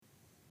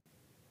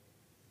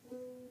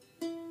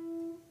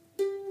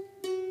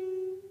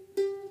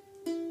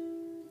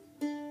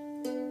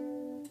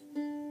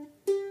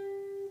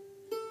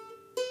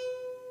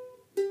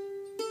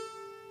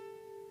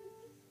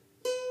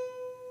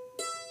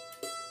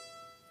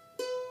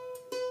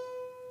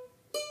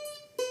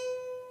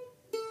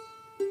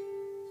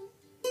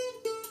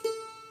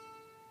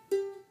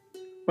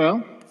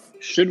Well,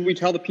 should we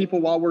tell the people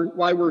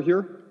why we're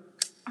here?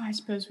 I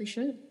suppose we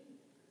should.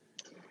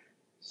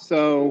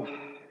 So,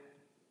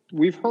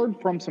 we've heard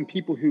from some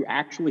people who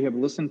actually have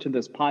listened to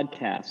this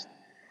podcast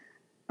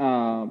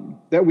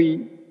that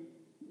we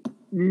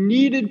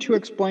needed to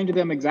explain to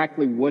them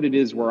exactly what it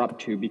is we're up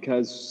to,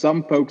 because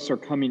some folks are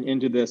coming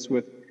into this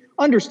with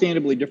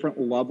understandably different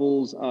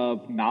levels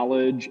of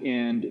knowledge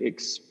and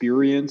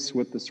experience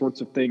with the sorts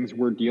of things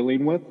we're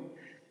dealing with.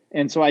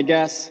 And so I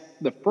guess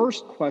the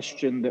first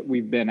question that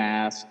we've been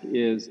asked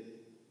is,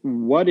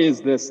 what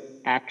is this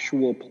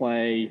actual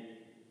play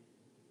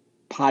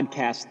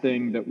podcast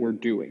thing that we're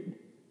doing?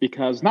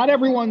 Because not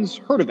everyone's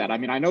heard of that. I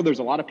mean, I know there's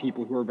a lot of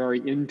people who are very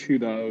into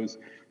those,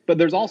 but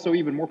there's also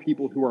even more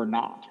people who are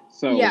not.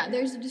 So yeah,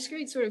 there's a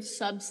discrete sort of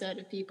subset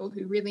of people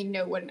who really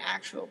know what an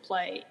actual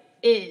play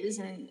is.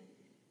 And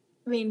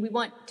I mean, we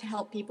want to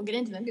help people get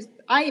into them because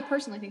I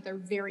personally think they're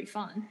very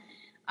fun.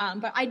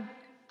 But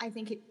I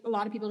think a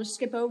lot of people just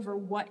skip over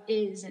what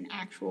is an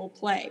actual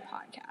play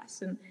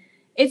podcast. And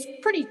it's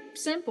pretty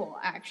simple,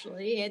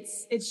 actually.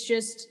 It's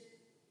just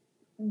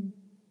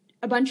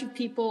a bunch of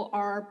people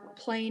are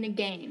playing a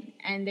game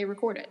and they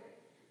record it.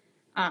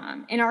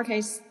 In our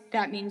case,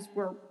 that means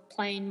we're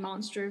playing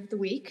Monster of the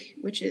Week,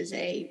 which is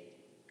a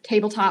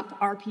tabletop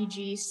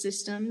RPG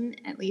system,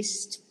 at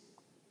least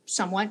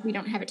somewhat. We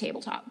don't have a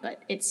tabletop,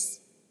 but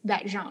it's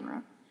that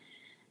genre.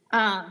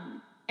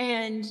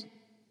 And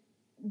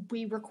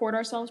we record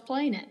ourselves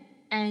playing it.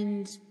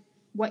 And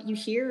what you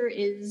hear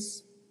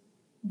is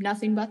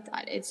nothing but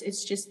that.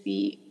 It's just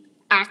the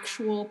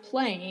actual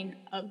playing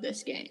of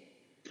this game.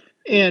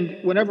 And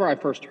whenever I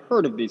first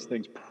heard of these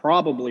things,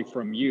 probably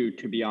from you,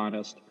 to be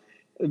honest,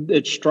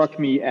 it struck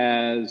me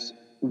as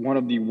one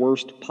of the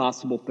worst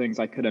possible things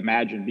I could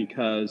imagine,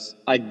 because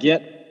I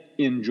get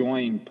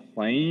enjoying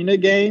playing a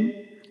game,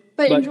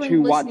 but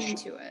to listening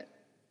to it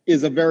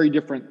is a very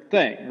different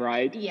thing,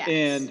 right? Yes.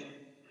 And,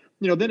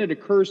 then it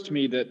occurs to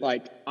me that,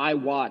 I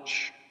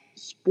watch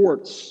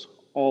sports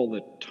all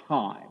the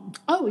time.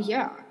 Oh,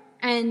 yeah.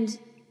 And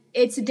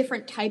it's a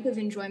different type of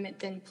enjoyment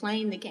than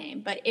playing the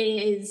game, but it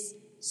is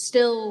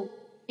still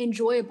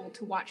enjoyable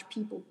to watch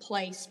people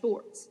play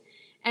sports.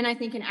 And I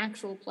think an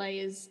actual play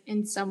is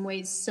in some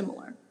ways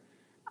similar.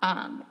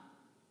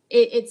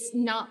 It's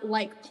not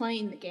like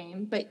playing the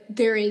game, but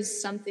there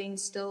is something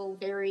still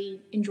very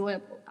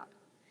enjoyable about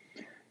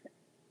it.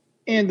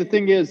 And the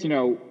thing is,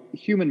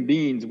 human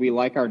beings, we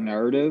like our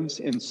narratives.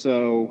 And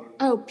so...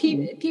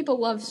 people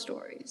love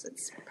stories.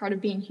 It's part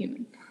of being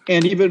human.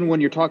 And even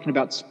when you're talking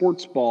about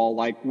sports ball,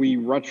 we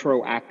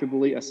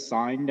retroactively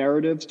assign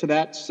narratives to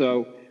that.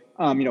 So,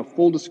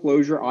 full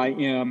disclosure, I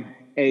am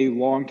a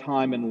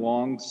long-time and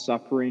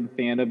long-suffering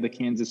fan of the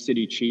Kansas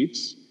City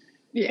Chiefs.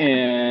 Yeah.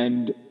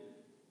 And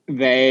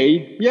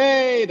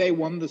they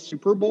won the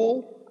Super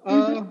Bowl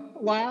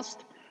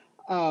last,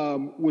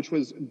 which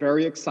was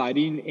very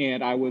exciting.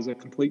 And I was a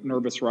complete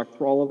nervous wreck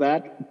for all of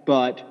that.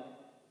 But,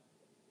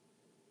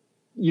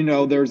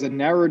 there's a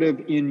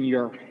narrative in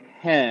your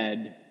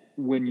head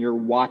when you're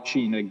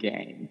watching a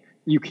game.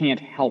 You can't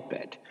help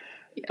it.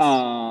 Yes.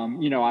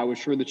 I was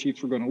sure the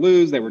Chiefs were going to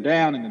lose. They were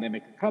down, and then they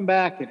make a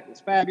comeback, and it was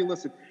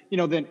fabulous. And,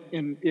 then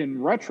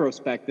in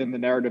retrospect, then the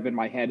narrative in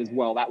my head is,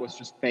 well, that was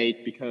just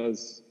fate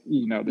because,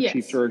 the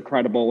Chiefs are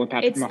incredible and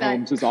Patrick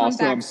Mahomes is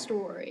awesome. It's that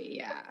story,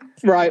 yeah.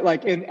 Right,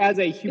 and as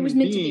a human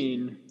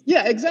being,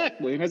 yeah,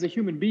 exactly. And as a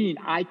human being,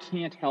 I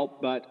can't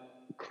help but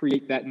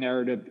create that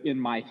narrative in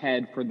my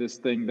head for this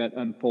thing that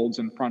unfolds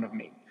in front of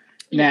me.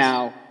 Yes.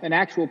 Now, an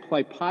actual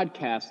play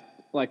podcast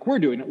like we're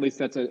doing, at least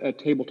that's a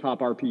tabletop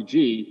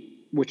RPG,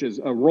 which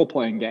is a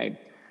role-playing game.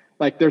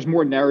 There's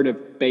more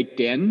narrative baked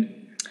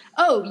in.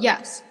 Oh,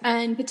 yes.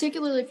 And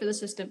particularly for the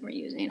system we're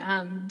using,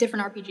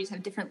 different RPGs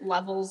have different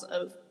levels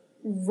of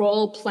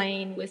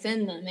role-playing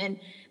within them. And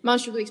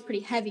Monster of the Week's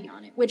pretty heavy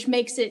on it, which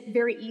makes it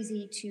very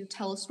easy to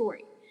tell a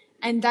story.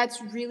 And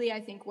that's really, I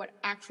think, what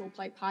actual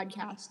play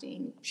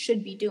podcasting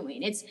should be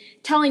doing. It's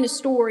telling a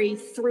story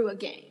through a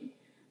game.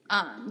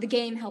 The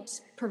game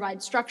helps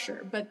provide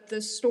structure, but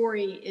the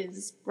story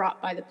is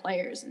brought by the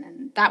players. And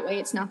then that way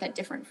it's not that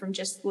different from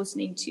just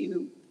listening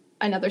to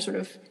another sort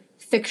of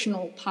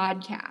fictional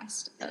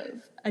podcast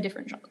of a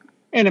different genre.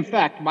 And in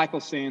fact, Michael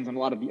Sands and a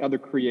lot of the other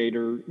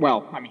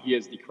he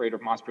is the creator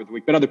of Monster of the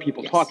Week, but other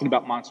people talking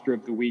about Monster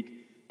of the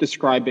Week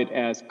describe it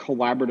as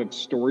collaborative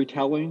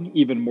storytelling,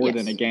 even more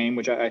than a game,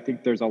 which I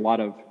think there's a lot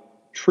of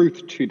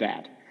truth to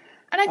that.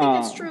 And I think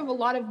that's true of a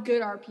lot of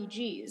good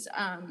RPGs.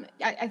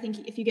 I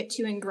think if you get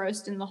too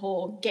engrossed in the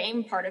whole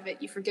game part of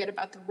it, you forget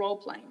about the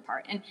role-playing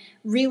part. And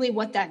really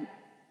what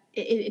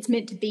it's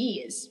meant to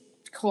be is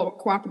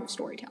cooperative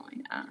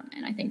storytelling.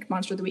 And I think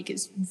Monster of the Week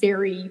is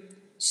very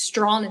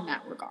strong in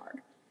that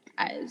regard,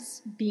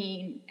 as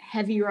being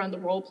heavier on the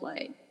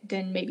role-play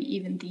than maybe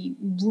even the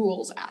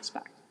rules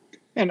aspect.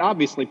 And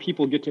obviously,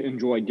 people get to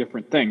enjoy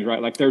different things,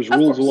 right? There's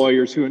rules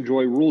lawyers who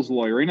enjoy rules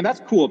lawyering, and that's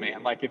cool,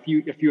 man. If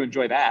you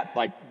enjoy that,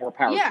 more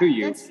power to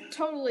you. Yeah, that's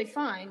totally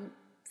fine.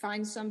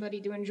 Find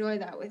somebody to enjoy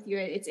that with you.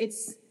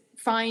 It's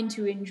fine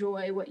to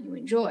enjoy what you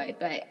enjoy,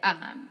 but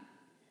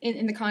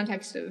in the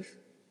context of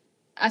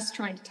us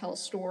trying to tell a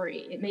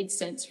story, it made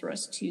sense for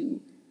us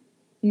to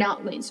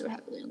not lean so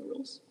heavily on the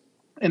rules.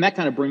 And that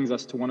kind of brings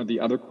us to one of the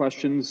other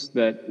questions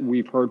that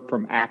we've heard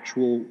from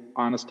actual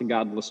honest to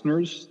God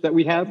listeners that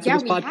we have for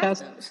this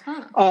podcast, have those,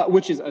 huh?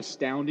 Which is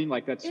astounding.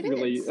 Like, that's It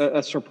really is.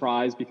 a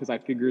surprise, because I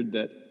figured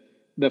that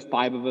the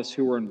 5 of us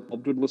who were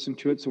involved would listen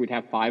to it. So we'd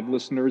have 5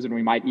 listeners, and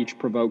we might each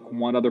provoke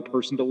one other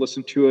person to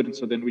listen to it. And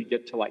so then we'd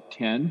get to like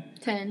 10.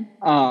 10.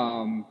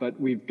 But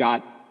we've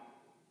got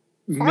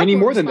many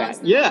more than that.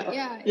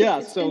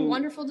 It's so been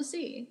wonderful to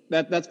see.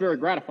 That's very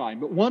gratifying.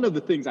 But one of the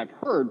things I've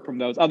heard from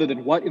those, other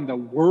than what in the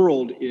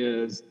world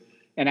is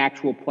an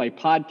actual play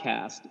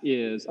podcast,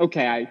 is,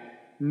 okay, I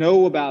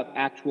know about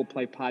actual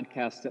play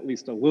podcasts at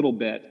least a little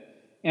bit,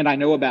 and I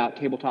know about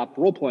tabletop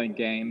role-playing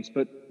games,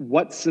 but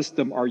what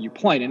system are you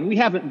playing? And we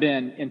haven't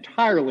been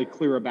entirely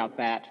clear about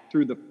that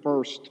through the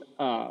first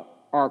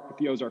arc with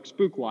the Ozark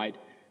Spooklight,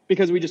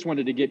 because we just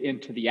wanted to get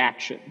into the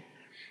action.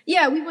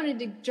 Yeah, we wanted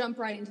to jump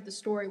right into the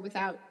story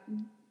without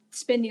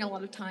spending a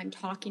lot of time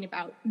talking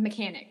about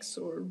mechanics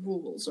or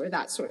rules or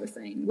that sort of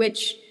thing,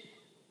 which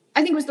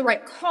I think was the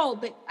right call,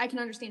 but I can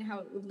understand how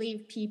it would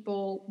leave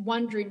people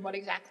wondering what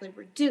exactly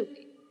we're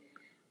doing.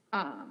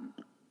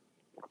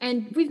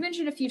 And we've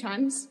mentioned a few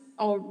times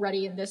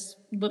already in this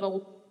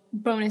little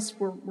bonus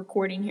we're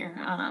recording here,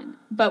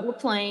 but we're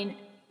playing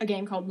a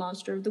game called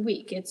Monster of the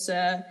Week. It's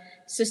a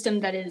system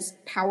that is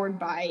powered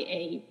by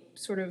a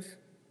sort of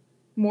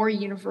more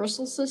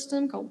universal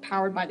system called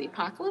Powered by the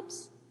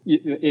Apocalypse.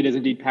 It is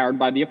indeed powered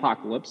by the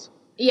Apocalypse.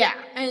 Yeah,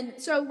 and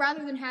so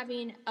rather than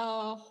having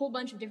a whole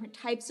bunch of different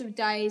types of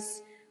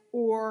dice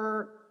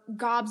or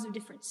gobs of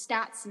different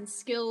stats and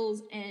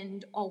skills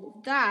and all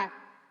of that,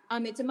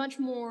 it's a much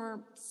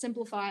more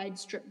simplified,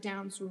 stripped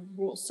down sort of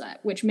rule set,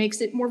 which makes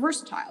it more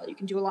versatile. You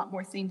can do a lot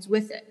more things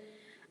with it.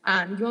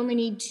 You only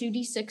need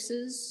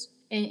 2d6s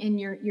in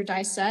your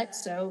dice set,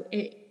 so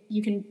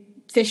you can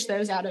fish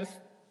those out of,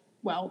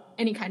 well,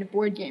 any kind of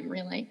board game,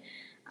 really.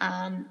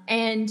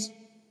 And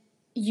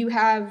you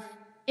have,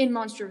 in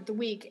Monster of the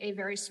Week, a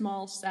very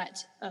small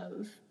set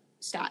of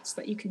stats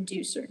that you can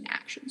do certain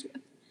actions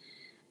with.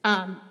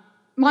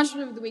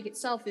 Monster of the Week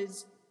itself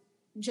is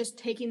just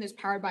taking those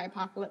Powered by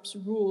Apocalypse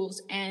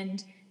rules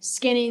and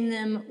skinning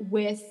them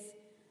with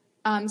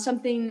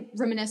something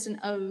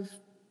reminiscent of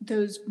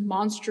those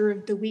Monster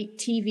of the Week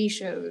TV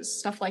shows,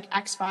 stuff like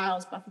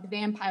X-Files, Buffy the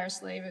Vampire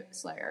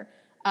Slayer,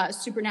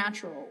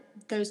 Supernatural,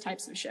 those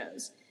types of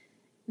shows.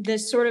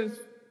 This sort of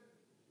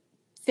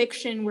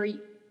fiction where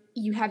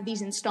you have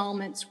these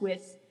installments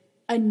with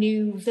a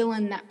new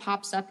villain that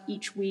pops up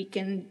each week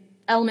and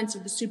elements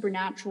of the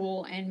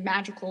supernatural and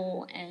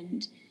magical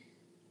and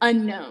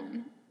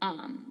unknown.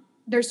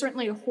 There's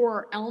certainly a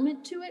horror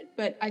element to it,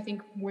 but I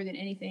think more than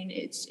anything,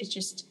 it's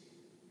just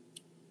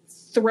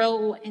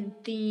thrill and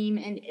theme,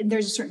 and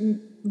there's a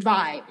certain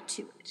vibe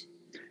to it.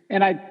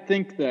 And I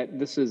think that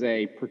this is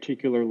a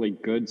particularly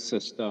good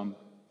system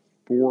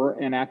for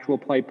an actual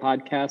play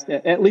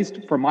podcast, at least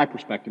from my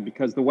perspective,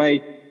 because the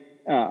way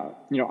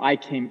I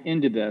came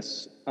into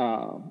this,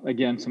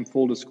 again, some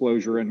full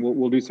disclosure, and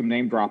we'll do some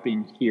name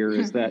dropping here,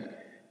 is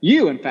that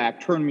you, in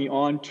fact, turned me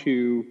on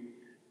to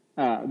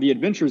the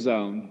Adventure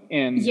Zone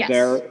and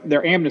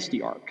their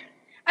Amnesty arc.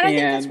 And I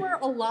think that's where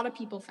a lot of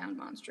people found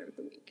Monster of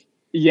the Week.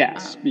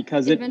 Yes,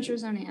 because the Adventure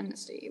Zone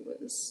Amnesty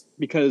was...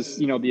 Because,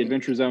 the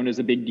Adventure Zone is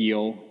a big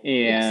deal,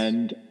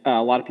 and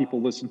a lot of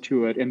people listened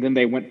to it, and then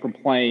they went from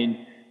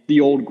playing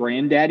the old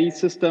granddaddy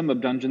system of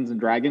Dungeons and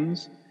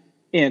Dragons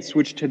and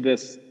switched to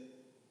this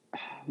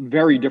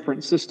very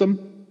different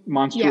system,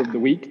 Monster of the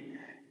Week.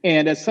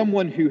 And as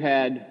someone who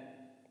had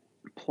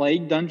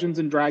played Dungeons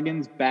and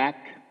Dragons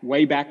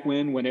way back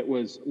when it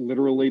was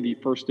literally the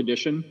first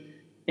edition,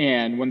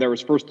 and when there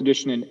was first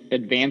edition and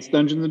advanced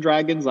Dungeons and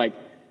Dragons, like,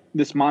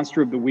 this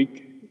Monster of the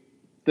Week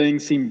thing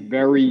seemed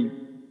very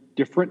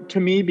different to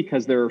me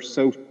because there are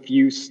so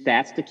few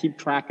stats to keep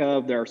track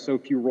of. There are so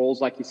few rolls.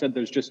 Like you said,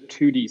 there's just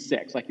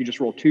 2d6. Like, you just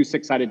roll 2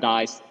 6-sided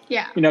dice.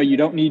 Yeah. You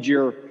don't need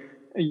your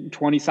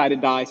 20-sided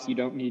dice. You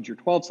don't need your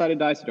 12-sided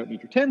dice. You don't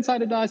need your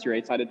 10-sided dice, your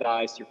 8-sided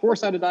dice, your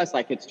 4-sided dice.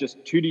 Like, it's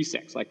just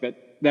 2d6, like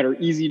that are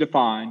easy to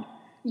find.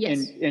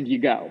 Yes. And you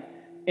go.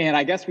 And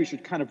I guess we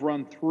should kind of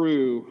run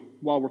through,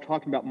 while we're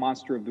talking about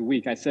Monster of the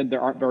Week, I said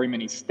there aren't very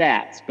many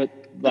stats, but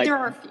there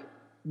are a few.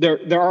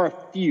 There are a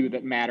few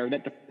that matter,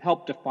 that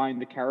help define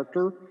the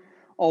character,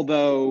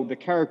 although the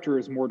character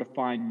is more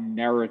defined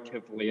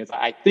narratively, as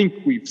I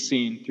think we've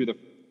seen through the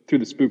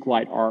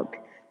Spooklight arc,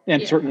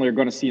 and certainly are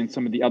going to see in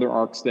some of the other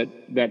arcs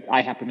that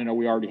I happen to know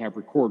we already have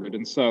recorded.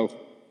 And so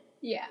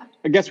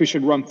I guess we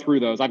should run through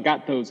those. I've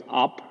got those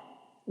up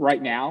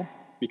right now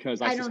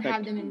because I suspect don't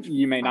have them in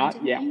you may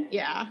not.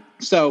 Yeah.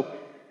 So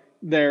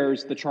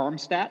there's the charm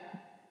stat.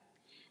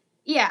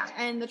 Yeah,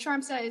 and the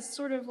charm stat is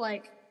sort of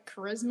like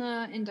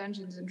charisma in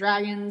Dungeons and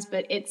Dragons,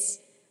 but it's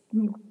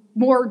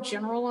more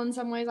general in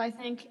some ways, I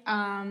think.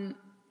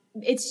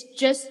 It's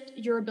just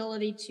your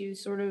ability to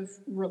sort of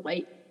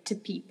relate to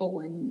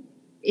people, and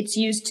it's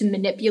used to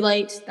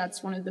manipulate.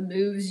 That's one of the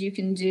moves you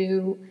can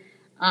do.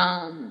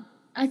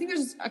 I think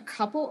there's a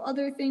couple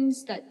other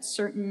things that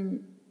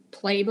certain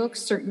playbooks,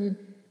 certain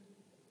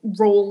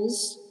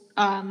roles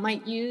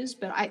might use,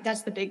 but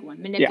that's the big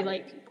one,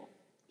 manipulate people.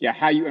 Yeah,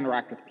 how you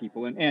interact with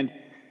people. And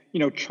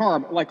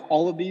charm, like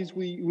all of these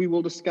we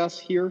will discuss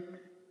here,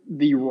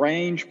 the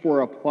range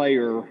for a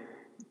player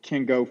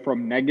can go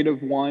from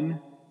 -1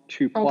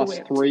 to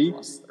 +3.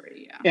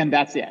 And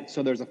that's it.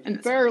 So there's a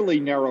fairly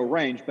narrow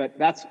range, but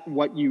that's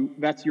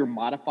your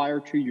modifier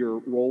to your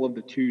roll of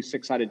the 2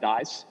 6-sided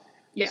dice.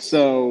 Yes.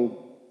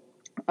 So,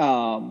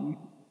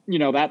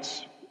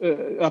 that's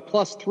a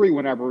 +3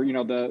 whenever,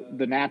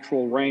 the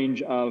natural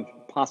range of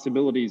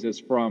possibilities is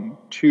from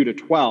 2 to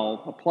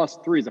 12. A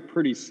 +3 is a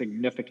pretty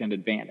significant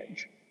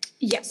advantage.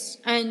 Yes.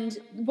 And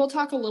we'll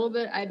talk a little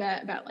bit, I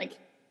bet, about like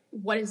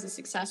what is a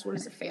success, what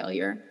is a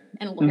failure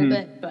in a little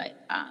bit, but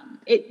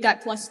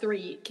that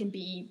 +3 can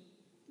be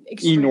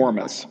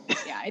enormous.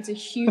 Yeah, it's a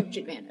huge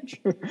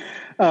advantage.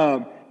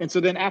 And so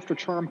then after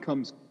charm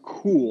comes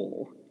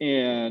cool,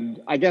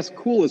 and I guess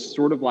cool is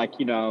sort of like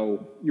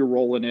you're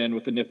rolling in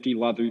with a nifty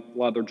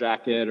leather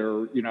jacket,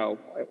 or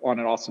on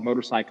an awesome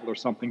motorcycle or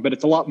something, but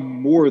it's a lot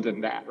more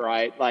than that,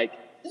 right? Like,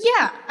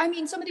 yeah, I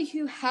mean, somebody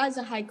who has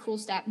a high cool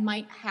stat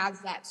might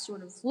have that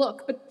sort of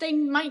look, but they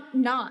might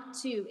not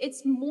too.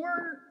 It's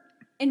more,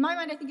 in my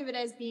mind, I think of it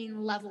as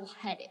being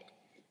level-headed,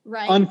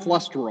 right?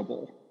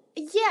 Unflusterable.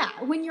 Yeah,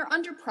 when you're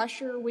under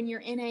pressure, when you're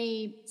in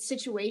a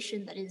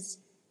situation that is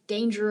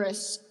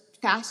dangerous,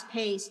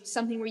 fast-paced,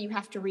 something where you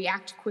have to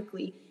react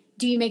quickly,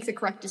 do you make the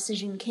correct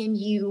decision? Can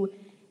you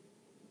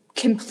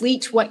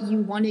complete what you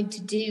wanted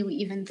to do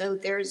even though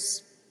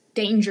there's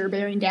danger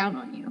bearing down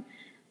on you?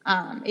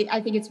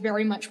 I think it's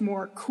very much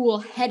more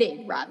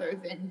cool-headed rather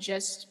than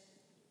just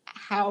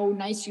how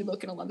nice you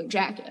look in a leather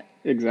jacket.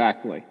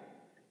 Exactly.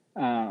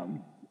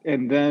 And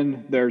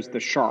then there's the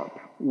sharp,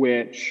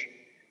 which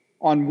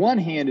on one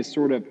hand is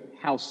sort of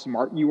how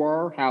smart you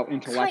are, how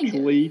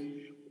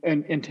intellectually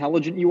and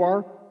intelligent you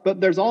are, but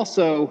there's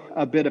also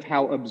a bit of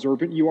how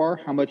observant you are,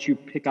 how much you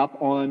pick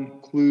up on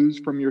clues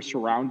from your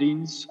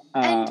surroundings.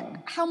 And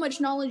how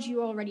much knowledge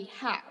you already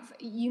have.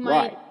 You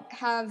might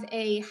have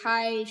a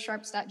high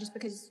sharp stat just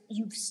because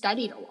you've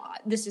studied a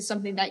lot. This is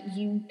something that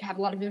you have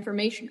a lot of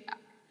information about.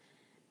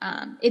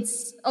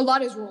 A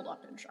lot is rolled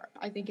up in sharp.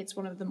 I think it's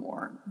one of the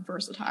more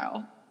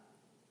versatile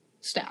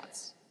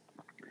stats.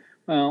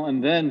 Well,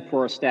 and then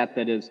for a stat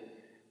that is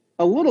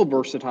a little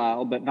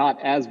versatile, but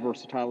not as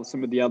versatile as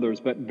some of the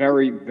others, but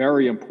very,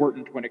 very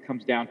important when it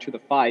comes down to the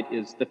fight,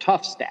 is the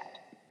tough stat.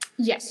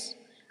 Yes.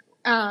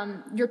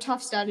 Your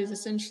tough stat is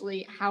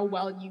essentially how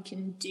well you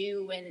can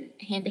do in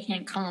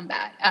hand-to-hand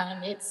combat.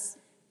 It's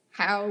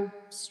how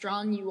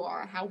strong you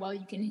are, how well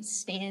you can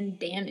stand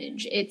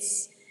damage.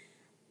 It's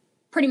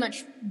pretty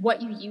much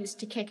what you use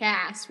to kick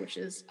ass, which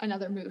is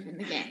another move in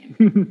the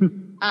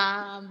game.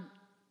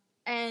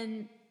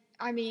 And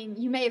I mean,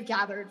 you may have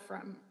gathered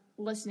from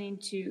listening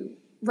to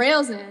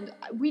Rails End,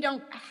 we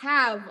don't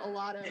have a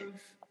lot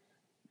of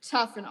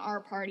tough in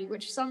our party,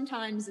 which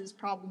sometimes is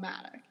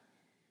problematic.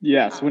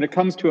 Yes, when it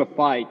comes to a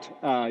fight,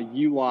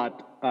 you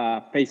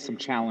lot face some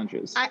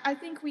challenges. I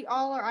think we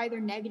all are either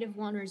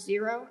 -1 or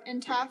 0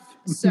 in tough.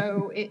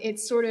 So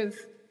it's sort of,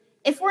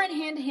 if we're in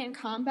hand-to-hand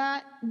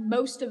combat,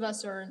 most of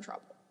us are in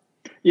trouble.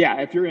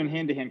 Yeah, if you're in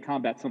hand-to-hand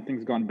combat,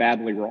 something's gone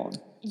badly wrong.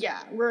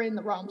 Yeah, we're in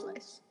the wrong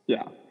place.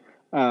 Yeah.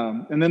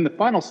 And then the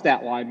final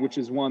stat line, which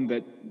is one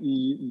that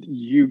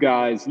you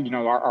guys,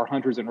 our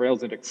hunters and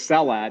Rails that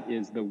excel at,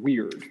 is the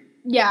weird.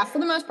 Yeah, for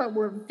the most part,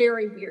 we're a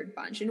very weird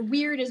bunch, and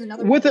weird is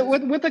another with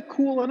a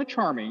cool and a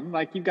charming.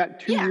 Like you've got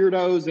two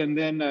weirdos and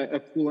then a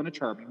cool and a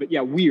charming. But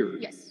yeah,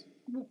 weird. Yes,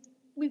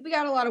 we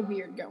got a lot of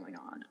weird going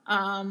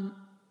on,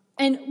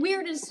 and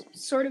weird is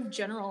sort of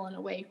general in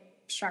a way.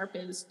 Sharp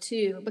is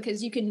too,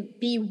 because you can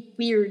be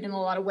weird in a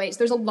lot of ways.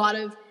 There's a lot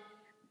of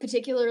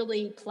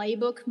particularly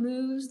playbook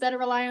moves that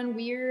rely on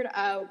weird,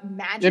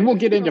 magic. And we'll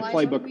get into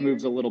playbook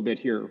moves a little bit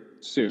here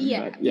soon.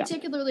 Yeah,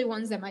 particularly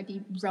ones that might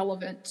be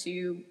relevant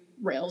to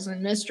Rails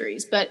and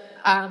Mysteries. But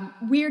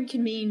weird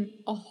can mean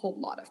a whole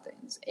lot of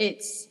things.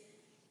 It's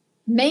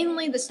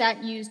mainly the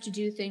stat used to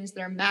do things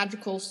that are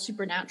magical,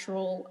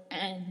 supernatural,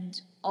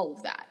 and all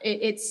of that.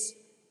 It's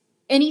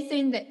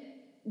anything that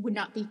would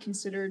not be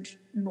considered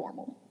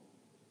normal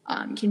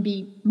can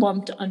be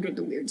lumped under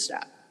the weird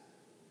stat.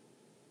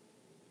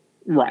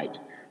 Right.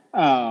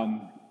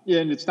 And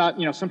it's not,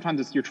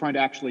 sometimes you're trying to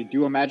actually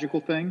do a magical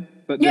thing,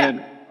 but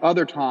then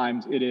other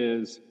times it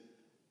is,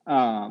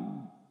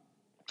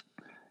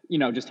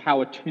 just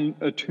how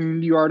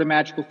attuned you are to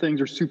magical things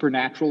or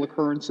supernatural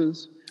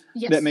occurrences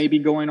that may be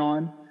going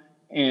on.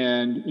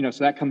 And,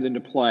 so that comes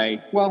into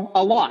play, well,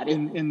 a lot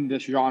in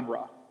this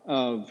genre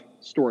of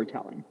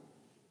storytelling.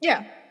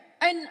 Yeah.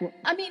 And,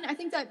 I mean, I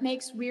think that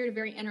makes weird a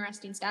very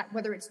interesting stat,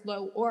 whether it's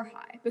low or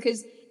high.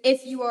 Because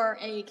if you are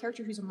a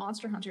character who's a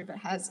monster hunter but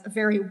has a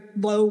very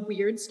low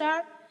weird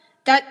stat,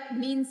 that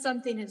means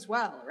something as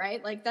well,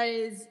 right? Like, that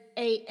is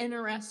a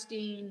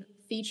interesting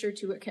feature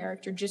to a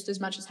character just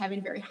as much as having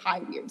a very high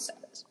weird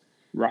status.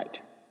 Right.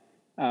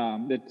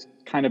 It's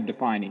kind of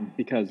defining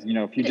because,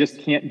 if you just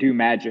can't do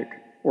magic,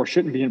 or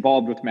shouldn't be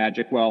involved with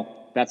magic,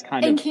 well, that's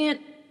kind and of...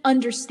 can't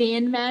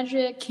understand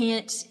magic,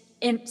 can't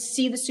and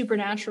see the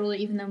supernatural,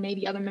 even though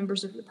maybe other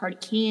members of the party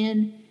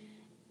can.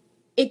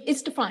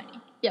 It's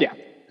defining. Yeah,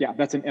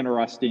 that's an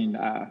interesting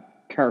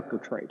character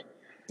trait.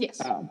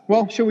 Yes.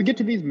 Well, shall we get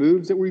to these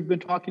moves that we've been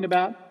talking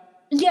about?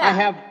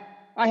 Yeah.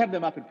 I have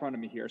them up in front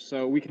of me here,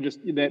 so we can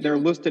they're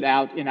listed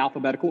out in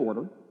alphabetical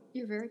order.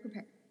 You're very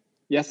prepared.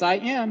 Yes, I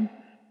am.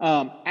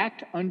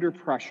 Act under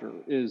pressure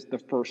is the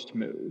first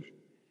move.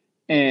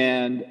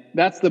 And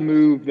that's the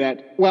move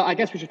that, well, I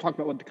guess we should talk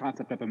about what the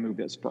concept of a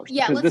move is first.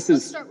 Yeah,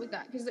 let's start with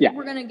that, because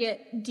we're going to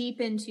get deep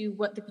into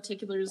what the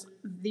particulars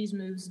of these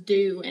moves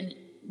do, and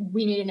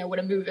we need to know what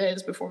a move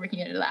is before we can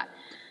get into that.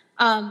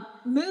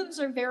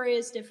 Moves are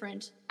various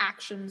different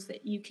actions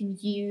that you can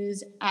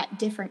use at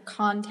different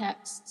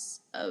contexts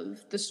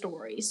of the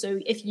story. So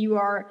if you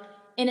are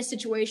in a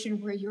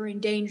situation where you're in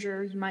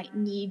danger, you might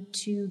need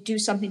to do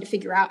something to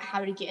figure out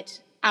how to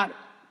get out of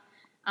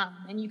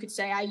it. And you could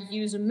say, I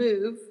use a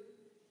move,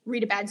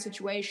 read a bad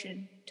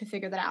situation to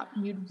figure that out.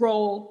 And you'd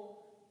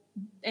roll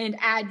and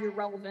add your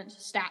relevant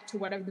stat to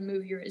whatever the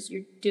move you're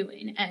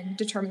doing and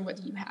determine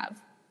whether you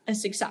have a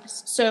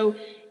success. So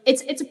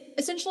it's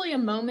essentially a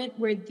moment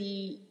where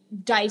the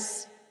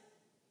dice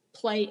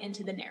play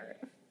into the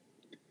narrative.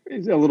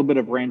 It's a little bit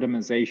of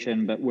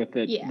randomization, but with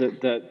it,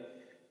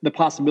 the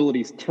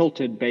possibilities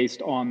tilted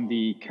based on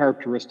the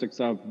characteristics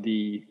of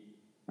the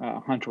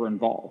hunter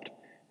involved.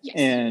 Yes.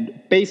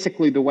 And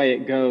basically the way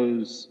it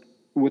goes,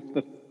 with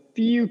the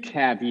few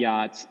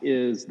caveats,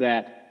 is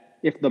that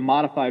if the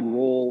modified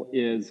roll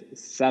is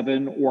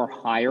 7 or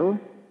higher,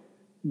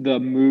 the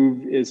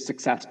move is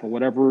successful.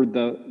 Whatever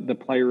the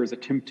player is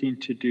attempting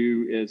to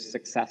do is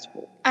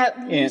successful.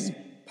 At least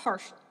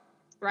partially,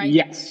 right?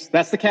 Yes,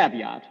 that's the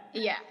caveat.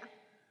 Yeah.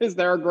 Is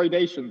there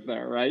gradations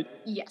there, right?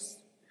 Yes.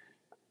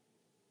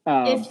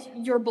 If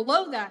you're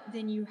below that,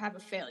 then you have a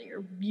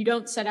failure. You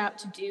don't set out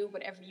to do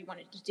whatever you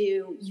wanted to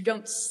do. You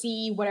don't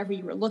see whatever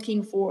you were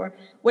looking for.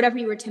 Whatever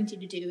you were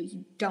attempting to do,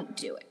 you don't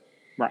do it.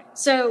 Right.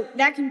 So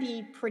that can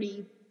be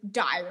pretty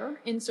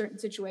dire in certain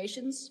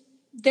situations.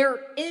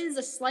 There is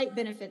a slight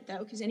benefit, though,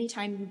 because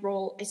anytime you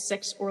roll a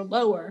 6 or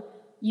lower,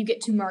 you get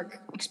to mark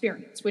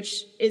experience,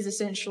 which is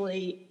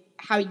essentially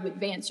how you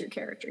advance your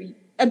character.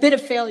 A bit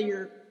of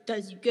failure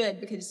does you good,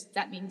 because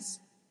that means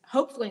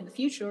hopefully in the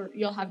future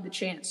you'll have the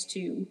chance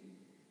to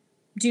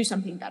do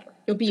something better.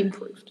 You'll be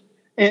improved.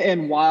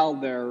 And while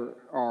there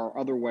are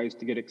other ways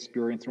to get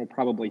experience, and we'll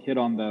probably hit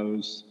on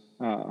those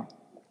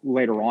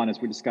later on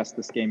as we discuss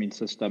this gaming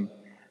system,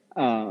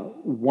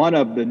 one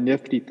of the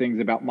nifty things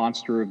about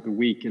Monster of the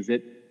Week is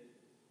it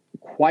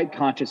quite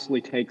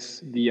consciously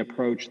takes the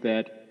approach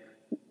that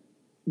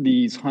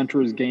these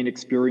hunters gain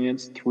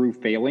experience through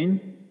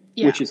failing,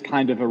 which is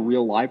kind of a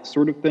real life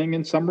sort of thing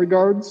in some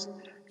regards.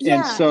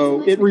 And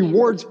so it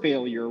rewards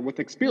failure with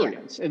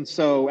experience. And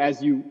so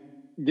as you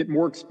get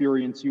more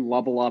experience, you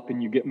level up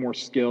and you get more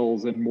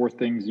skills and more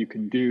things you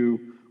can do,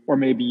 or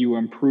maybe you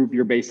improve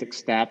your basic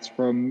stats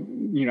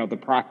from, the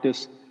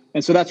practice.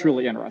 And so that's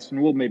really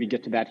interesting. We'll maybe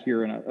get to that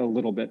here in a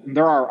little bit. And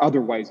there are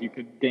other ways you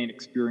could gain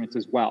experience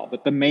as well,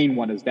 but the main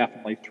one is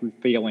definitely through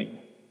failing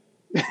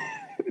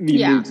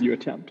the moves you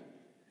attempt.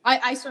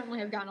 I certainly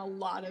have gotten a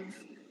lot of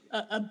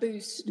a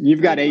boost.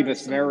 You've got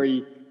Avis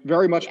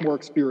very much more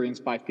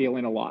experienced by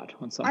failing a lot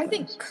on some I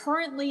things. think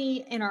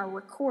currently in our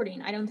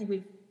recording, I don't think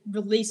we've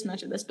released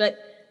much of this, but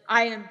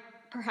I am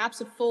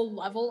perhaps a full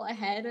level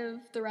ahead of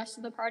the rest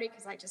of the party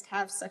because I just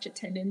have such a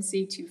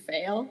tendency to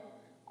fail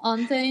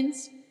on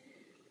things,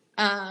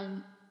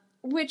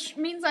 which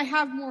means I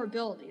have more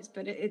abilities,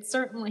 but it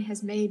certainly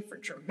has made for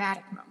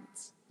dramatic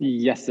moments.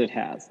 Yes, it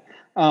has.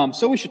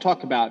 So we should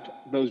talk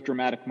about those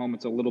dramatic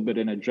moments a little bit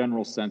in a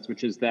general sense,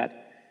 which is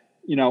that,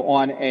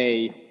 on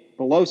a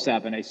below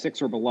 7, a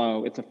 6 or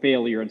below, it's a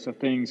failure, and so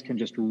things can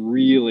just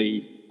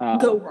really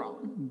go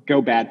wrong,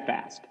 go bad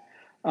fast.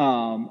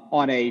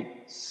 On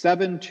a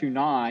 7 to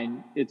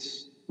 9,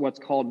 it's what's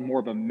called more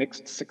of a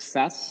mixed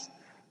success,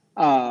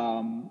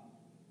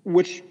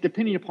 which,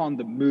 depending upon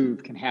the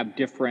move, can have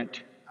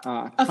different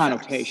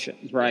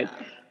connotations, right?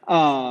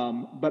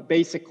 Yeah. But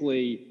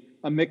basically,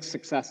 a mixed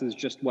success is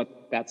just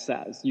what that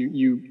says.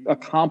 You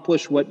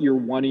accomplish what you're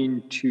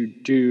wanting to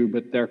do,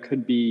 but there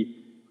could be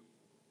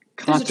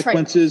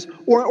consequences,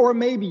 or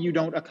maybe you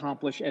don't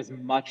accomplish as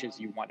much as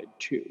you wanted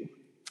to.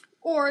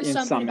 Or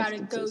something about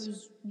it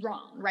goes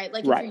wrong, right?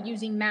 Like if you're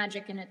using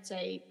magic and it's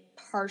a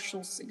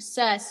partial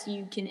success,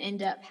 you can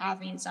end up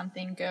having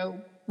something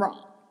go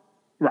wrong.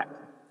 Right.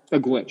 A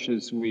glitch,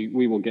 as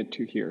we will get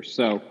to here.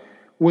 So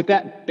with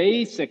that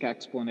basic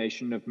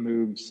explanation of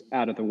moves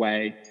out of the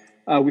way,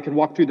 we can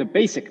walk through the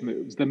basic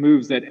moves, the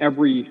moves that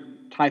every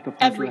type of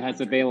hunter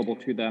has available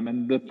to them.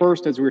 And the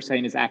first, as we were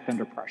saying, is act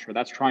under pressure.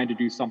 That's trying to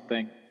do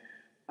something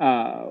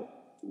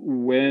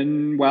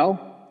when,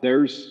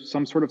 there's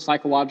some sort of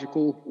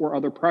psychological or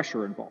other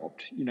pressure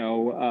involved.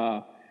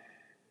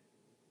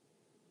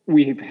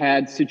 We've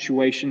had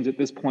situations at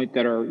this point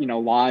that are,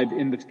 live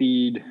in the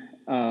feed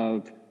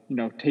of,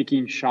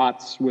 taking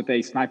shots with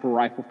a sniper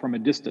rifle from a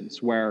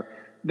distance where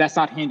that's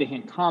not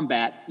hand-to-hand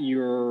combat,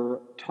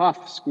 your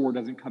tough score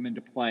doesn't come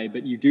into play,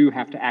 but you do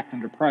have to act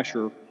under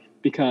pressure,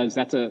 because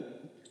that's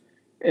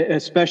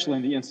especially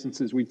in the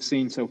instances we've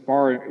seen so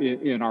far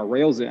in our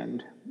Rails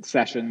End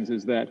sessions,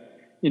 is that,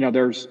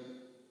 there's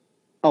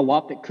a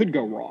lot that could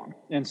go wrong.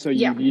 And so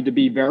you need to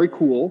be very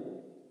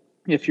cool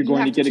if you're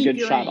going to get a good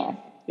shot off.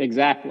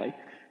 Exactly.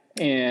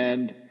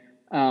 And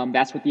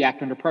that's what the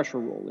act under pressure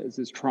rule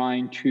is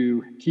trying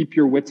to keep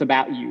your wits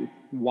about you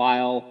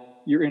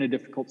while you're in a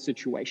difficult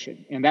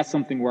situation. And that's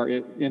something where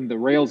in the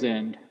Rails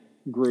End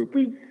group,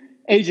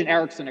 Agent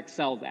Erickson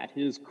excels at.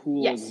 His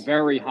cool is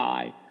very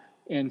high.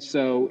 And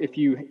so if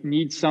you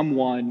need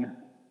someone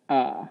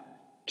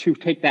to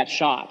take that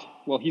shot,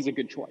 well, he's a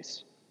good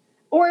choice.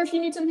 Or if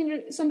you need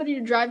somebody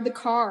to drive the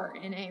car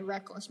in a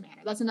reckless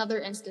manner. That's another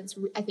instance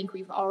I think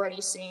we've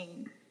already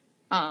seen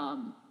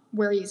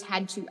where he's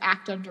had to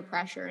act under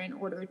pressure in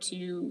order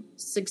to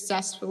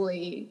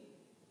successfully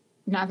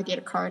navigate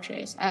a car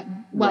chase. It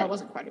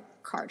wasn't quite a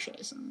car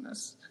chase in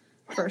this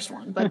first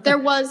one, but there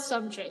was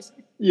some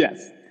chasing.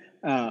 Yes.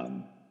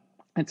 And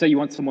so you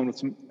want someone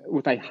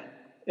with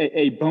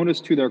a bonus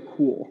to their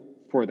cool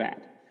for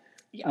that.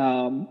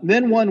 Yeah.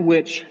 Then one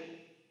which,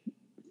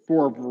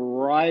 for a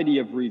variety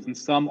of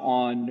reasons, some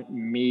on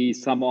me,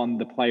 some on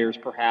the players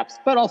perhaps,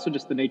 but also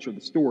just the nature of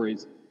the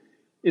stories,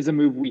 is a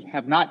move we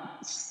have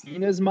not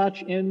seen as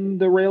much in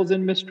the Rails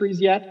End Mysteries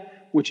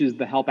yet, which is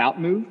the help out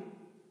move.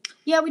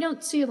 Yeah, we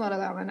don't see a lot of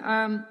that one.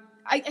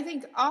 I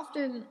think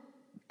often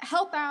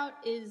help out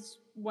is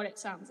what it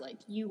sounds like.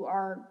 You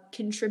are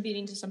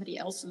contributing to somebody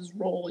else's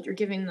role. You're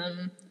giving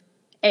them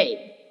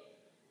aid.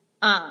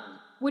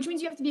 Which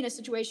means you have to be in a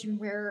situation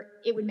where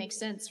it would make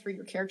sense for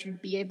your character to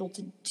be able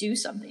to do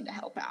something to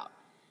help out.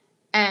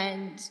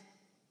 And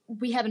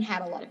we haven't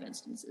had a lot of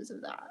instances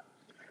of that.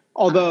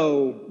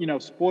 Although,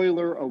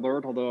 spoiler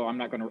alert, although I'm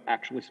not going to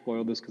actually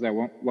spoil this because I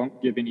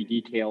won't give any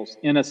details.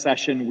 In a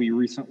session we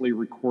recently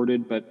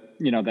recorded, but,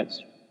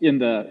 that's in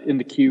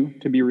the queue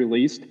to be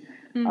released,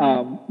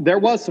 there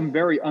was some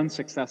very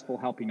unsuccessful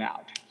helping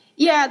out.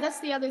 Yeah, that's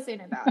the other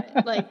thing about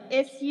it. Like,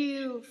 if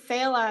you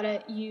fail at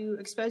it, you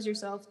expose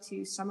yourself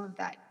to some of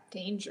that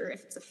danger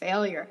if it's a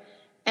failure.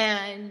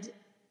 And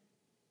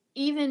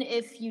even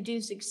if you do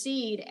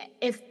succeed,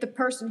 if the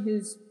person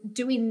who's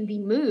doing the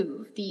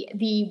move,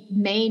 the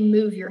main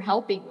move you're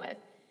helping with,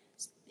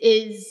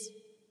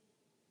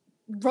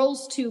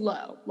 rolls too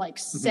low, like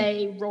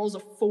say rolls a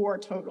 4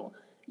 total,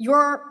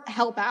 your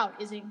help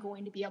out isn't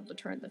going to be able to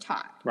turn the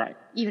tide. Right.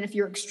 Even if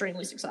you're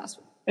extremely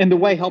successful. And the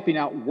way helping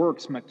out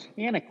works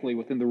mechanically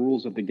within the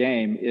rules of the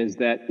game is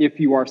that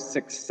if you are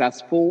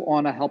successful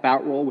on a help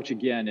out roll, which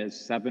again is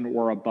 7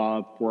 or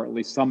above for at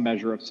least some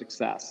measure of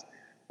success,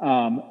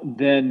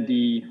 then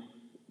the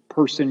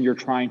person you're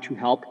trying to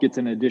help gets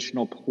an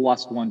additional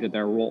 +1 to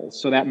their roll.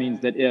 So that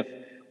means that if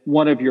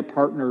one of your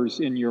partners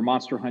in your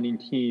monster hunting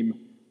team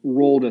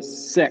rolled a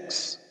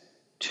 6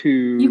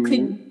 you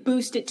could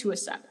boost it to a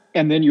 7.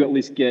 And then you at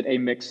least get a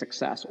mixed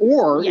success.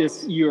 Or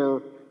if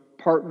your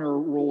partner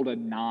rolled a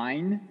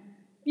 9,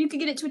 you could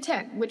get it to a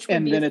 10, which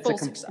would be a full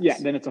success. Yeah,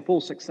 then it's a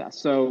full success.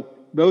 So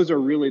those are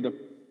really the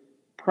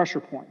pressure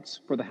points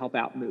for the help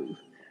out move.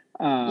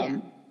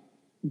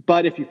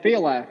 But if you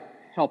fail a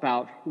help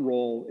out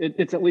roll,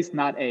 it's at least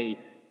not a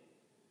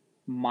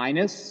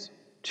minus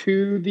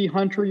to the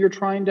hunter you're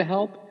trying to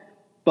help,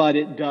 but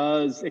it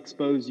does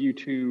expose you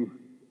to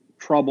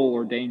trouble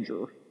or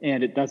danger,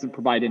 and it doesn't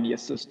provide any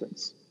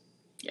assistance.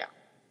 Yeah.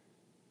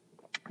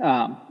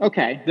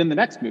 Okay, then the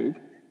next move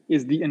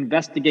is the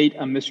investigate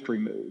a mystery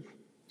move.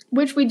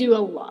 Which we do a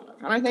lot of.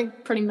 And I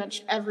think pretty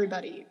much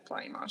everybody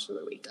playing Monster of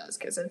the Week does,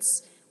 because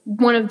it's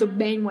one of the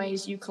main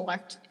ways you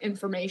collect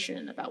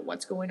information about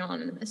what's going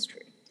on in a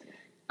mystery.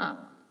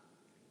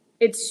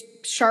 It's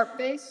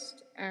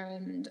sharp-based,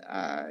 and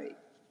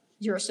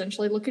you're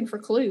essentially looking for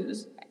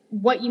clues.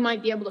 What you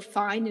might be able to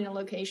find in a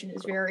location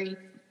is very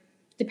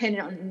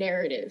dependent on the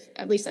narrative.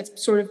 At least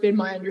that's sort of been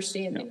my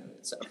understanding of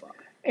it so far.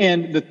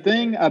 And the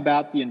thing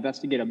about the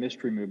investigate a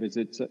mystery move is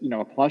it's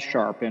a plus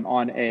sharp, and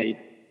on a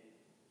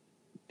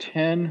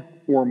 10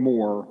 or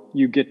more,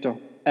 you get to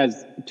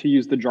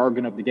use the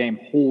jargon of the game,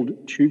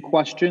 hold 2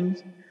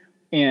 questions.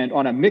 And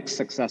on a mixed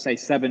success, a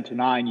 7 to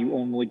 9, you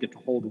only get to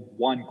hold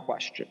 1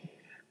 question.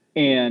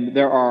 And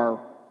there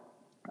are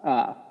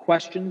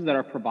questions that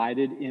are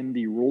provided in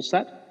the rule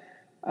set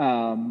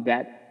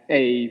that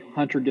a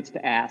hunter gets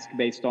to ask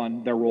based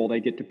on their role.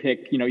 They get to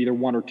pick, either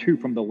 1 or 2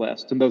 from the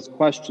list. And those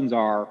questions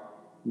are: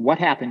 what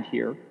happened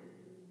here?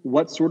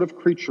 What sort of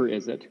creature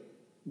is it?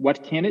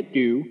 What can it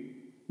do?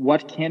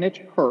 What can it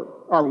hurt?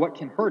 Or what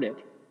can hurt it?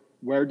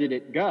 Where did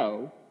it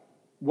go?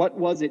 What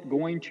was it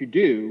going to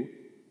do?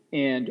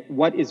 And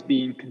what is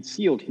being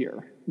concealed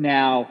here?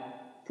 Now,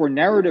 for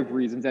narrative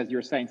reasons, as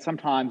you're saying,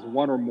 sometimes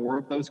 1 or more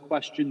of those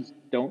questions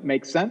don't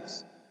make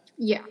sense.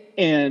 Yeah.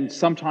 And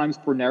sometimes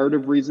for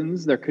narrative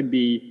reasons, there could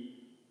be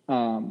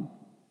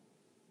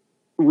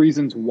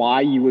reasons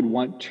why you would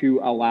want to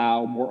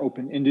allow more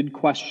open-ended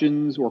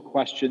questions, or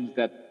questions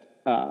that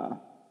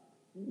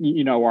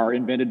are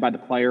invented by the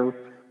player,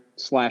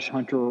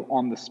 /hunter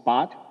on the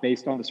spot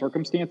based on the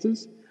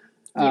circumstances.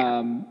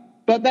 Yeah.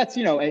 But that's,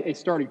 a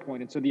starting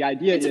point. And so the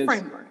idea It's is, a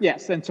framework.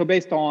 yes. And so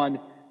based on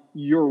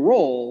your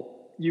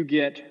role, you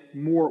get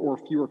more or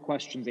fewer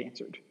questions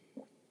answered.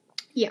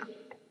 Yeah.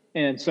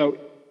 And so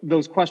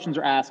those questions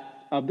are asked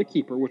of the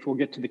keeper, which we'll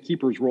get to the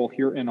keeper's role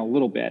here in a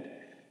little bit.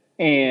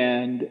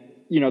 And,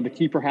 the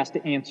keeper has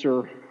to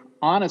answer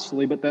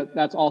honestly, but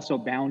that's also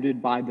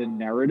bounded by the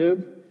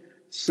narrative.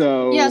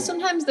 So yeah,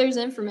 sometimes there's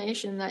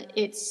information that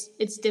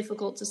it's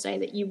difficult to say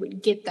that you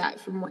would get that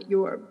from what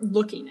you're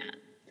looking at.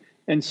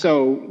 And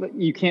so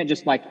you can't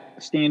just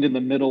stand in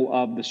the middle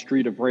of the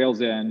street of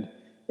Rails End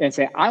and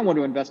say, I want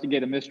to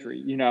investigate a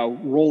mystery,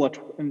 roll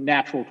a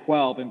natural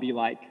 12 and be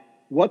like,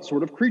 what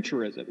sort of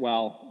creature is it?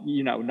 Well,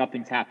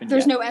 nothing's happened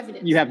There's yet. no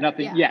evidence. You have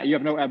nothing. Yeah, you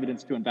have no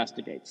evidence to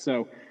investigate.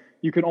 So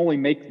you can only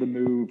make the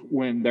move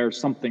when there's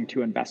something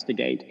to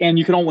investigate. And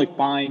you can only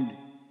find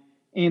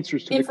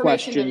answers to the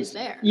questions. That is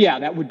there. Yeah,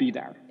 that would be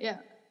there. Yeah.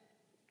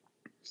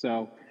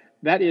 So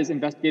that is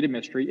investigative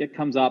mystery. It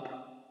comes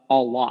up a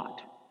lot.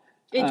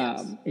 It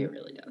does. It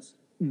really does.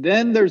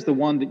 Then there's the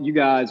one that you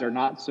guys are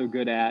not so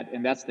good at,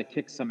 and that's the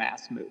kick some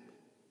ass move.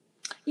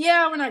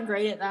 Yeah, we're not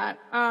great at that.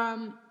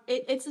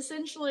 It's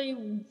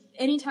essentially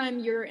anytime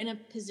you're in a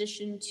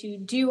position to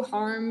do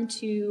harm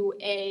to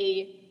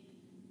a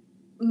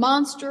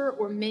monster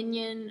or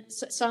minion,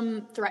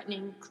 some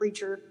threatening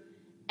creature,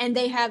 and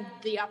they have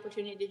the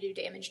opportunity to do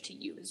damage to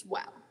you as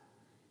well.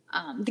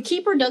 The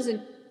keeper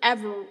doesn't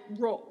ever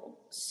roll.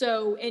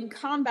 So in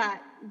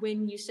combat,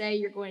 when you say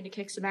you're going to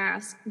kick some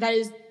ass, that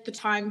is the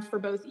time for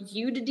both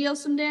you to deal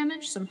some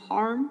damage, some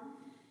harm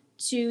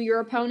to your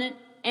opponent,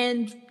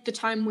 and the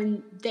time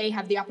when they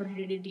have the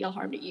opportunity to deal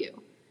harm to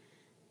you.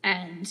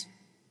 And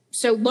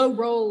so low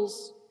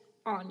rolls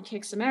on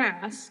kick some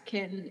ass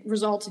can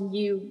result in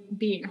you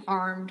being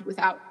harmed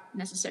without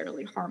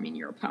necessarily harming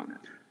your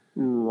opponent.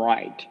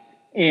 Right.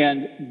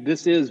 And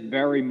this is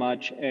very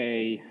much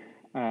a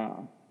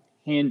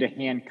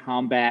hand-to-hand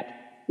combat,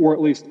 or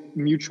at least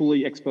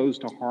mutually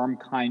exposed to harm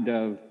kind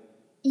of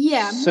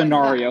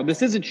scenario.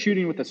 This isn't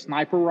shooting with a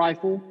sniper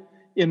rifle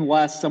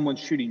unless someone's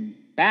shooting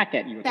back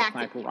at you with a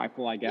sniper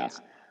rifle, I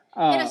guess.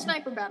 Yeah. In a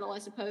sniper battle, I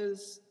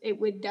suppose it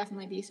would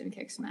definitely be some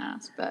kick some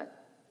ass,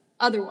 but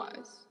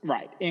otherwise.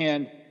 Right.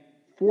 And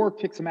for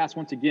kick some ass,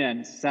 once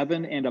again,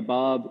 7 and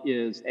above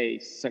is a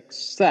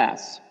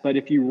success. But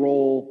if you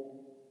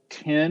roll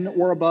 10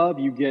 or above,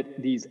 you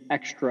get these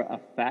extra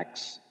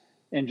effects.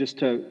 And just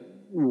to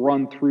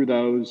run through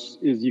those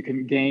is you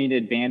can gain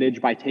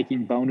advantage by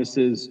taking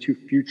bonuses to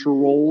future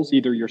rolls,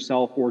 either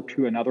yourself or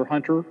to another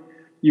hunter.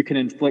 You can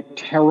inflict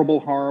terrible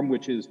harm,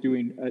 which is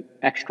doing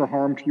extra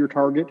harm to your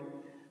target.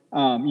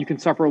 You can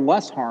suffer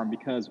less harm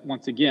because,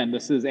 once again,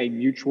 this is a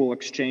mutual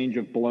exchange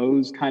of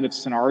blows kind of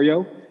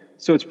scenario.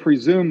 So it's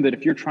presumed that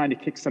if you're trying to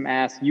kick some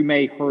ass, you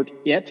may hurt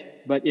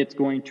it, but it's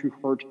going to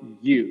hurt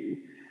you,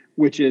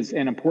 which is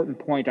an important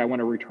point I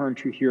want to return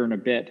to here in a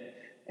bit.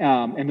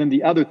 And then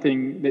the other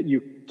thing that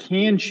you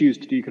can choose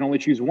to do, you can only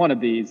choose one of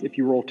these if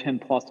you roll 10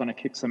 plus on a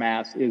kick some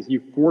ass, is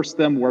you force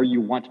them where you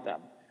want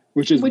them.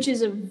 Which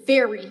is a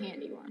very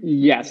handy one.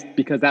 Yes,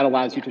 because that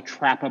allows you to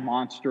trap a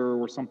monster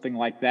or something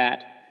like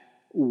that.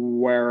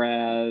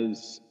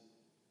 Whereas,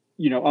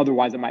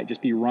 otherwise it might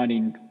just be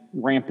running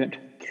rampant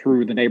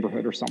through the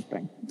neighborhood or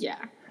something. Yeah.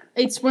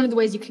 It's one of the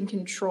ways you can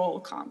control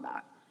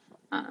combat.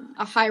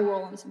 A high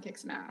roll on some kick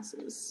some ass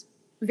is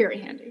very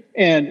handy.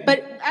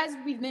 But as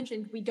we've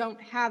mentioned, we don't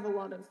have a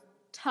lot of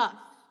tough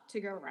to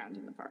go around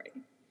in the party.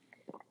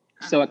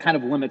 So it kind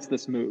of limits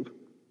this move.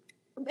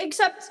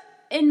 Except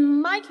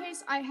in my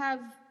case,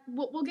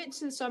 we'll get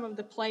to some of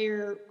the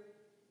player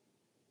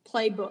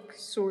playbook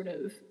sort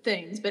of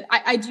things, but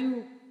I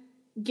do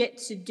get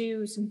to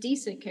do some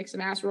decent kick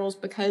some ass rolls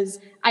because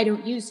I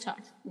don't use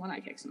tough when I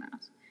kick some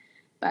ass.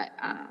 But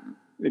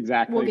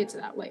exactly, we'll get to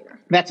that later.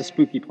 That's a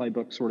spooky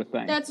playbook sort of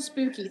thing. That's a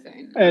spooky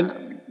thing,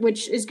 and,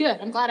 which is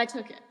good. I'm glad I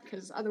took it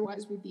because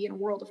otherwise we'd be in a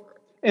world of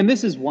hurt. And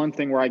this is one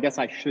thing where I guess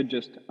I should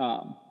just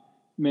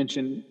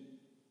mention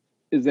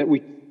is that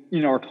we,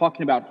 are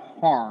talking about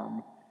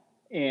harm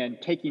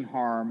and taking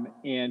harm,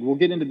 and we'll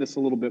get into this a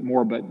little bit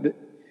more, but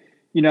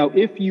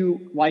if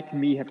you, like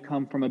me, have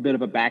come from a bit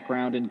of a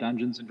background in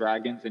Dungeons and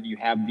Dragons and you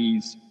have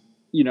these,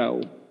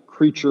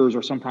 creatures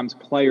or sometimes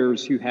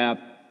players who have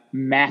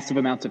massive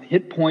amounts of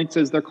hit points,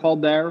 as they're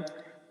called there.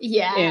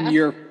 Yeah. And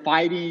you're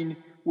fighting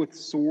with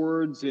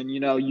swords and,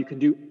 you can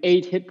do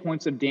 8 hit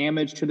points of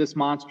damage to this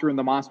monster and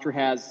the monster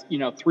has,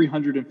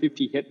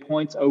 350 hit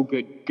points. Oh,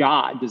 good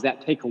God. Does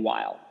that take a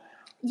while?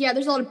 Yeah,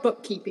 there's a lot of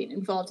bookkeeping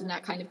involved in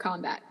that kind of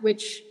combat,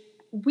 which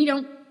we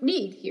don't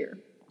need here.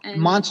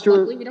 And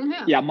luckily we don't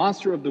have. Yeah,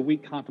 Monster of the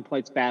Week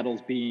contemplates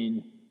battles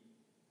being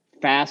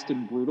fast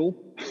and brutal.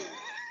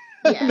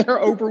 Yeah. They're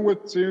over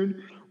with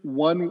soon,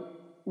 one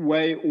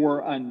way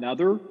or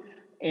another.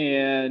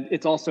 And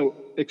it's also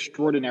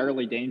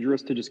extraordinarily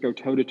dangerous to just go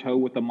toe-to-toe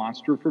with the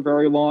monster for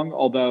very long,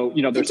 although,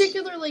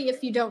 particularly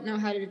if you don't know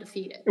how to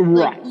defeat it.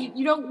 Right.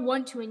 You don't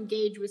want to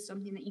engage with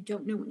something that you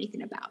don't know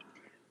anything about.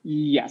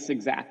 Yes,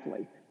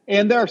 exactly.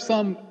 And there are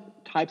some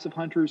types of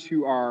hunters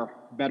who are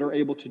better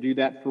able to do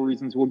that for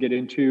reasons we'll get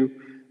into.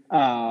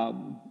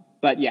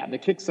 But yeah, the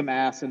kick some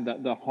ass and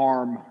the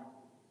harm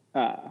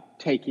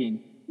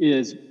taking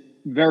is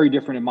very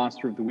different in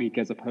Monster of the Week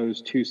as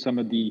opposed to some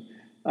of the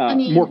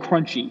more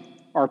crunchy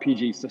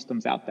RPG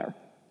systems out there.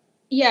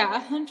 Yeah, a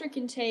hunter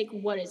can take,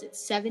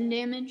 7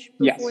 damage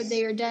before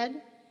they are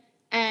dead.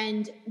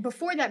 And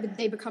before that,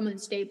 they become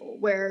unstable,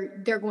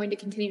 where they're going to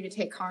continue to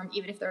take harm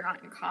even if they're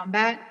not in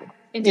combat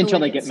until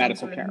they get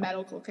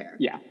medical care.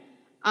 Yeah.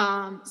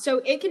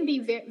 So it can be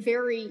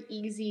very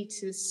easy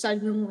to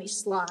suddenly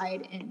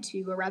slide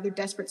into a rather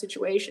desperate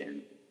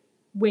situation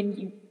when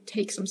you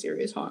take some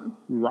serious harm.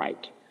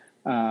 Right.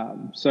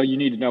 So you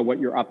need to know what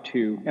you're up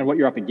to and what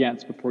you're up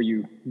against before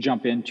you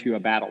jump into a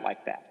battle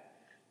like that.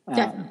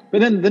 Definitely. But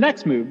then the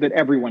next move that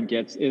everyone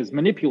gets is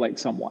manipulate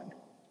someone.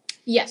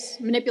 Yes,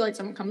 manipulate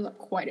someone comes up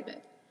quite a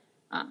bit.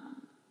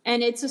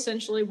 And it's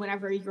essentially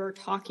whenever you're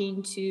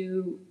talking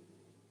to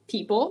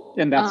people.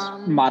 And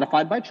that's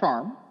modified by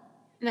charm.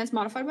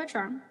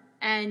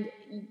 And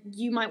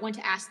you might want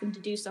to ask them to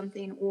do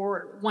something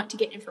or want to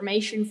get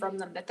information from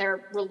them that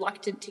they're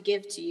reluctant to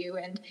give to you.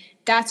 And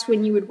that's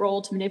when you would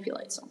roll to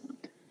manipulate someone.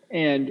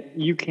 And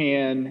you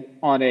can,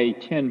 on a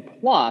 10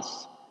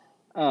 plus,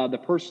 the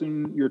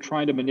person you're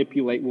trying to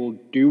manipulate will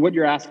do what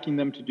you're asking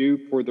them to do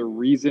for the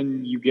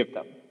reason you give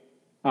them.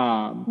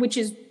 Which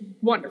is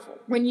wonderful.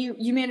 When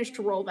you manage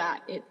to roll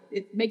that,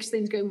 it makes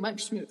things go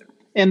much smoother.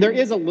 And there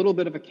is a little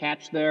bit of a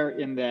catch there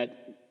in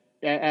that,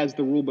 as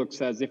the rule book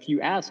says, if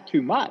you ask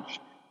too much,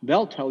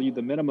 they'll tell you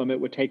the minimum it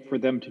would take for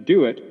them to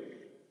do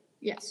it.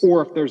 Yes.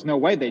 Or if there's no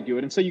way they do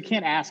it. And so you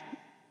can't ask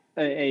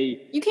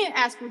You can't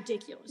ask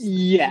ridiculous.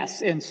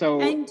 Yes. And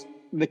so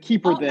the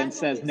keeper then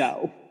says always,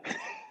 no.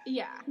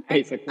 Yeah.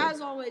 Basically.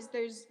 As always,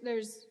 there's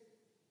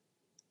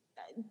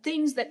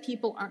things that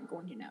people aren't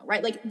going to know,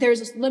 right? Like there's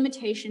this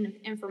limitation of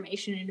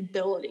information and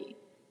ability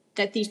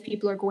that these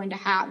people are going to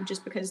have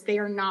just because they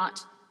are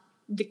not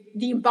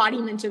the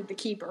embodiment of the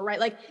keeper, right?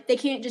 Like they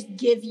can't just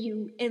give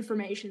you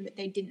information that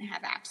they didn't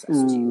have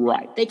access to.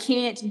 Right. They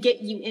can't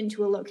get you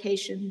into a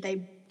location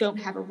they don't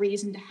have a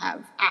reason to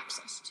have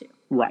access to.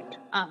 Right.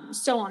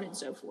 So on and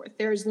so forth.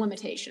 There's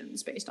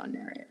limitations based on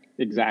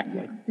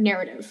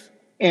narrative.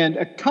 And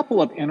a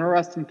couple of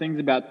interesting things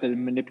about the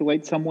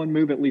manipulate someone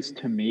move, at least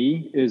to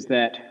me, is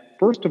that,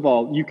 first of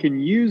all, you can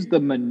use the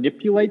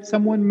manipulate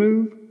someone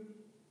move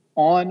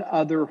on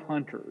other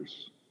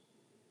hunters.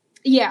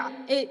 Yeah,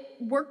 it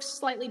works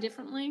slightly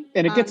differently.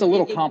 And it gets a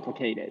little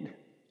complicated.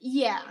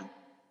 Yeah.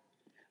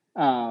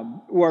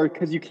 Or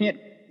because you can't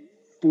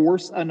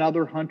force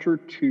another hunter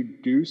to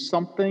do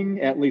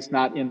something, at least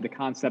not in the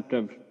concept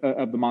of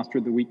the Monster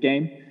of the Week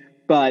game.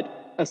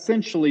 But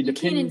essentially, you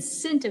can't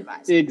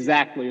incentivize it.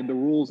 Exactly. And the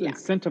rules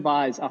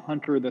incentivize a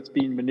hunter that's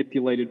being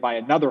manipulated by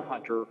another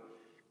hunter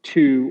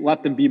to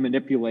let them be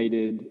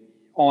manipulated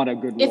on a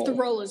good roll. If the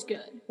roll is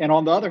good. And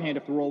on the other hand,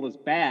 if the roll is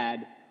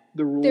bad,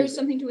 the rules... There's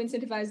something to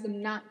incentivize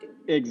them not doing.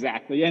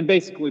 Exactly. And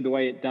basically the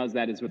way it does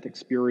that is with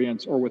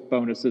experience or with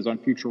bonuses on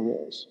future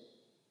rolls.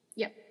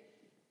 Yep.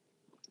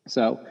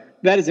 So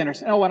that is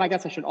interesting. Oh, and I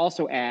guess I should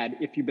also add,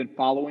 if you've been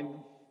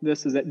following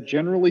this, is that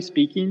generally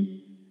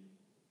speaking,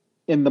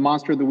 in the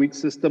Monster of the Week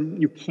system,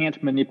 you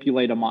can't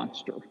manipulate a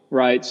monster,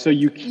 right? So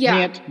you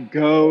can't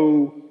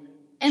go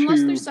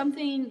unless there's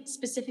something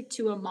specific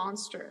to a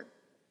monster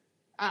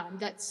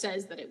that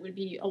says that it would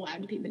be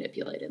allowed to be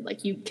manipulated.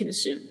 Like you can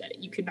assume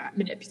that you could not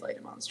manipulate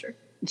a monster.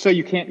 So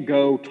you can't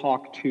go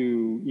talk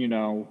to,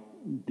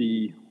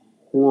 the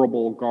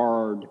horrible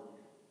guard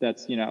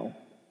that's,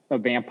 a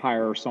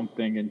vampire or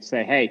something and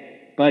say,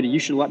 hey, buddy, you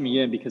should let me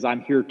in because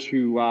I'm here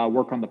to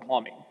work on the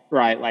plumbing,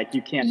 right? Like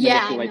you can't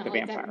manipulate the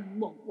vampire. That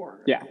won't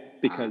work. Yeah,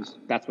 because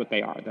that's what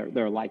they are.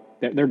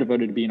 They're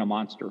devoted to being a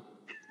monster.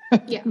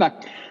 Yeah.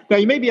 Now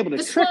you may be able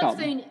to trick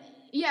them.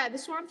 Yeah, the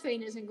Swamp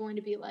Thing isn't going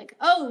to be like,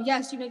 oh,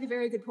 yes, you make a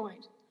very good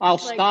point. I'll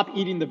stop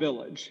eating the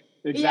village.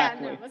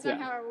 Exactly. Yeah, no, that's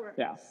not how it works.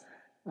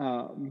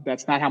 Yeah.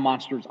 That's not how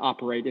monsters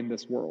operate in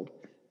this world.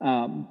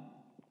 Then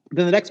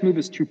the next move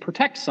is to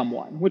protect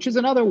someone, which is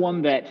another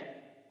one that...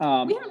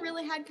 we haven't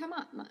really had come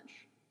up much.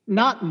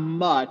 Not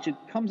much. It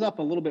comes up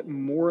a little bit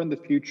more in the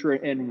future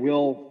and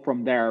will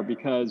from there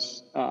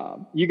because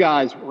you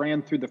guys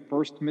ran through the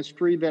first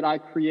mystery that I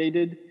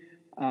created,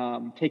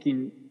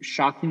 taking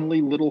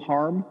shockingly little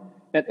harm.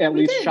 At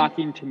least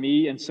shocking to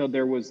me, and so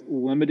there was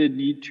limited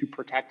need to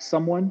protect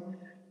someone,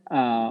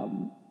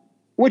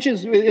 which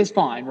is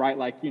fine, right?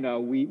 Like,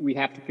 we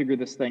have to figure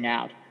this thing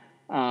out.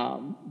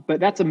 But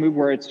that's a move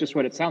where it's just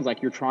what it sounds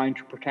like. You're trying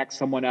to protect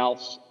someone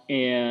else,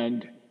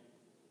 and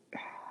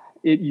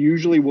it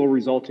usually will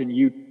result in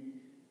you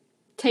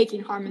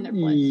taking harm in their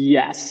place.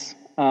 Yes.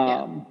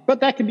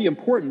 But that can be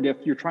important if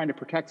you're trying to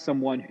protect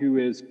someone who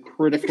is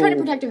critical. If you're trying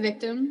to protect a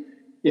victim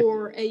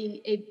or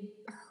a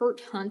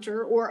hurt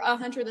hunter or a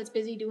hunter that's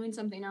busy doing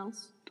something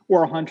else.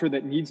 Or a hunter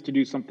that needs to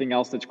do something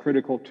else that's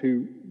critical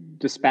to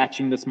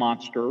dispatching this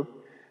monster.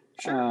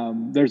 Sure.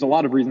 There's a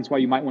lot of reasons why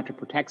you might want to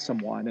protect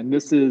someone. And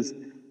this is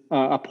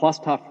a plus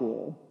tough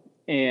rule.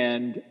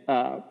 And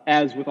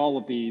as with all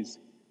of these,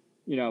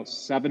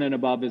 7 and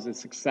above is a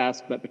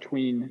success, but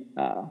between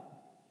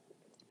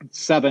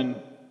 7,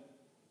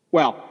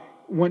 well,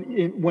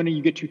 when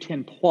you get to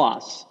 10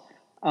 plus,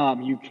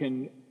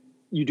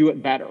 you do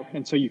it better,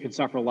 and so you can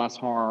suffer less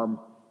harm.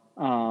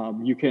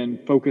 You can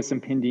focus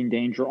impending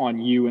danger on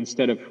you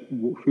instead of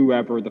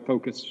whoever the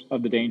focus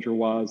of the danger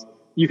was.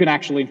 You can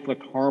actually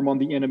inflict harm on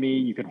the enemy.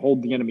 You can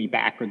hold the enemy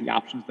back, or the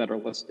options that are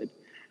listed.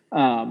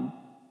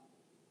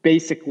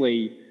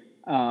 Basically,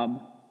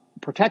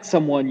 protect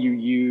someone you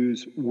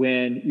use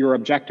when your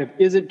objective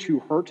isn't to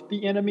hurt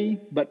the enemy,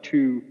 but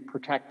to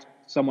protect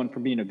someone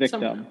from being a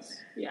victim.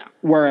 Yeah.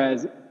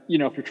 Whereas, if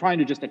you're trying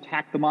to just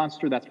attack the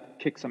monster, that's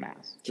kick some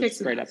ass. Just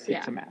straight up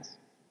kick some ass.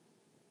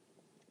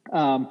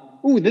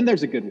 Then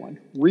there's a good one.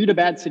 Read a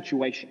bad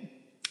situation.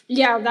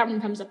 Yeah, that one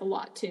comes up a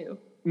lot too.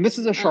 And this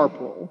is a sharp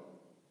rule.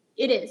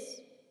 It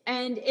is.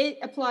 And it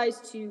applies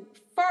to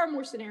far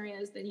more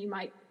scenarios than you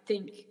might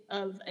think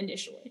of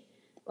initially.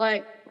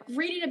 Like,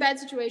 reading a bad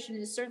situation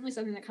is certainly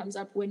something that comes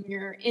up when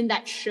you're in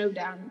that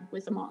showdown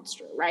with a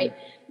monster, right?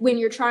 When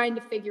you're trying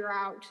to figure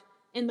out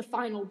in the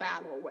final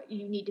battle what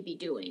you need to be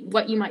doing,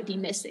 what you might be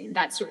missing,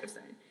 that sort of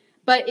thing.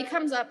 But it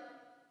comes up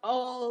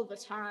all the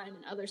time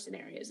in other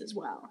scenarios as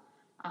well,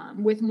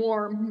 with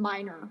more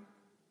minor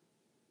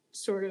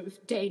sort of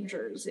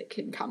dangers that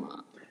can come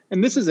up.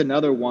 And this is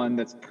another one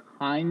that's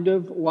kind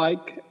of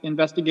like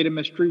investigative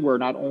mystery, where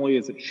not only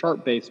is it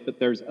sharp-based, but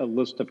there's a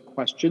list of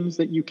questions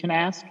that you can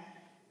ask.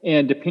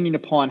 And depending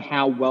upon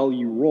how well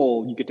you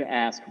roll, you get to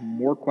ask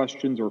more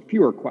questions or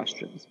fewer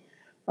questions.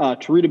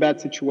 To read a bad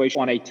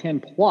situation on a 10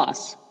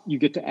 plus, you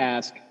get to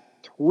ask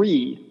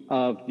 3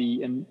 of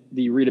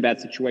the read a bad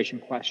situation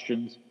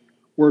questions,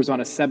 whereas on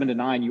a 7 to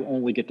 9, you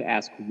only get to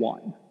ask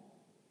 1.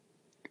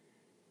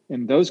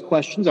 And those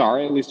questions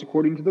are, at least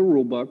according to the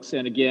rule books,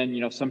 and again,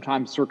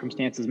 sometimes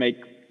circumstances make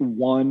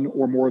one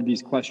or more of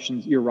these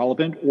questions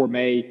irrelevant, or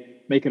may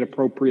make it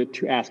appropriate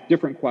to ask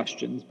different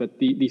questions. But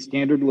the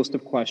standard list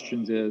of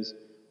questions is,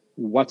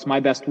 what's my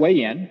best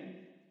way in?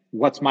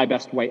 What's my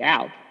best way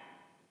out?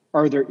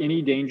 Are there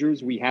any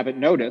dangers we haven't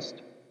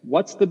noticed?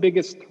 What's the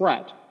biggest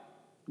threat?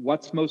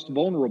 What's most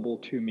vulnerable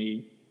to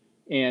me?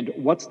 And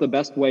what's the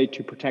best way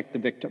to protect the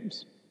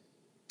victims?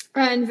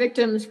 And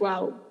victims,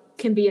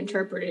 can be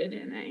interpreted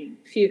in a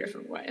few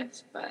different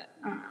ways. But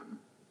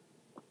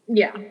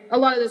a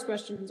lot of those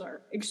questions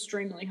are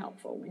extremely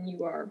helpful when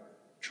you are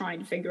trying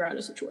to figure out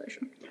a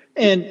situation.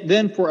 And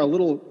then for a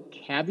little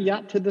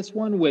caveat to this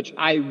one, which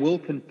I will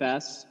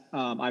confess,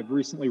 I've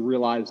recently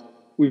realized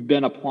we've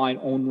been applying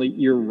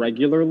only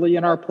irregularly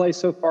in our play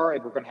so far,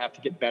 and we're going to have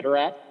to get better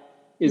at,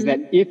 is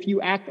that if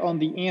you act on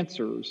the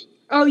answers,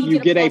 you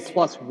get a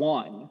plus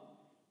one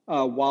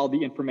while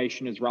the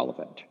information is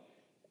relevant.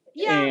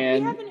 Yeah,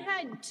 we haven't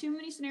had too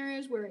many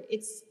scenarios where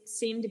it's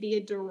seemed to be a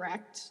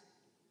direct,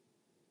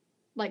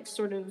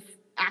 sort of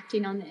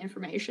acting on the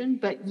information.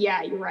 But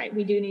yeah, you're right.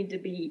 We do need to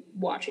be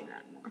watching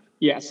that more.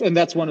 Yes, and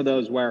that's one of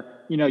those where,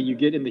 you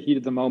get in the heat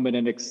of the moment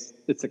and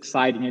it's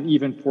exciting. And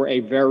even for a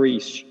very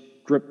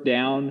stripped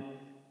down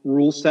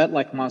rule set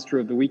like Monster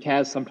of the Week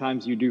has,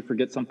 sometimes you do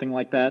forget something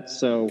like that.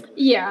 So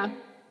yeah.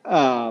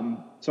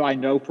 So I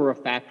know for a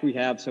fact we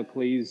have, so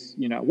please,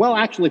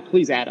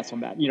 please add us on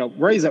that.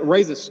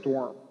 Raise a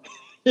storm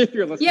if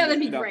you're listening. Yeah,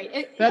 that'd be great.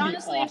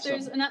 Honestly, awesome. If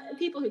there's enough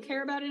people who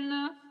care about it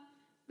enough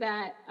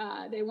that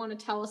they want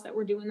to tell us that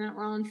we're doing that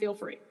wrong, feel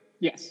free.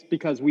 Yes,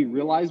 because we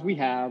realize we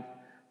have,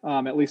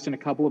 at least in a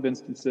couple of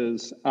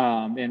instances,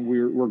 and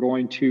we're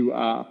going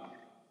to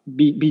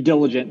be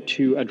diligent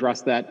to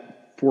address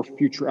that for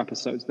future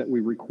episodes that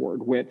we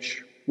record,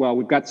 which... Well,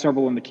 we've got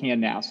several in the can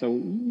now, so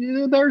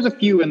there's a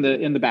few in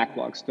the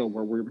backlog still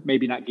where we're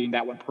maybe not getting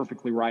that one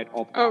perfectly right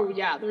all the time. Oh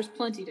yeah, there's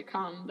plenty to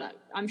come that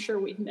I'm sure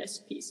we've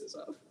missed pieces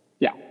of.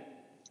 Yeah.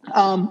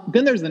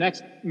 Then there's the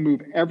next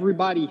move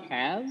everybody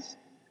has,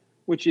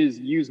 which is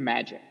use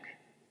magic.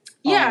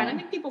 Yeah, and I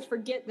think people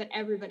forget that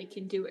everybody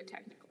can do it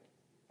technically.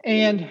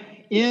 And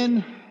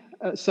in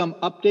some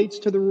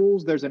updates to the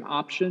rules, there's an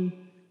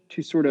option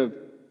to sort of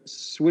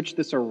switch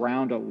this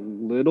around a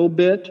little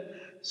bit,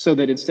 so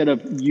that instead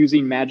of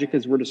using magic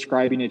as we're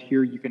describing it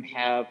here, you can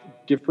have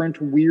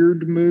different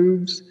weird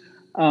moves.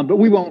 But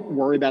we won't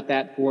worry about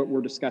that for what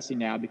we're discussing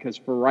now, because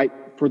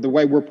for the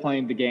way we're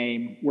playing the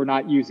game, we're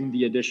not using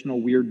the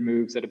additional weird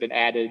moves that have been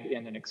added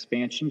in an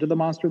expansion to the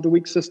Monster of the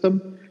Week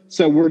system.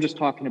 So we're just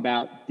talking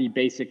about the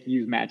basic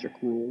use magic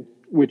rule,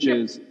 which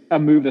is a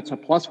move that's a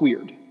plus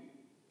weird.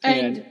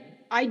 And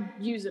I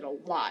use it a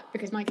lot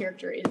because my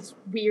character is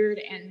weird,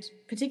 and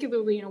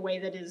particularly in a way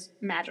that is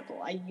magical.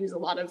 I use a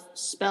lot of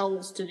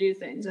spells to do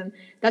things, and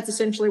that's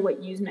essentially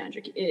what use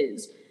magic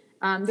is.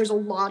 There's a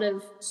lot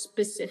of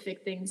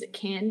specific things it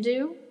can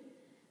do,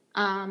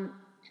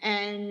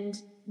 and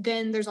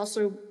then there's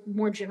also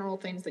more general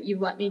things that you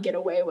let me get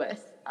away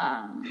with,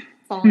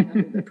 falling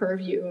under the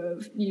purview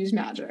of use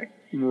magic.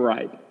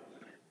 Right.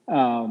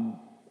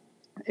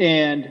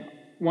 And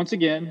once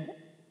again,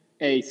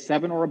 a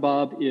 7 or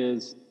above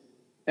is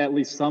at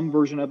least some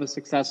version of a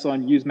success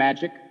on use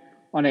magic.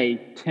 On a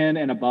 10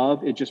 and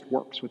above, it just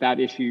works without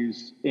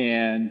issues,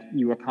 and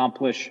you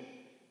accomplish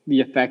the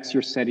effects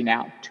you're setting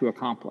out to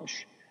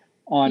accomplish.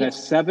 On a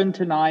 7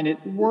 to 9,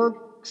 it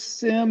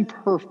works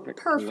imperfectly.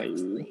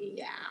 Perfectly,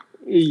 yeah.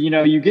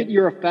 You get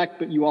your effect,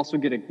 but you also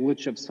get a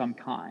glitch of some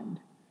kind.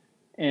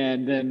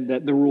 And then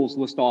the rules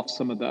list off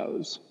some of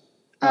those.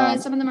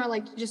 Some of them are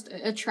like just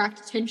attract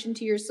attention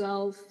to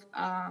yourself.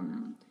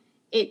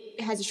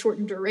 It has a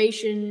shortened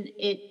duration.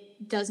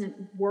 It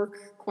doesn't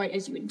work quite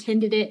as you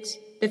intended it.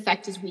 The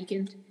effect is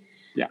weakened.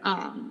 Yeah.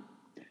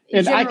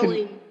 And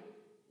generally,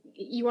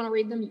 you want to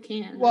read them, you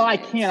can. Well, I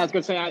can. I was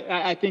going to say,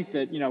 I think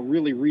that,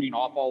 really reading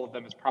off all of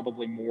them is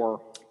probably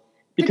more,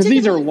 because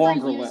these are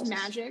longer lists.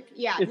 Magic,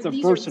 yeah, it's a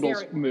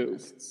versatile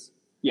move.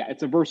 Yeah,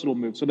 it's a versatile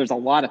move. So there's a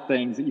lot of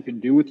things that you can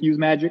do with Use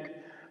Magic.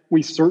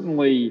 We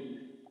certainly,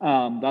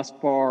 thus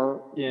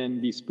far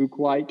in the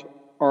Spooklight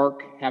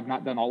arc, have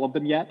not done all of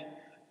them yet.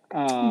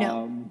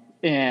 No.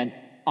 And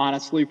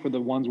honestly, for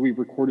the ones we've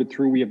recorded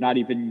through, we have not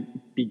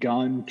even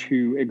begun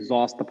to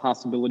exhaust the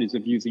possibilities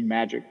of using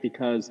magic,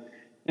 because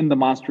in the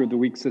Monster of the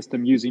Week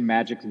system, using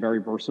magic is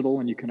very versatile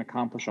and you can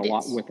accomplish a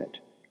lot with it.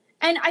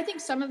 And I think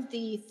some of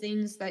the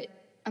things that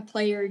a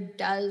player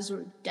does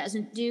or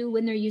doesn't do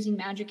when they're using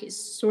magic is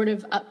sort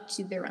of up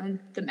to their own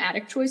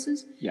thematic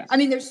choices. Yes. I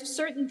mean, there's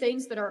certain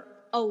things that are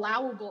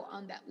allowable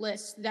on that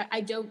list that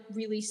I don't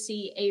really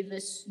see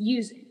Avis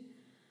using.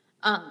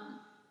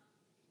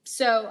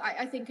 So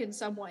I think in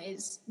some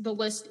ways the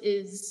list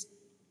is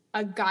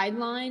a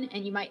guideline,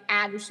 and you might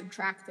add or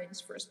subtract things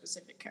for a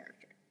specific character.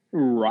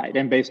 Right,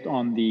 and based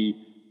on the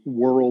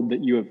world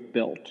that you have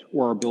built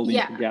or are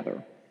building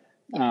together.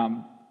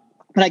 And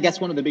I guess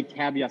one of the big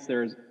caveats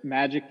there is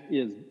magic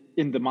is,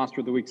 in the Monster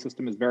of the Week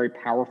system, is very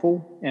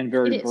powerful and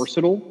very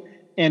versatile,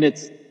 and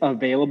it's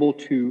available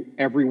to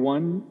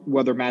everyone,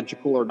 whether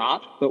magical or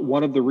not. But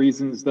one of the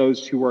reasons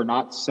those who are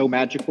not so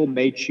magical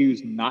may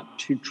choose not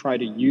to try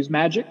to use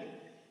magic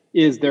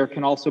is there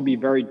can also be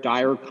very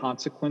dire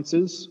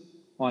consequences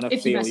on a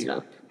failure. You mess it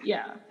up.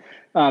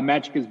 Yeah.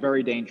 Magic is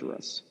very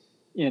dangerous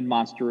in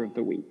Monster of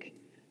the Week,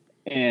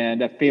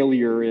 and a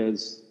failure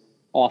is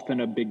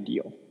often a big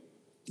deal.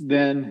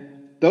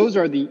 Then those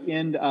are the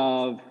end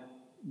of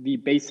the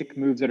basic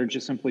moves that are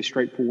just simply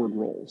straightforward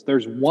rolls.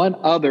 There's one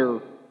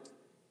other,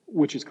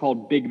 which is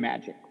called Big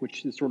Magic,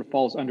 which sort of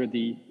falls under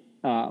the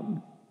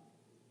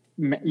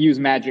Use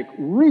Magic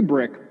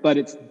rubric, but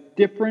it's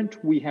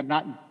different. We have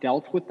not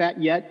dealt with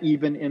that yet,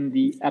 even in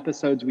the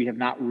episodes we have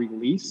not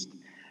released.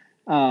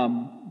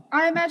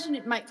 I imagine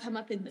it might come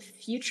up in the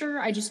future.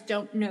 I just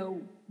don't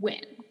know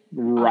when.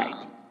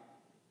 Right.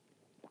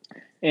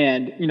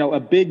 And, a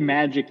big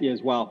magic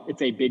is, well,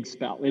 it's a big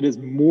spell. It is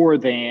more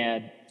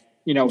than,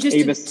 just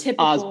Avis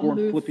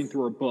Osborne flipping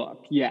through her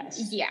book.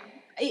 Yes. Yeah.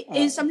 It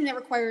is something that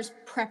requires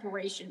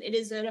preparation. It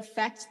is an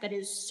effect that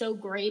is so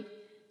great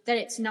that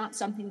it's not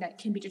something that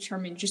can be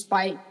determined just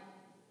by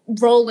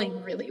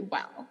rolling really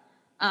well.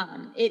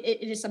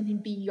 It is something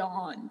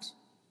beyond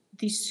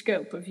the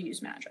scope of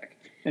Use Magic.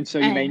 And so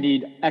you may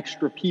need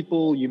extra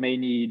people. You may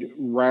need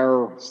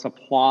rare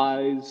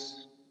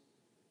supplies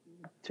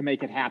to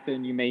make it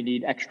happen. You may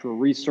need extra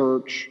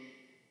research.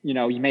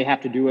 You may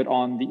have to do it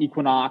on the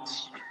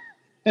equinox.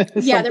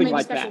 Yeah, there may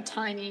be special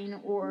timing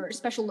or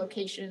special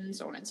locations,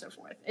 so on and so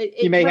forth.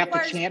 You may have to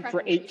chant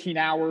for 18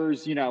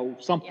 hours,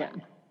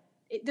 something.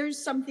 Yeah. There's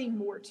something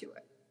more to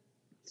it.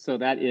 So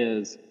that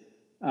is,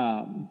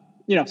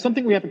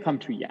 something we haven't come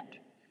to yet.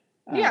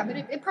 Yeah, but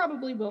it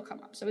probably will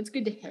come up, so it's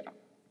good to hit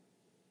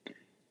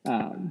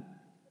them.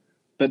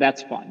 But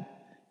that's fun.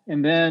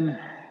 And then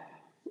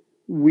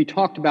we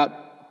talked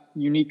about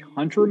unique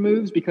hunter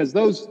moves, because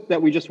those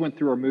that we just went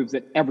through are moves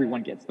that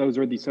everyone gets. Those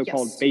are the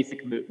so-called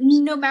basic moves.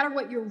 No matter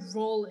what your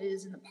role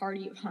is in the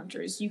party of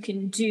hunters, you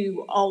can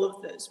do all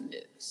of those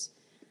moves.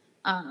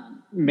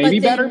 Maybe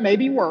better,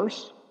 maybe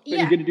worse, but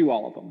you get to do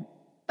all of them.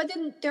 But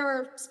then there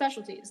are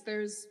specialties.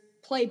 There's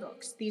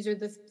playbooks. These are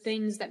the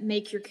things that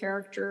make your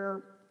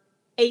character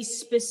a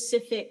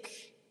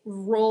specific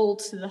role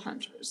to the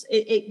hunters.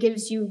 It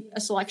gives you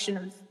a selection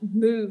of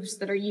moves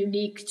that are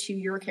unique to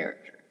your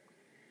character.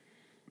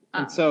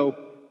 And so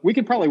we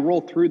could probably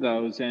roll through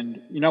those. And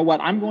you know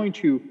what? I'm going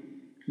to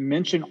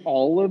mention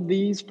all of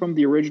these from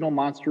the original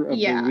Monster of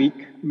the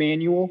Week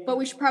manual. But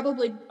we should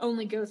probably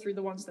only go through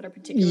the ones that are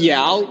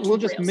particularly we'll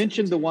just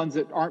mention the ones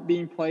that aren't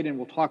being played, and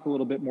we'll talk a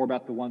little bit more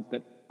about the ones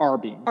that are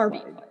being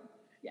played.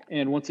 Yeah.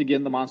 And once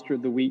again, the Monster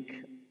of the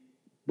Week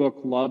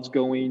book loves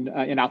going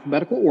in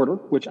alphabetical order,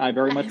 which I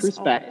very much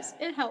respect. Always.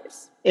 It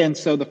helps. And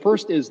so the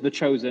first is the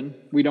Chosen.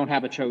 We don't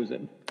have a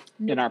Chosen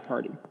in our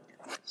party.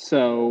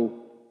 So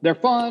they're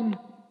fun,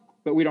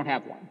 but we don't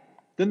have one.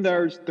 Then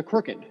there's the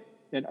Crooked.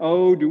 And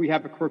do we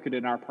have a Crooked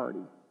in our party?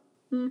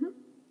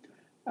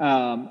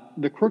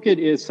 Mm-hmm. The Crooked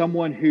is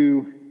someone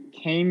who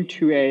came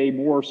to a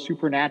more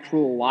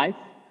supernatural life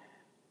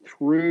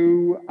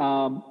through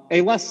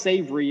a less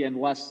savory and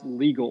less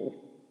legal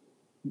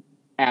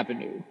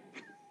avenue.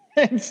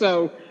 And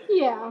so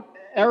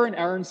Aaron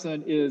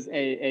Aronson is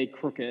a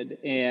Crooked,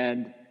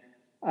 and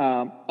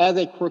as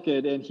a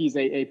Crooked, and he's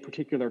a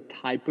particular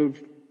type of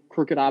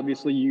Crooked,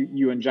 obviously,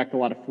 you inject a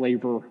lot of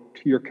flavor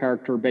to your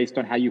character based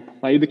on how you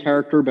play the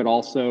character, but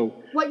also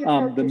what your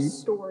character's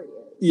story is.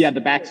 Yeah,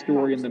 the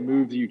backstory and the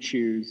moves you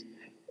choose.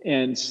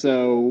 And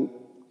so,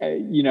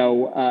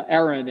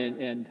 Aaron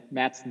and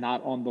Matt's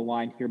not on the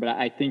line here, but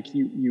I think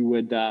you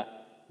would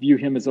view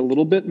him as a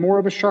little bit more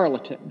of a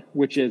charlatan,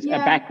 which is a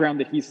background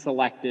that he's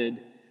selected.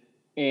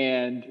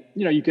 And,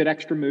 you get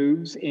extra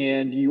moves.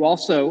 And you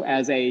also,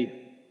 as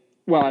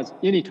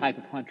any type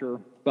of hunter,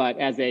 but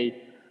as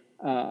a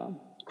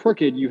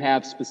Crooked, you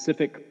have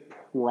specific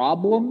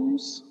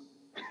problems,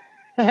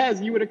 as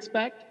you would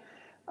expect.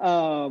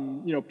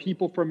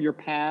 People from your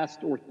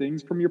past or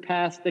things from your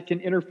past that can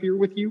interfere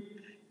with you.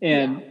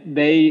 And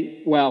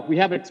we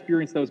haven't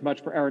experienced those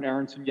much for Aaron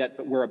Aronson yet,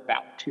 but we're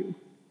about to.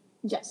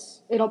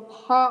 Yes, it'll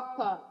pop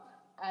up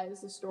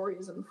as the story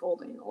is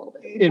unfolding a little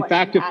bit. In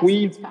fact, if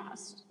we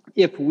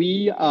if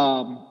we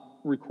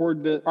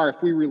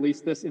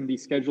release this in the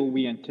schedule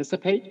we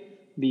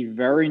anticipate, the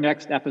very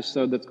next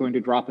episode that's going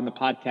to drop in the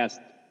podcast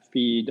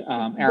feed,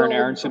 Aaron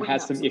Aronson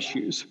has some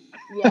issues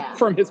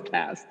from his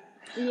past.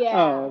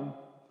 Yeah.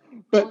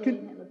 But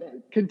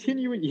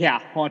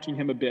haunting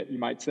him a bit, you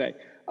might say.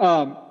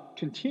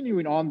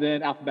 Continuing on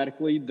then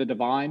alphabetically, the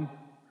Divine.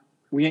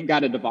 We ain't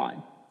got a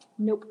Divine.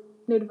 Nope,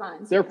 no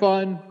Divines. They're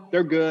fun.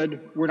 They're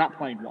good. We're not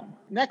playing one.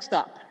 Next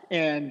up,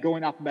 and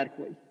going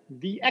alphabetically,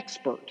 the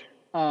Expert.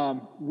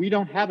 We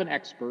don't have an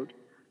Expert,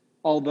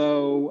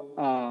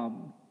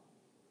 although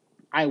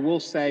I will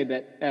say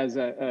that as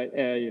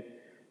a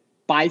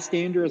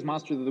bystander, as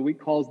Monsters of the Week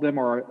calls them,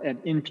 or an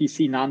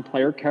NPC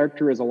non-player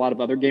character, as a lot of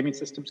other gaming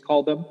systems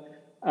call them.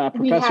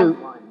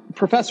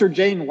 Professor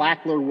Jane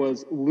Lackler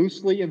was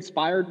loosely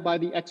inspired by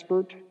the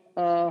Expert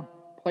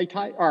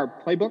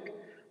playbook.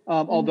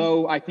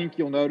 Although I think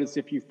you'll notice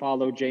if you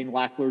follow Jane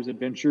Lackler's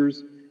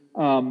adventures,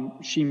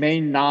 she may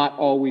not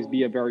always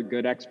be a very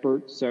good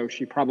expert, so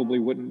she probably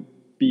wouldn't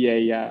be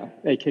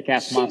a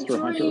kick-ass monster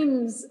hunter. She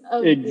dreams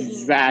of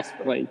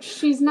exactly.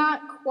 She's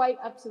not quite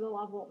up to the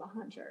level of a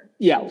hunter.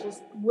 Yeah. She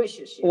just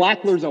wishes she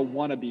Lackler's a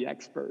wannabe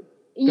expert,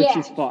 but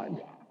she's fun.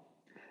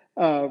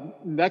 Yeah.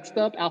 Next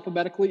up,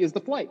 alphabetically, is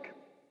the Flake.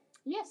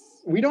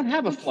 Yes. We don't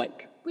have a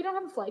Flake. We don't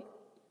have a Flake,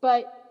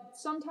 but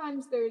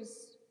sometimes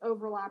there's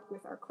overlap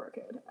with our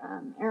Crooked.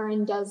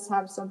 Aaron does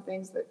have some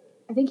things that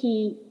I think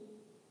he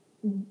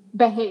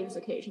behaves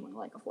occasionally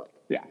like a Flake.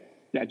 Yeah,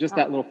 just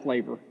that little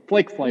flavor.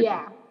 Flake flavor.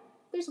 Yeah,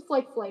 there's a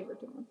Flake flavor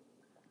to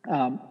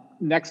him.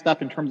 Next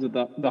up, in terms of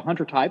the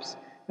hunter types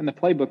and the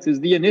playbooks, is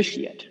the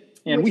Initiate.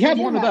 And we have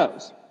one of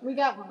those. We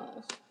got one of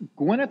those.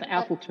 Gwyneth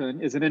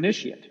Appleton is an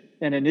Initiate.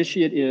 An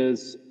Initiate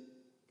is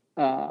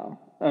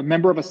a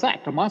member of a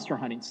sect, a monster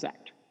hunting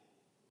sect.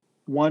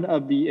 One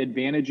of the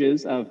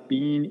advantages of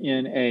being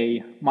in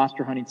a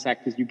monster hunting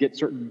sect is you get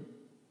certain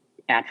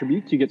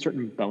attributes, you get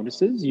certain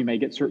bonuses, you may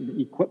get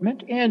certain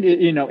equipment, and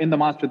in the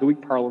Monster of the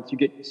Week parlance, you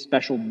get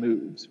special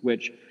moves,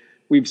 which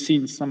we've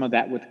seen some of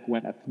that with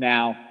Gwyneth.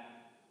 Now,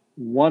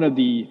 one of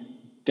the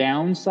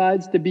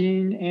downsides to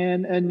being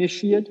an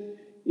Initiate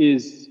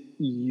is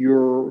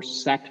your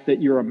sect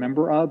that you're a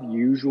member of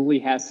usually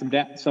has some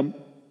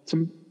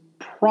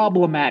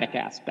problematic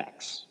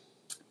aspects.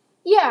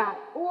 Yeah,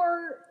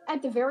 or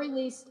at the very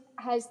least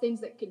has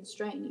things that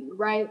constrain you,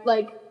 right?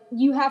 Like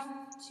you have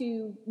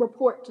to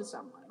report to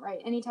someone, right?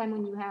 Anytime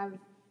when you have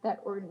that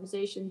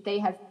organization, they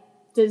have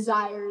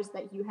desires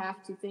that you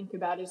have to think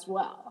about as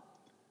well.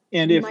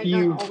 And you might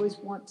not always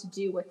want to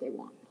do what they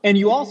want. And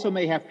you also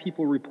may have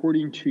people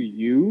reporting to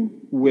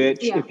you,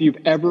 which if you've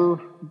ever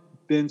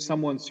been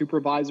someone's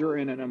supervisor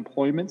in an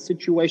employment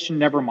situation,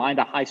 never mind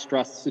a high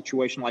stress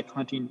situation like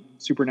hunting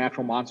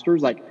supernatural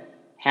monsters, like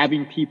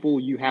having people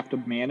you have to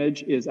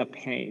manage is a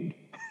pain.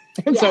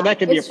 And so that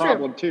can be a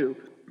problem too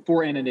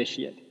for an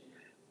Initiate.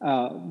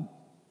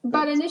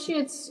 But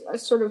Initiates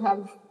sort of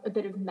have a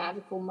bit of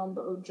magical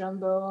mumbo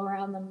jumbo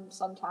around them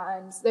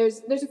sometimes.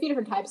 There's a few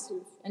different types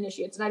of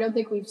Initiates, and I don't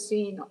think we've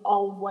seen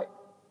all of what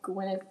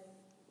Gwyneth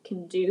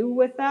can do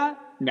with that.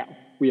 No,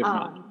 we have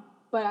not.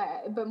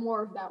 But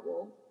more of that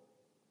will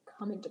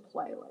come into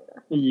play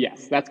later.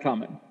 Yes, that's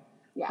coming.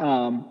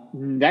 Yeah.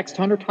 Next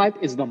hunter type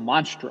is the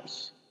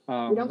Monstrous.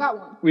 We don't got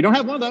one. We don't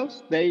have one of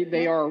those.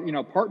 They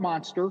are part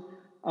monster.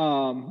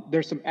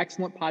 There's some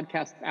excellent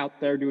podcasts out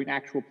there doing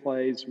actual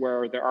plays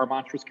where there are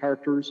monstrous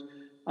characters.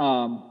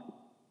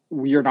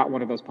 We are not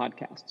one of those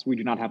podcasts. We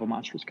do not have a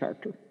monstrous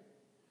character.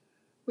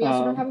 We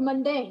also don't have a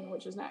Mundane,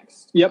 which is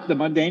next. Yep, the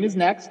Mundane is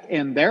next,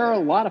 and they're a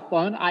lot of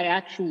fun. I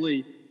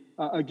actually,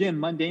 again,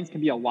 Mundanes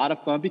can be a lot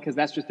of fun because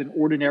that's just an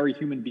ordinary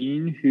human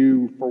being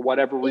who, for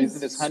whatever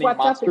reason, is hunting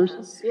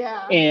monsters.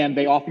 Yeah. And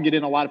they often get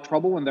in a lot of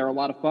trouble, and they're a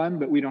lot of fun,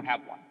 but we don't have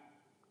one.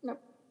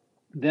 Nope.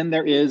 Then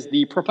there is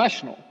the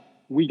Professional.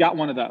 We got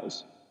one of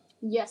those.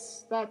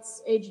 Yes,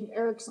 that's Agent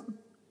Erickson.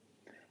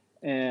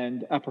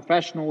 And a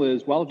professional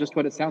is, well, just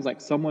what it sounds like,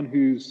 someone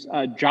whose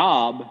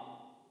job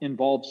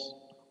involves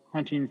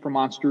hunting for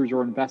monsters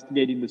or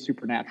investigating the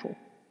supernatural.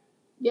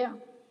 Yeah.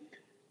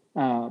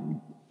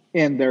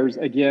 And there's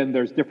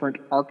different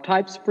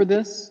archetypes for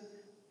this.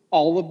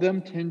 All of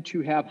them tend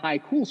to have high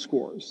cool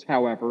scores,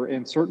 however,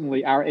 and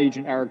certainly our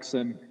agent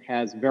Erickson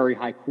has very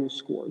high cool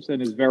scores and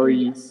is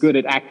very good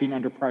at acting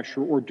under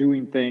pressure or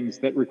doing things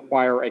that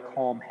require a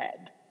calm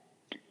head.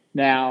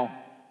 Now,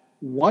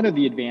 one of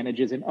the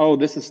advantages, and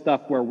this is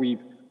stuff where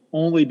we've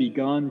only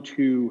begun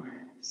to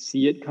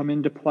see it come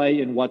into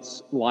play in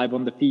what's live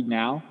on the feed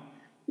now,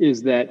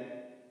 is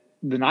that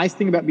the nice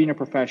thing about being a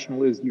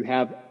professional is you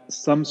have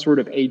some sort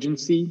of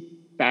agency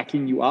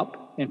backing you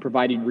up and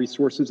providing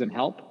resources and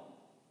help.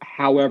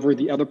 However,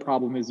 the other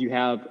problem is you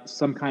have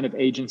some kind of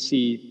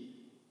agency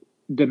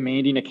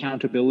demanding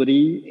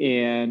accountability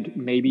and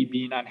maybe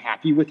being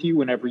unhappy with you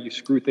whenever you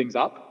screw things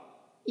up.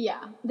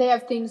 Yeah, they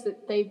have things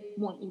that they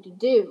want you to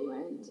do,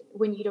 and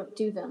when you don't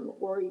do them,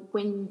 or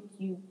when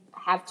you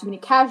have too many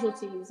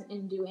casualties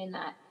in doing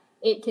that,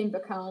 it can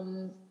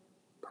become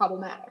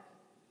problematic.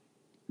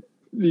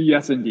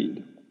 Yes,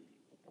 indeed.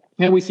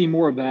 And we see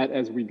more of that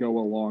as we go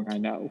along, I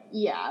know.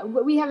 Yeah,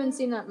 we haven't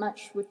seen that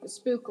much with the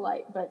spook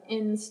light, but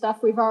in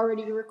stuff we've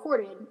already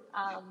recorded,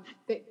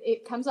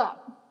 it comes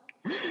up.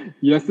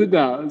 Yes, it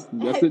does.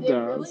 Yes, it does. It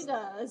really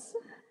does.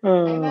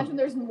 I imagine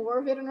there's more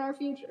of it in our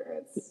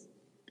future. It's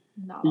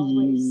not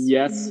always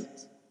neat.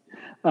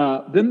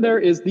 Then there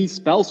is the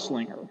Spell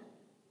Slinger.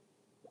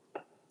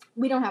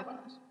 We don't have one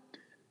of those.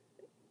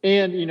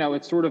 And,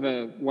 it's sort of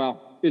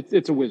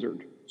it's a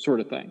wizard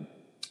sort of thing.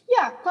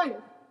 Yeah, kind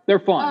of. They're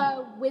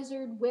fun.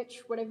 Wizard,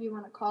 witch, whatever you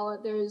want to call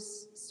it.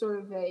 There's sort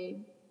of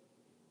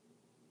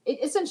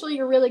essentially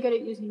you're really good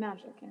at using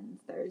magic, and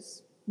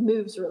there's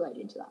moves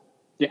related to that.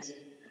 Yes.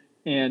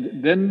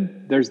 And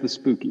then there's the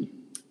Spooky.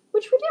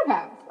 Which we do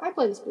have. I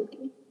play the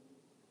Spooky.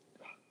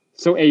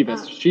 So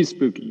Avis, she's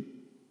spooky.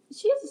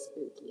 She is a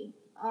Spooky.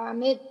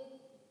 It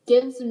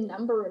gives a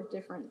number of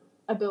different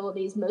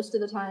abilities most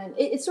of the time.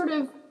 It's sort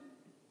of,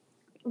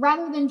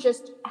 rather than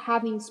just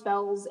having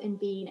spells and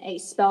being a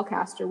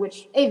spellcaster,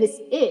 which Avis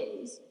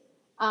is,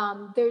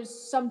 there's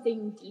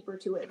something deeper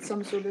to it,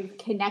 some sort of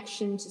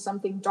connection to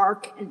something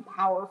dark and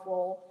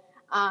powerful.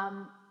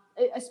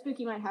 A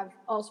Spooky might have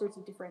all sorts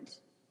of different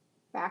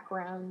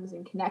backgrounds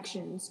and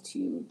connections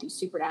to the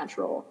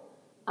supernatural.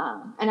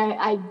 And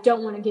I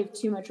don't want to give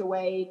too much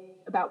away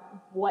about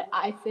what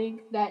I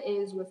think that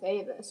is with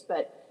Avis,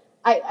 but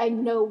I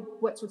know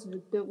what sorts of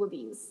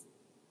abilities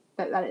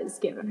that is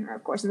given her,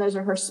 of course, and those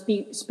are her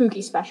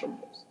spooky special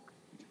moves.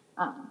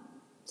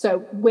 So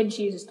when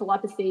she uses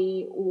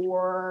telepathy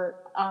or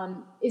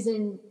is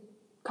in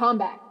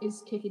combat,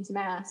 is kicking some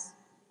ass,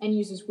 and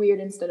uses weird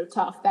instead of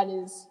tough, that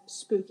is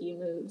spooky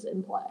moves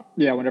in play.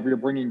 Yeah, whenever you're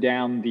bringing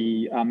down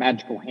the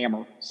magical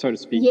hammer, so to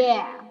speak.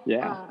 Yeah.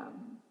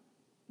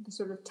 The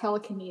sort of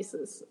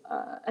telekinesis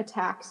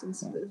attacks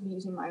instead of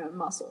using my own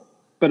muscle.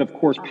 But of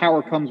course,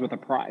 power comes with a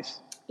price.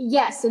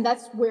 Yes, and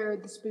that's where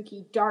the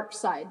spooky dark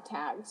side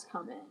tags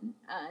come in.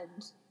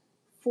 And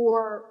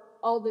for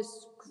all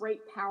this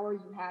great power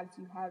you have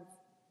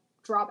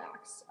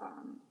drawbacks.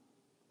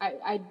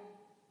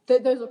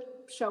 Those will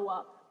show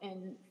up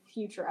in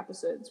future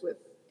episodes with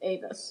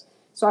Avis.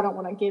 So I don't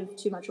want to give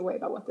too much away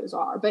about what those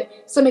are. But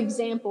some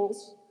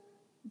examples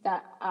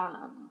that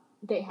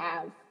they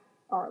have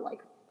are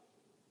like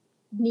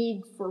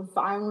need for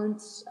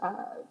violence,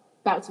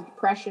 bouts of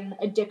depression,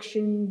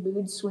 addiction,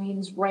 mood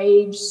swings,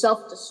 rage,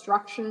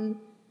 self-destruction,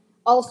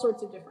 all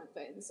sorts of different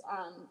things,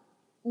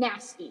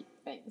 nasty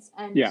things.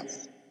 And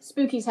yes.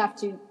 Spookies have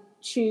to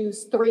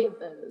choose 3 of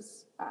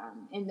those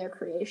in their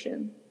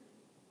creation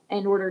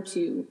in order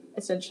to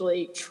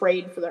essentially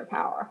trade for their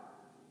power.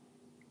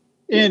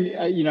 And,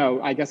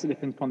 I guess it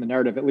depends upon the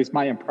narrative. At least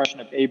my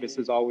impression of Avis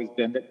has always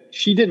been that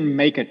she didn't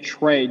make a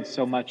trade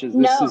so much as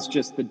this is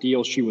just the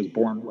deal she was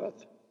born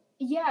with.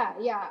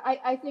 Yeah.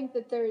 I think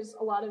that there's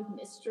a lot of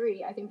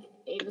mystery. I think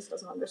Avis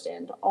doesn't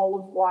understand all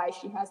of why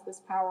she has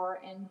this power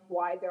and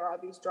why there are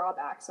these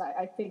drawbacks.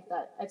 I think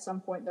that at some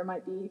point there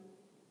might be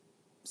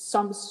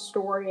some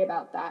story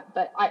about that,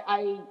 but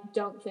I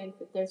don't think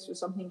that this was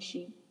something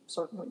she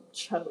certainly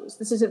chose.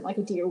 This isn't like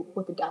a deal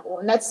with the devil,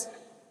 and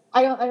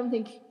I don't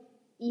think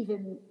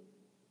even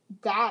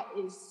that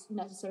is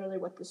necessarily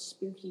what the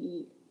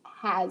spooky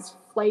has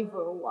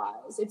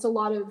flavor-wise. It's a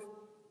lot of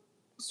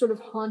sort of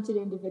haunted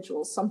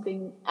individuals,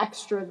 something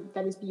extra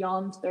that is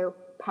beyond their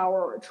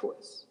power or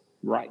choice.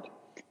 Right.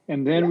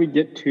 And then we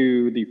get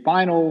to the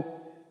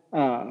final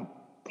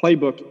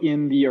playbook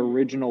in the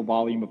original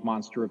volume of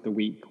Monster of the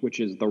Week, which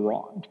is The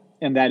Wronged.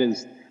 And that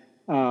is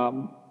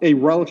a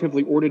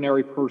relatively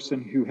ordinary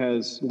person who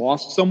has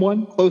lost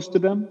someone close to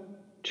them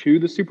to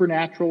the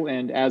supernatural,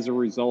 and as a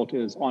result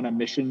is on a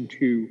mission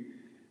to,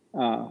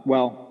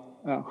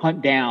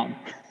 hunt down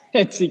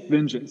and seek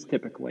vengeance,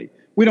 typically.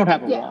 We don't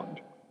have a Wronged.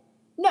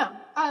 No,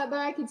 but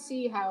I could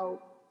see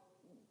how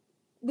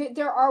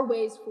there are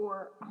ways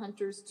for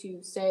hunters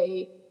to,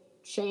 say,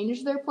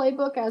 change their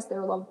playbook as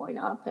their level going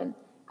up. And,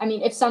 I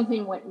mean, if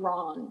something went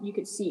wrong, you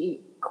could see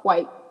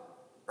quite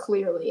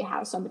clearly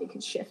how somebody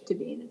could shift to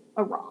being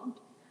a Wronged.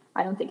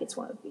 I don't think it's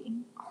one of the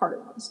harder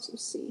ones to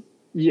see.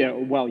 Yeah,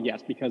 well,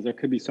 yes, because there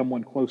could be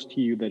someone close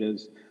to you that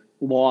is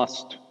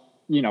lost,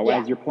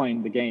 as you're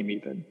playing the game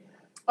even.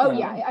 Oh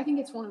yeah, I think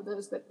it's one of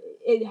those that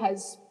it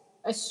has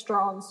a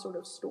strong sort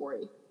of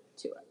story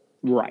to it.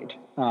 Right,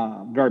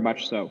 very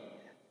much so.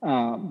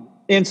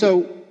 And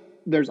so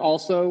there's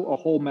also a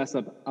whole mess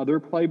of other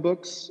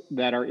playbooks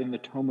that are in the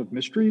Tome of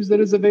Mysteries that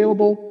is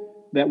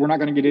available that we're not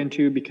going to get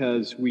into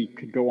because we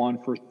could go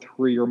on for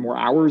 3 or more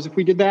hours if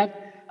we did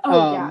that.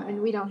 Oh yeah,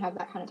 and we don't have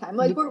that kind of time.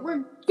 Like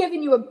we're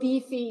giving you a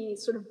beefy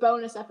sort of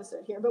bonus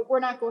episode here, but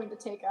we're not going to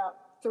take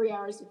up 3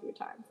 hours of your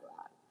time for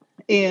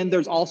that. And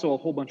there's also a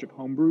whole bunch of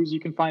homebrews you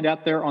can find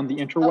out there on the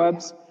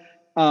interwebs.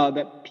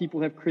 That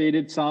people have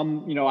created.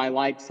 Some, I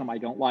like, some I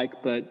don't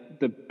like, but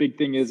the big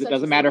thing is it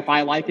doesn't matter if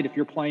I like it, if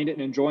you're playing it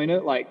and enjoying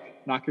it,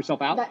 like, knock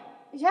yourself out.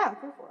 Yeah,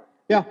 go for it.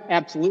 Yeah,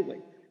 absolutely.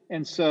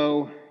 And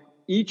so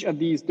each of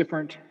these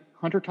different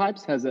hunter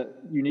types has a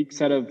unique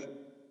set of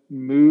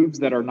moves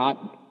that are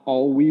not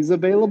always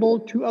available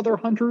to other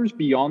hunters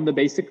beyond the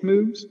basic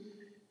moves.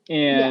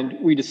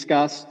 And we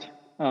discussed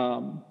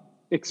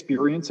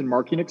experience and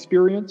marking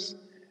experience,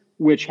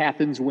 which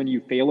happens when you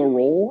fail a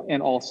roll,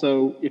 and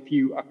also if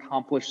you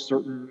accomplish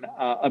certain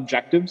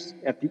objectives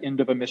at the end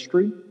of a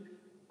mystery,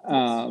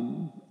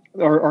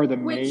 are the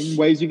main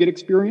ways you get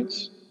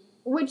experience.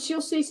 Which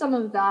you'll see some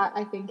of that,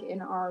 I think,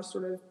 in our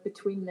sort of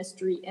Between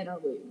Mystery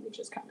interlude, which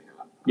is coming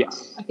up.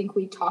 Yes. I think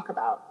we talk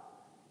about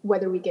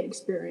whether we get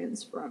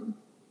experience from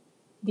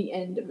the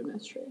end of a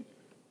mystery.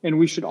 And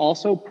we should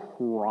also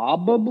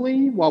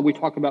probably, while we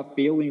talk about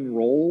failing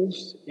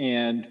rolls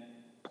and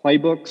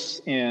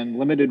playbooks and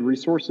limited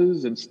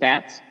resources and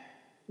stats,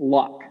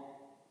 luck.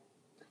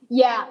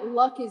 Yeah,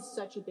 luck is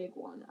such a big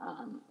one,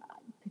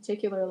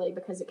 particularly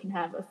because it can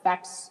have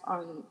effects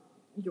on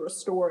your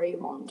story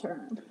long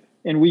term.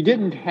 And we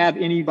didn't have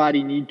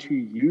anybody need to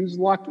use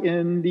luck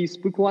in the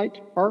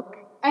Spooklight arc.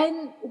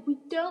 And we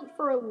don't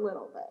for a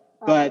little bit.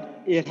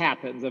 But it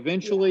happens.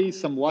 Eventually,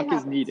 some luck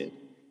is needed.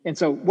 And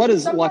so what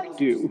does luck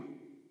do?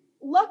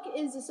 Luck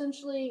is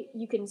essentially,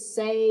 you can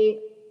say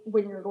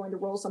when you're going to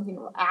roll something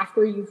or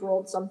after you've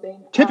rolled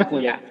something.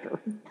 Typically after.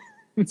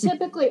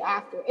 Typically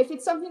after. If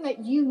it's something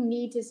that you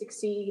need to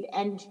succeed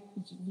and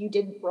you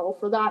didn't roll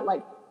for that,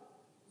 like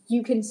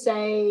you can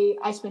say,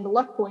 I spend a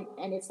luck point,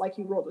 and it's like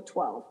you rolled a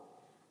 12.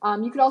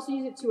 You could also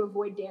use it to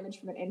avoid damage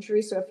from an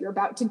injury. So if you're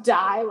about to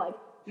die, like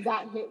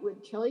that hit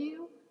would kill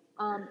you,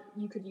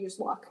 you could use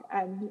luck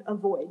and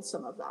avoid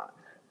some of that.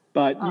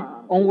 But you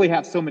only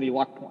have so many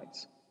luck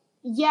points.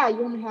 Yeah,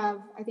 you only have,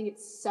 I think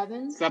it's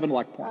 7. 7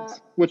 luck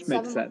points, which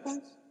makes sense.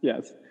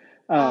 Yes.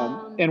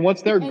 And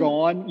once they're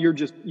gone, you're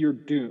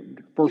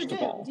doomed, first of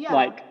all. Yeah.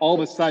 Like, all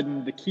of a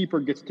sudden, the keeper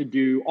gets to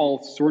do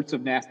all sorts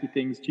of nasty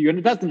things to you. And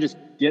it doesn't just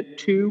get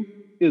to,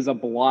 is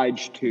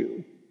obliged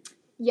to.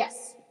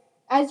 Yes.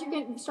 As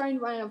you're starting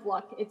to run out of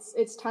luck,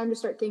 it's time to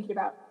start thinking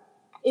about,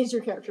 is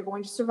your character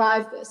going to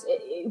survive this?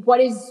 What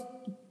is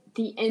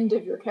the end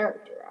of your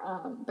character?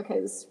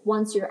 Because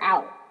once you're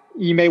out,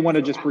 you may want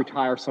to just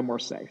retire somewhere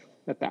safe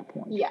at that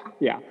point.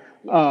 Yeah.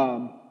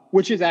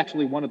 Which is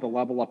actually one of the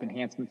level up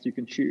enhancements you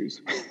can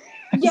choose.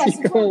 Yes,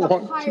 it's one of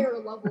the higher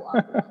level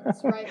up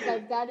ones, right?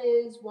 Like that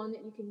is one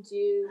that you can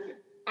do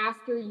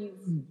after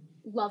you've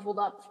leveled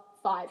up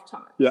 5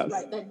 times. Yes.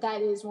 Right.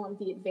 That is one of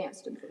the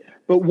advanced improvements.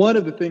 But one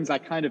of the things I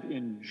kind of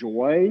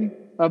enjoy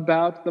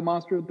about the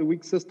Monster of the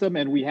Week system,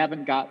 and we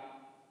haven't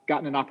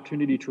gotten an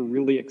opportunity to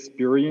really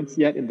experience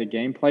yet in the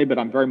gameplay, but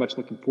I'm very much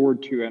looking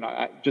forward to, and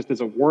just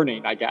as a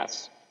warning, I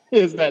guess,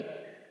 is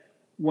that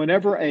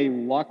whenever a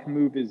luck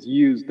move is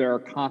used, there are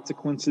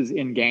consequences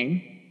in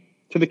game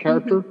to the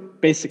character. Mm-hmm.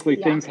 Basically,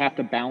 things have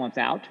to balance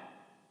out,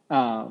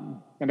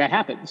 and that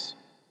happens,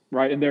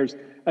 right? And there's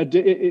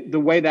the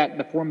way that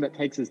the form that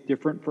takes is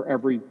different for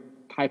every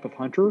type of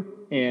hunter,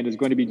 and is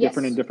going to be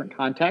different in different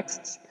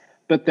contexts.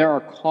 But there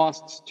are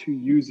costs to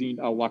using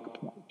a luck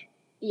point.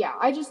 Yeah,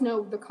 I just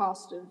know the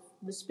cost of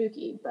the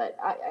spooky, but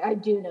I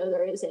do know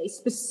there is a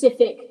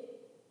specific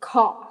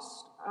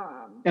cost.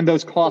 And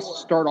those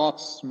costs start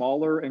off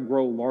smaller and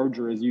grow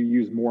larger as you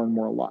use more and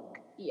more luck.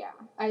 Yeah,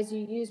 as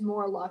you use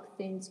more luck,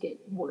 things get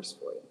worse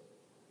for you.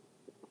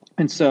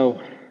 And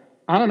so,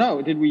 I don't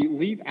know, did we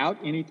leave out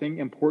anything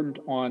important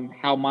on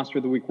how Monster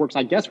of the Week works?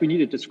 I guess we need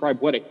to describe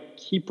what a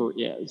keeper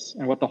is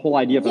and what the whole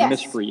idea of a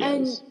mystery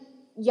is.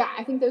 Yeah,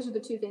 I think those are the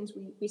 2 things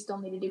we still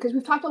need to do, because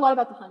we've talked a lot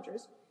about the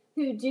hunters,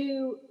 who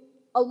do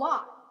a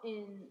lot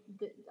in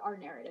our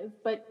narrative,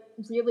 but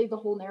really the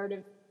whole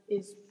narrative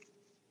is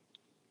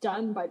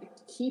done by the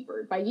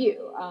keeper, by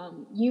you.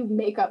 You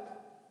make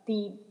up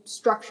the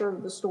structure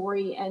of the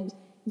story and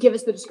give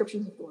us the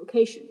descriptions of the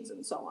locations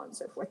and so on and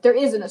so forth. There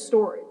isn't a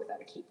story without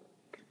a keeper.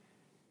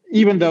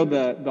 Even though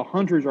the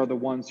hunters are the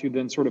ones who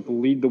then sort of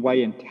lead the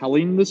way in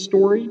telling the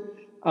story,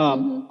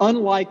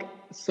 unlike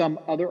some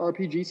other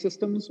RPG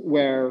systems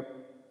where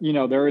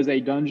there is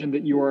a dungeon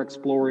that you are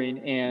exploring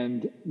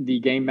and the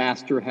game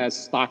master has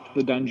stocked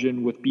the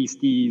dungeon with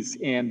beasties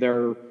and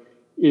there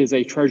is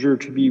a treasure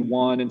to be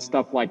won and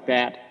stuff like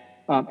that.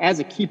 As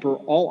a keeper,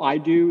 all I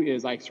do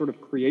is I sort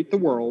of create the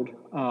world.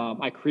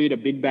 I create a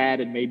big bad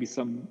and maybe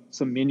some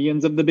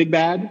minions of the big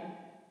bad.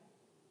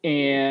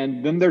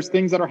 And then there's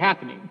things that are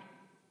happening.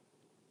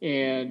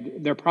 And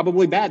they're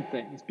probably bad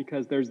things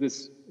because there's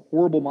this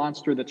horrible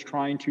monster that's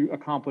trying to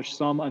accomplish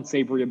some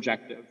unsavory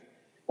objective.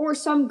 Or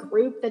some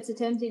group that's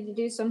attempting to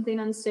do something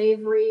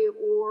unsavory,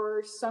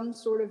 or some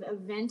sort of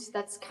event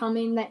that's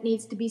coming that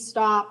needs to be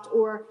stopped,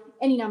 or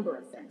any number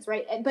of things,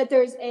 right? But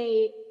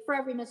for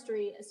every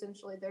mystery,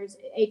 essentially, there's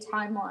a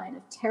timeline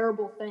of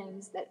terrible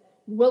things that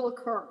will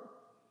occur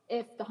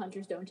if the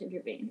hunters don't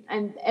intervene.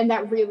 And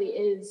that really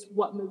is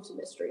what moves the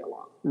mystery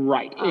along.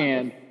 Right.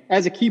 And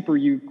as a keeper,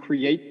 you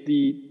create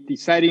the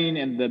setting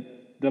and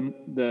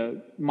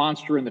the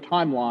monster in the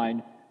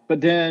timeline,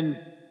 but then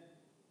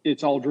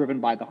it's all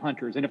driven by the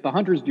hunters. And if the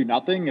hunters do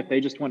nothing, if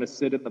they just want to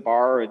sit at the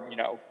bar and,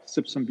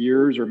 sip some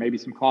beers or maybe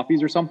some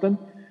coffees or something,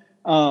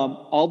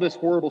 all this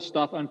horrible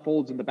stuff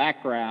unfolds in the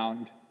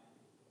background.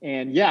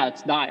 And yeah,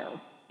 it's dire.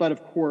 But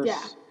of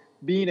course,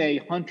 being a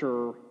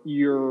hunter,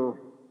 you're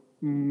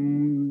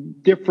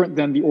different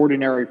than the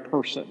ordinary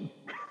person.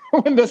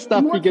 When this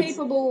stuff more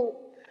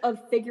capable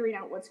of figuring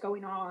out what's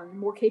going on,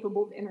 more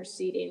capable of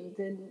interceding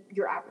than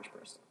your average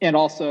person. And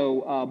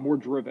also more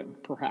driven,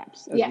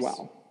 perhaps, as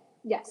well.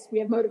 Yes, we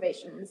have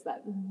motivations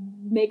that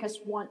make us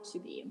want to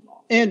be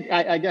involved. And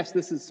I guess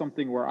this is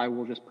something where I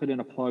will just put in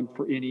a plug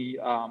for any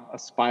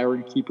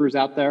aspiring keepers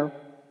out there.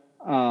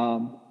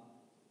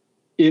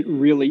 It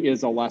really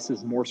is a less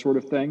is more sort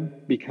of thing,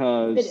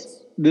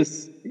 because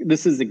this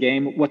is a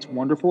game. What's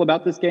wonderful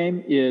about this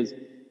game is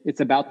it's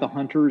about the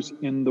hunters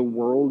in the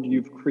world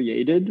you've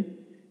created.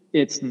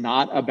 It's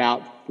not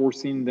about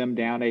forcing them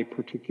down a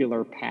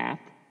particular path.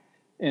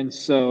 And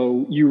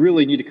so you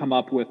really need to come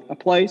up with a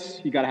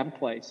place. You got to have a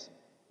place.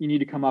 You need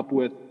to come up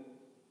with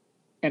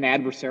an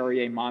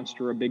adversary, a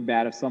monster, a big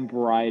bad of some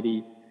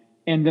variety,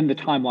 and then the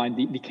timeline,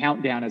 the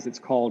countdown, as it's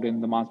called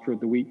in the Monster of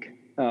the Week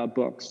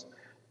books.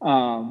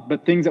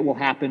 But things that will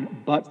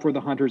happen but for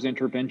the hunter's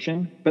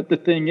intervention. But the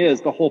thing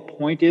is, the whole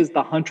point is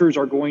the hunters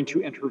are going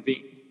to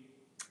intervene.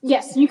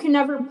 Yes, you can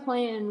never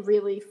plan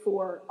really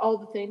for all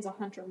the things a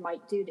hunter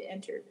might do to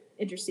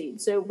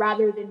intercede. So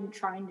rather than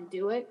trying to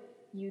do it,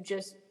 you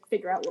just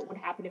figure out what would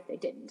happen if they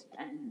didn't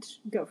and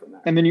go from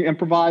there. And then you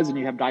improvise and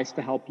you have dice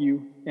to help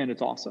you, and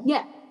it's awesome.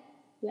 Yeah.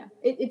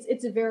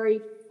 It's a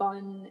very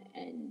fun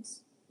and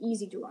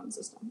easy to run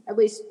system. At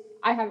least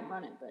I haven't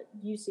run it, but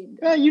you seem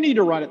to. You need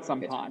to run it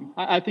sometime.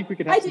 I think we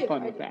could have some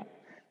fun with that.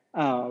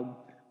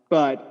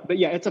 But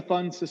yeah, it's a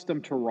fun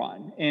system to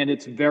run, and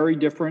it's very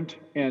different.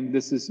 And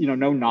this is,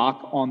 no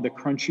knock on the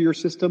crunchier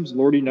systems.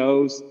 Lordy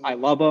knows I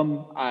love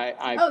them.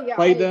 I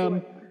play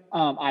them.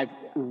 I've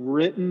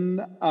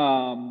written.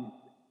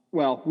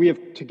 We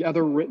have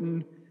together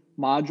written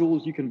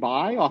modules you can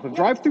buy off of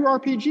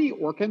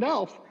DriveThruRPG, Orc and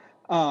Elf.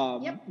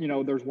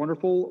 There's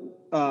wonderful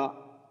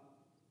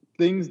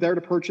things there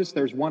to purchase.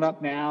 There's one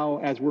up now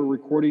as we're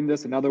recording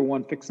this, another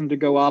one fixing to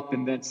go up,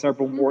 and then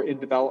several more in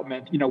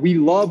development. We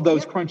love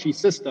those crunchy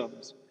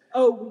systems.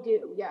 Oh, we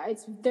do. Yeah,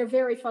 they're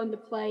very fun to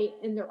play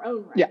in their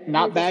own right. Yeah,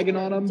 not bagging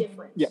on them.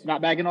 Yeah,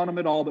 not bagging on them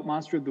at all. But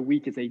Monster of the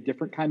Week is a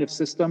different kind of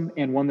system,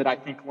 and one that I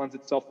think lends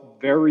itself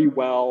very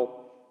well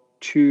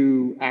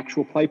to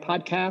actual play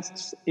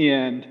podcasts.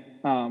 And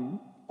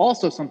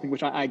also something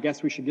which I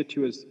guess we should get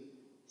to is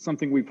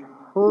something we've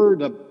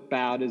heard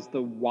about is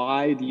the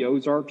why the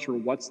Ozarks, or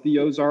what's the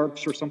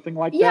Ozarks, or something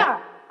like that.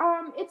 Yeah,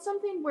 it's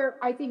something where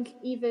I think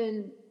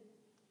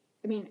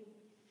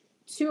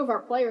two of our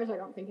players I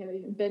don't think have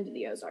even been to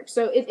the Ozarks.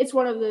 So it's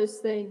one of those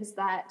things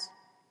that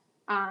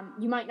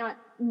you might not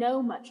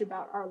know much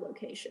about our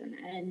location,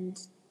 and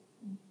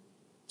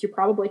you're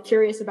probably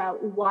curious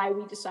about why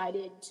we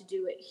decided to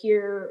do it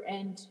here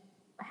and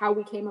how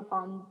we came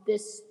upon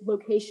this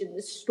location,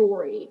 this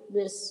story,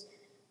 this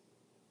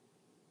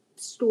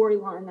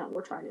storyline that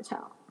we're trying to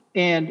tell.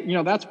 And,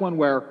 that's one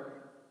where,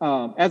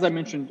 as I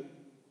mentioned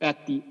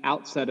at the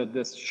outset of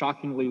this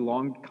shockingly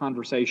long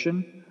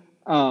conversation,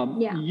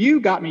 you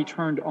got me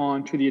turned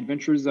on to the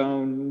Adventure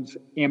Zone's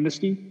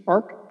Amnesty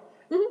arc.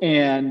 Mm-hmm.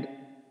 And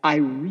I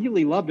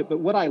really loved it. But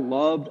what I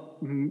loved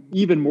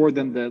even more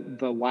than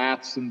the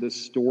laughs in this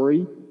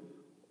story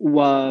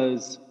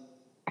was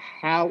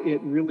how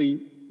it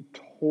really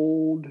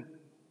told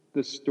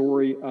the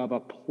story of a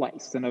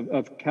place and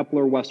of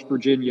Kepler, West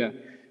Virginia.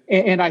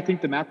 And I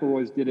think the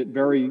McElroys did it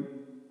very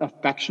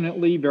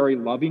affectionately, very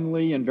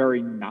lovingly, and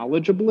very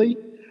knowledgeably.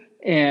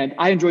 And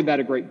I enjoyed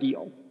that a great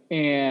deal.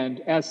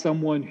 And as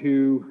someone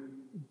who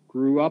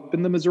grew up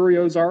in the Missouri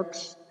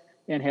Ozarks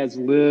and has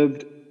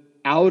lived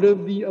out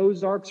of the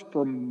Ozarks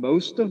for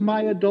most of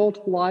my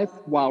adult life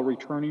while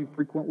returning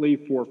frequently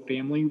for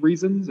family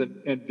reasons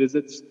and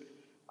visits,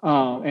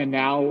 and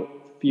now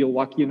feel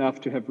lucky enough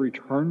to have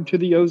returned to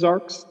the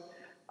Ozarks,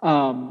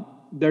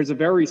 there's a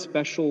very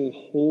special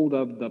hold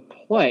of the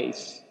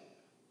place,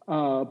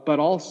 but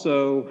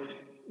also,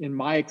 in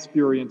my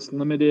experience,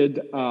 limited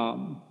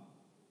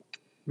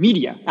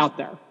media out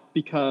there,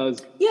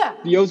 because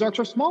the Ozarks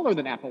are smaller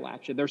than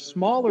Appalachia. They're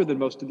smaller than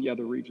most of the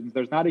other regions.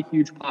 There's not a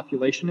huge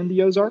population in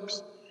the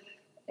Ozarks.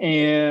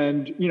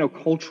 And,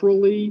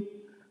 culturally,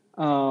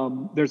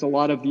 there's a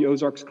lot of the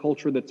Ozarks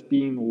culture that's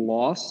being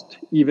lost,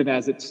 even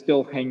as it's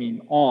still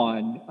hanging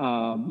on.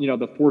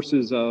 The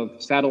forces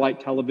of satellite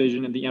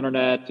television and the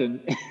internet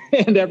and,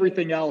 and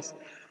everything else,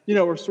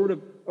 are sort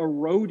of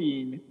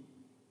eroding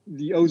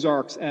the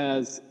Ozarks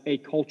as a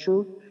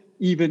culture,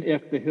 even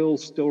if the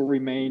hills still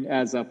remain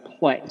as a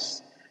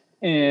place.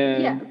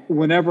 And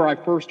whenever I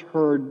first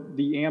heard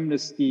the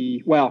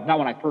Amnesty, well, not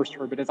when I first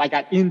heard, but as I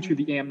got into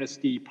the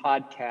Amnesty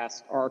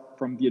podcast arc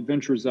from the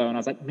Adventure Zone, I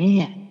was like,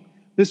 man,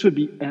 this would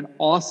be an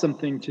awesome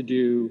thing to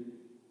do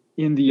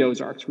in the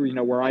Ozarks,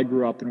 where I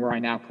grew up and where I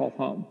now call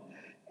home.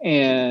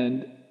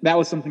 And that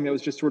was something that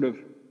was just sort of,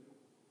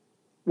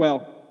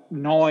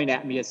 gnawing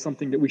at me as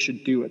something that we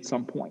should do at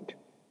some point.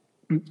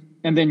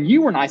 And then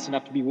you were nice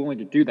enough to be willing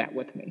to do that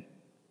with me.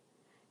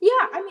 Yeah,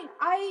 I mean,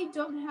 I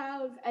don't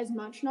have as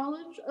much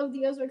knowledge of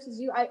the Ozarks as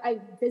you. I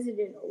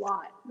visited a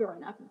lot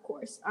growing up, of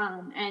course,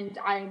 and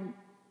I'm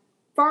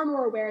far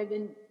more aware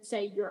than,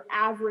 say, your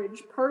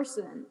average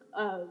person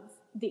of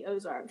the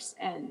Ozarks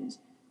and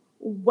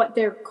what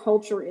their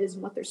culture is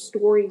and what their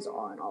stories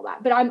are and all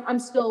that. But I'm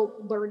still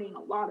learning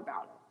a lot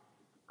about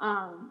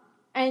it.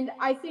 And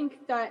I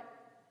think that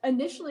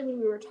initially when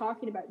we were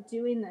talking about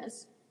doing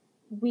this,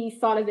 we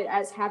thought of it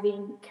as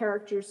having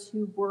characters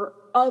who were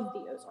of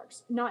the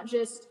Ozarks, not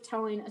just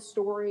telling a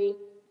story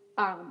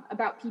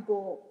about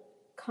people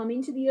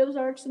coming to the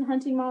Ozarks and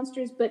hunting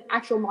monsters, but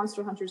actual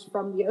monster hunters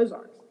from the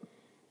Ozarks.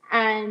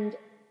 And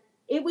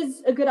it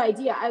was a good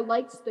idea. I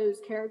liked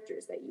those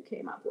characters that you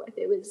came up with.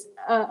 It was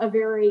a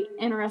very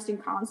interesting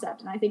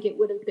concept, and I think it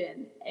would have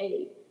been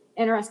a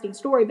interesting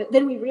story. But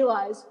then we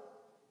realized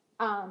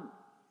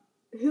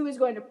who is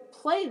going to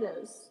play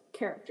those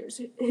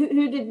characters?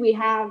 Who did we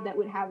have that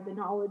would have the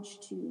knowledge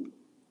to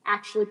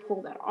actually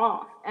pull that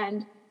off?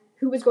 And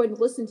who was going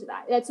to listen to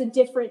that? That's a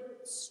different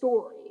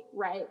story,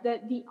 right?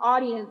 That the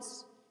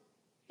audience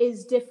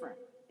is different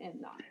in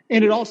that.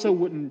 And it also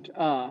wouldn't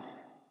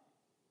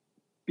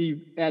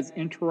be as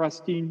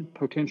interesting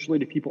potentially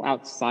to people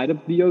outside of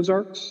the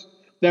Ozarks.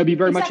 That would be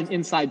very much an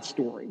inside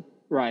story,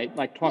 right?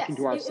 Like talking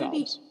to ourselves. It would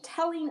be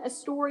telling a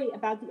story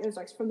about the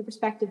Ozarks from the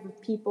perspective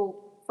of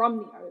people from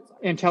the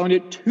Ozarks. And telling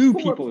it to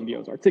people in the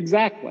Ozarks.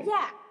 Exactly.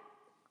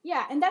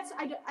 Yeah. And that's,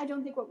 I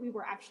don't think what we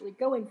were actually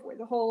going for.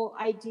 The whole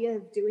idea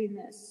of doing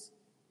this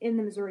in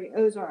the Missouri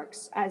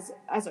Ozarks as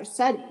our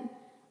setting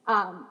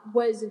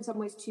was in some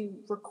ways to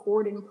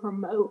record and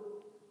promote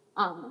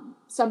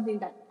something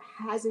that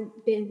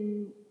hasn't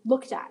been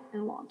looked at in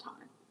a long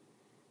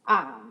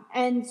time.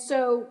 And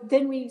so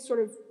then we sort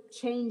of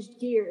changed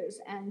gears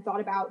and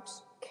thought about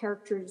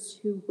characters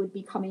who would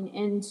be coming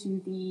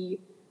into the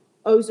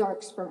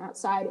Ozarks from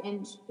outside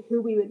and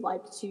who we would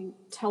like to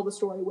tell the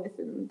story with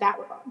in that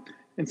regard.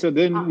 And so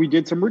then we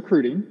did some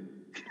recruiting.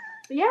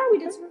 Yeah, we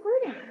did some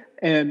recruiting.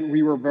 And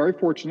we were very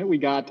fortunate. We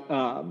got,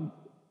 a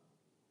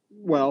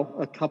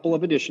couple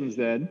of additions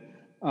then.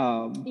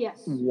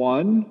 Yes.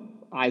 One,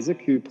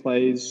 Isaac, who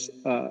plays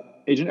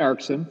Agent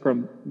Erickson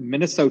from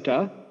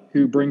Minnesota,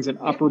 who brings an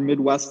upper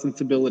Midwest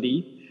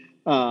sensibility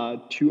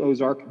to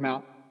Ozark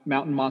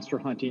mountain monster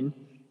hunting.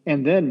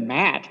 And then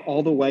Matt,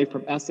 all the way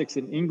from Essex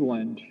in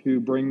England, who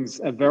brings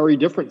a very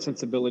different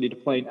sensibility to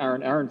playing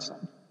Aaron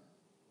Aronson.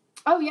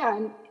 Oh, yeah.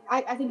 And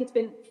I think it's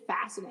been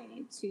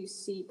fascinating to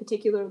see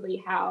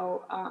particularly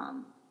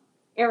how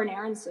Aaron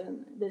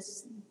Aronson,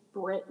 this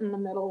Brit in the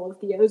middle of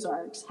the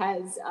Ozarks,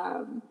 has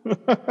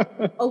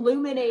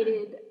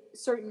illuminated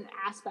certain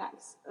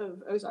aspects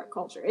of Ozark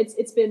culture.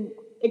 It's been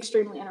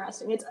extremely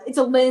interesting. It's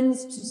a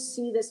lens to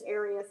see this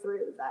area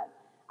through that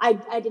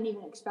I didn't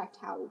even expect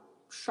how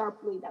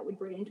sharply that would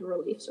bring into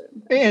relief.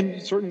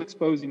 And certainly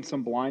exposing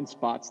some blind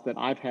spots that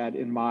I've had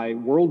in my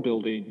world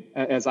building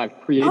as I've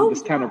created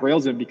this town of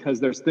Railsden, because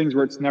there's things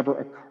where it's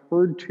never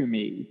occurred to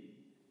me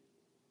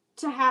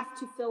to have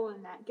to fill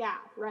in that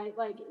gap, right?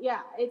 Like, yeah,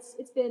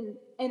 it's been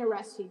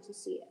interesting to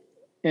see it.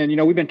 And,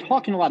 we've been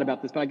talking a lot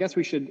about this, but I guess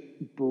we should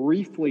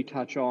briefly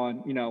touch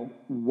on,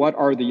 what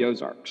are the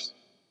Ozarks?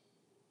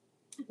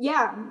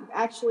 Yeah,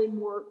 actually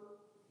more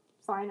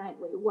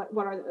finitely,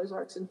 what are the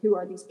Ozarks and who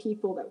are these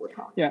people that we're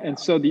talking about? Yeah, and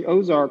so the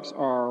Ozarks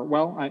are,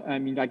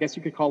 I guess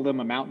you could call them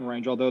a mountain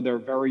range, although they're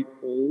very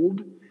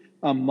old,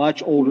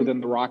 much older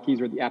than the Rockies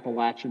or the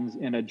Appalachians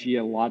in a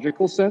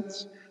geological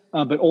sense,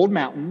 but old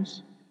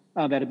mountains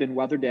that have been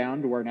weathered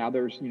down to where now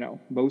there's,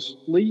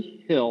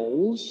 mostly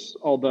hills,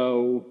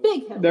 although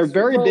big hills, they're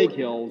very big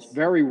hills,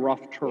 very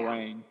rough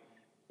terrain.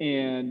 Yeah.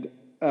 And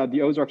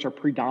the Ozarks are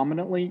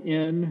predominantly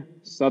in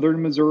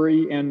southern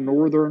Missouri and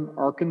northern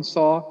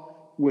Arkansas,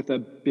 with a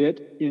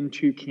bit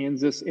into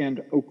Kansas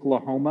and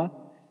Oklahoma.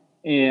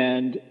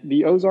 And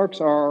the Ozarks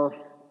are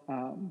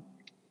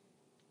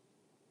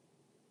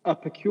a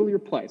peculiar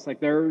place. Like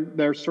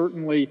they're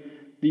certainly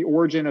the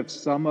origin of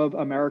some of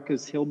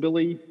America's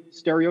hillbilly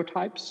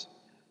stereotypes,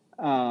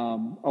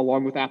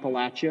 along with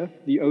Appalachia.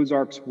 The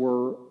Ozarks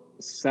were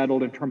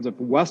settled in terms of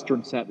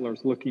Western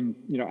settlers looking,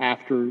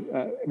 after,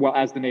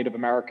 as the Native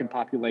American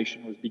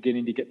population was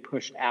beginning to get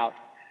pushed out.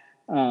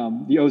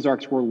 The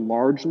Ozarks were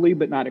largely,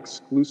 but not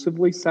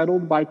exclusively,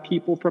 settled by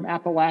people from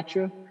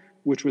Appalachia.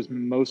 which was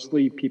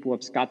mostly people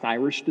of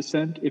Scots-Irish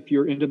descent, if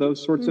you're into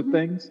those sorts of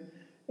things.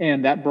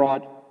 And that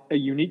brought a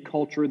unique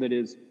culture that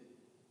is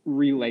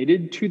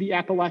related to the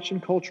Appalachian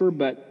culture,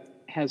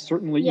 but has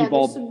certainly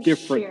evolved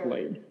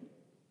differently.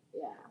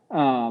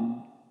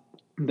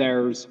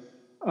 There's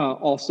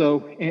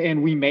also,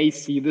 and we may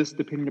see this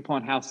depending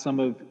upon how some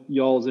of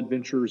y'all's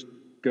adventures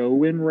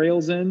go in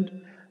Rails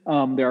End.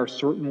 There are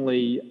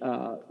certainly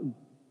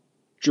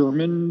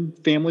German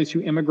families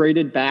who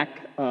immigrated back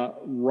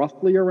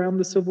roughly around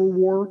the Civil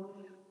War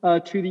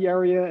to the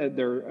area.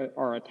 There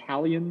are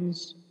Italian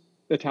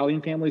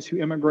families who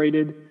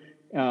immigrated,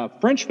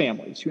 French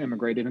families who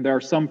immigrated, and there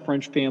are some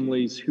French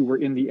families who were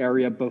in the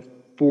area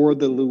before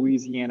the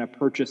Louisiana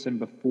Purchase and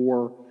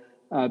before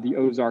the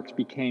Ozarks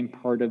became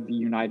part of the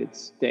United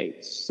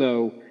States.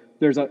 So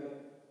there's a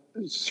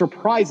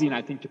surprising,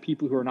 I think, to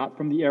people who are not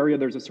from the area,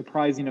 there's a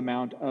surprising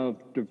amount of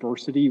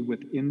diversity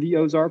within the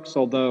Ozarks,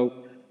 although,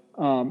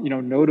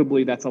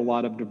 notably that's a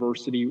lot of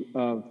diversity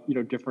of,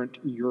 different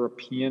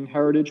European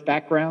heritage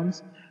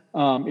backgrounds.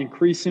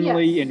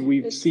 Increasingly, and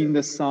we've seen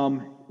this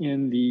some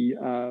in the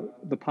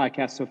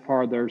podcast so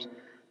far, there's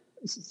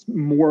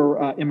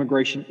more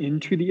immigration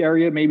into the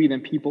area maybe than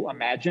people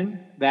imagine.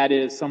 That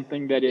is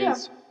something that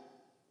is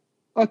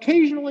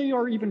occasionally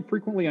or even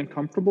frequently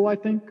uncomfortable, I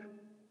think,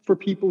 for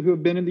people who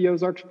have been in the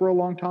Ozarks for a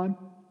long time.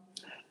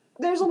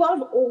 There's a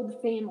lot of old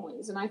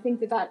families, and I think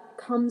that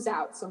comes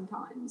out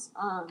sometimes.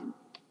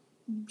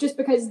 Just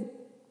because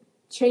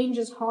change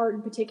is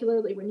hard,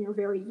 particularly when you're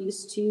very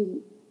used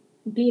to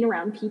being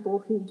around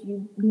people who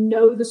you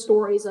know the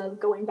stories of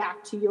going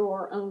back to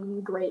your own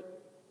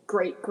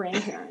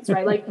great-great-grandparents,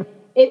 right? Like,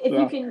 if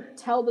you can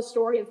tell the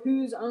story of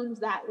who's owned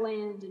that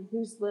land and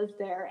who's lived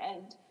there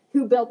and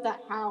who built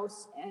that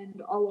house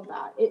and all of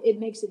that, it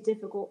makes it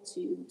difficult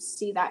to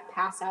see that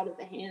pass out of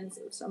the hands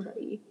of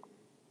somebody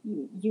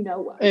you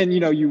know well. And,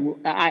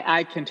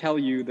 I can tell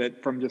you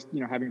that from just,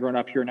 having grown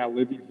up here and now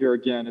living here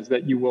again, is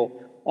that you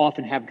will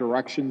often have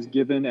directions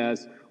given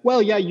as,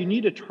 well, yeah, you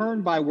need to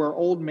turn by where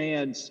old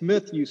man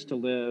Smith used to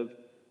live.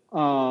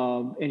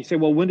 And you say,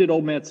 well, when did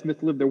old man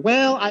Smith live there?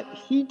 Well,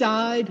 he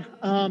died.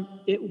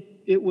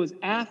 It was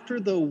after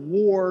the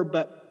war,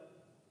 but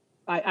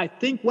I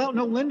think, well,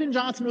 no, Lyndon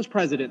Johnson was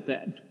president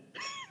then.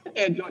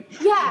 And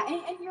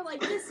you're like,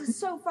 this is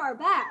so far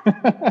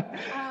back.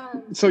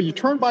 So you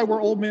turn by where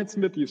old man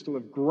Smith used to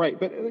live.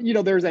 Great. But,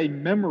 there's a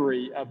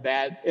memory of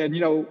that. And,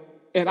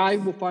 and I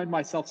will find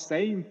myself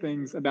saying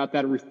things about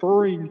that,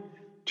 referring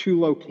to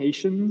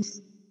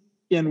locations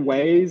in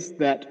ways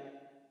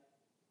that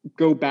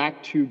go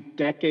back to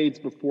decades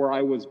before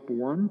I was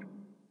born.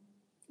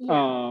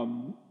 Yeah.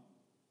 And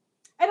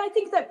I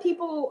think that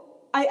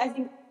I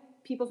think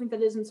people think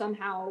that isn't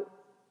somehow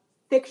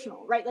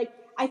fictional, right? Like,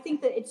 I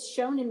think that it's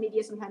shown in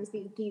media sometimes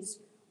these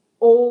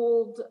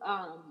old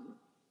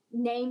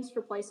names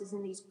for places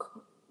in these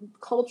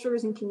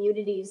cultures and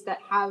communities that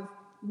have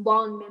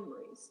long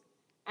memories.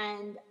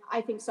 And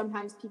I think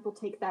sometimes people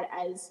take that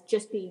as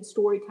just being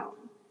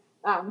storytelling.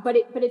 But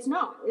it's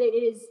not.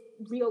 It is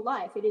real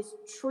life. It is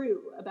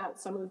true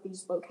about some of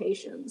these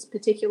locations,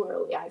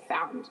 particularly I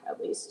found, at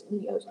least in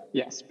the Ozarks.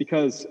 Yes,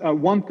 because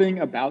one thing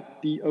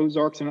about the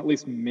Ozarks, and at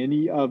least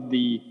many of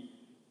the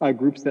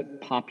groups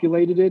that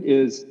populated it,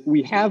 is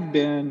we have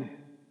been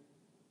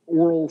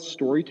oral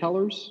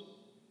storytellers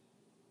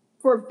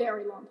for a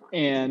very long time.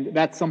 And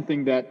that's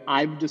something that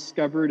I've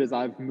discovered as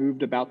I've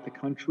moved about the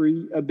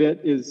country a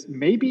bit, is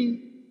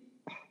maybe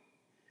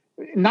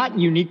not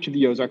unique to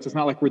the Ozarks. It's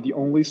not like we're the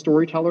only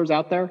storytellers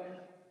out there,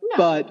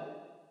 but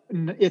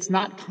it's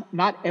not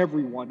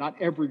everyone, not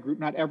every group,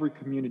 not every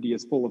community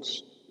is full of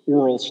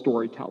oral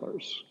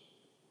storytellers.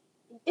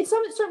 It's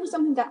certainly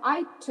something that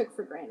I took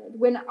for granted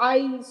when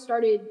I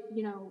started,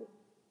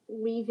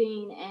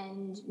 leaving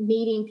and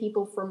meeting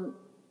people from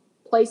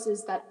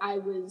places that I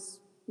was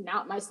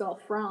not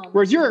myself from.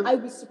 Whereas I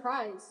was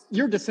surprised.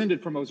 You're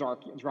descended from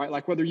Ozarkians, right?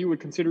 Like, whether you would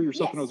consider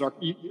yourself an Ozark,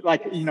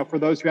 for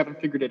those who haven't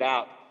figured it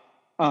out,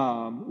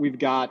 we've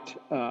got,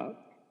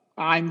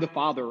 I'm the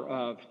father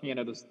of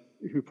Hannah,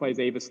 who plays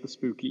Avis the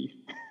Spooky.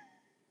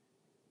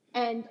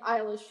 And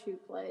Eilish, who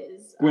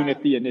plays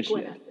Gwyneth the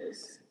Initiate.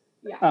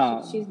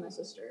 She's my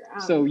sister.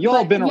 So y'all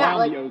have been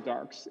around the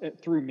Ozarks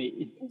through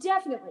me.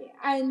 Definitely.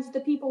 And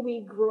the people we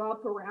grew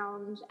up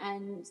around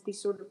and the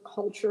sort of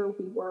culture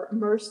we were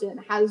immersed in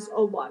has a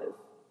lot of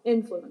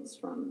influence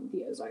from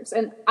the Ozarks.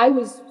 And I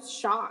was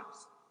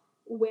shocked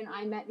when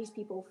I met these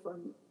people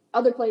from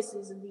other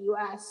places in the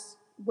U.S.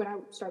 when I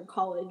started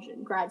college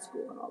and grad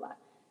school and all that,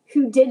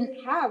 who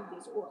didn't have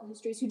these oral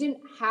histories, who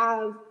didn't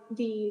have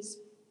these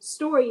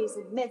stories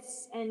and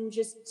myths and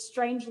just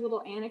strange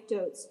little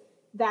anecdotes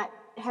that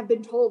have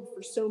been told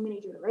for so many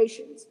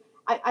generations.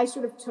 I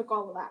sort of took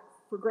all of that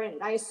for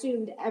granted. I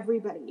assumed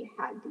everybody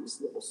had these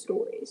little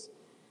stories.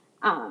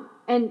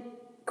 And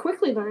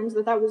quickly learned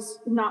that was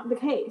not the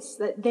case,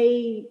 that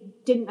they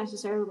didn't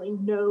necessarily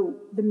know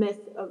the myth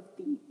of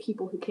the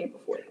people who came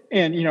before them.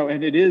 And,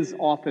 and it is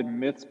often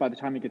myths by the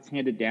time it gets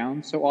handed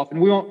down. So often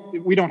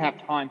we don't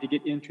have time to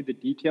get into the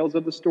details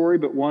of the story,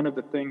 but one of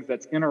the things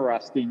that's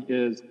interesting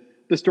is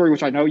the story,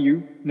 which I know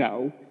you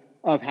know,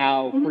 of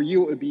how for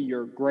you it would be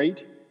your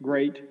great,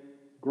 great,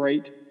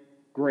 great,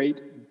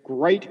 great,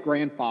 great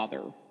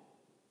grandfather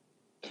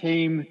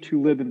came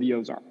to live in the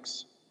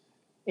Ozarks.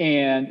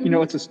 And, you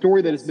know, it's a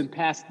story that has been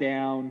passed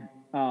down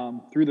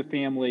through the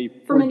family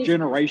for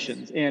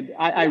generations. And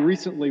I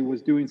recently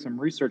was doing some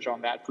research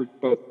on that for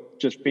both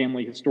just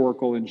family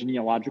historical and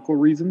genealogical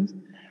reasons,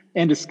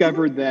 and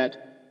discovered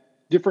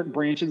that different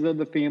branches of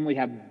the family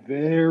have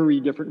very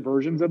different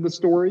versions of the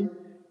story.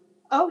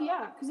 Oh,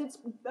 yeah, because it's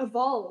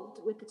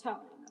evolved with the telling.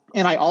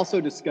 And I also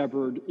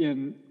discovered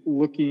in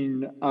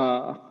looking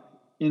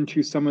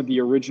into some of the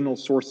original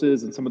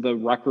sources and some of the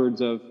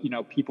records of, you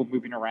know, people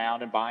moving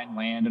around and buying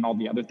land and all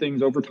the other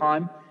things over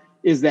time,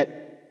 is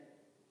that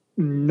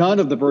none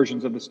of the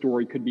versions of the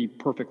story could be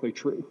perfectly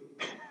true.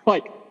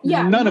 Like,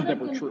 none of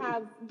them are true.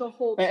 Have the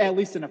whole at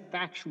least in a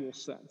factual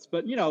sense.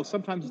 But, you know,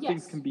 sometimes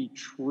things can be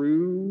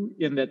true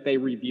in that they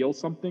reveal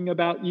something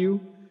about you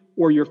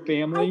or your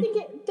family. I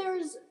think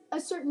there's a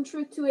certain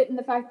truth to it in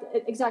the fact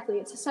that, exactly,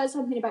 it says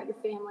something about your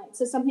family. It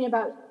says something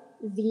about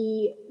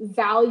the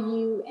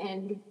value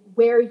and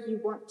where you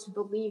want to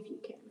believe you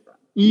came from.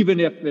 Even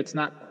if it's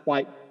not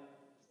quite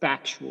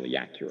factually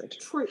accurate.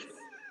 Truth,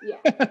 yeah.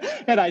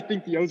 And I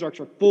think the Ozarks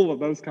are full of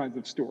those kinds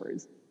of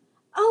stories.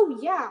 Oh,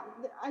 yeah.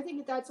 I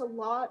think that's a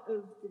lot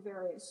of the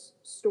various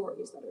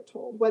stories that are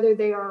told, whether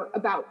they are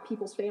about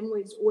people's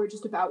families or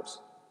just about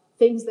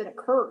things that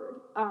occurred.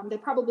 They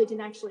probably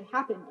didn't actually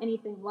happen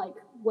anything like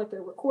what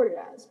they're recorded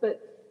as,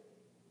 but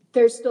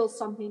there's still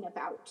something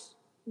about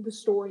the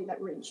story that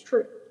rings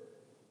true.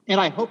 And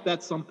I hope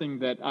that's something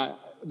that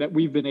that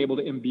we've been able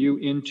to imbue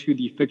into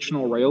the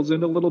fictional Rails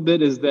End a little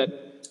bit, is that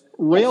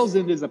Rails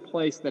End is a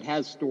place that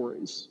has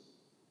stories.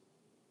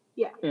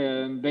 Yeah.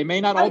 And they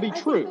may not all be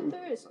true.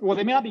 Well,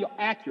 they may not be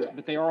accurate,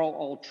 but they are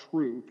all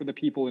true for the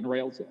people in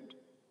Rails End.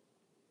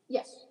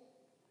 Yes.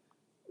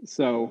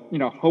 So, you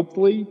know,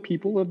 hopefully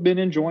people have been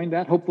enjoying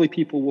that. Hopefully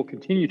people will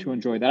continue to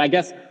enjoy that. I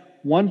guess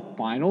one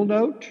final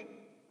note,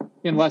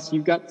 unless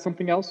you've got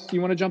something else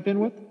you want to jump in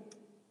with,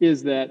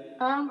 is that...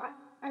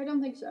 I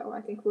don't think so.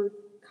 I think we're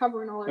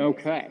covering all our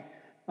bases. Okay.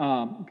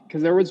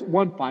 Because there was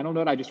one final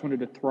note I just wanted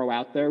to throw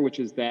out there, which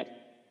is that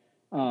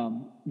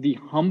the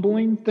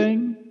humbling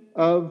thing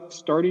of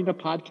starting a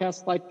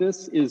podcast like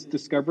this is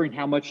discovering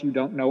how much you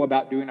don't know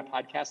about doing a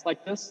podcast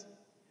like this.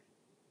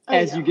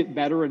 As you get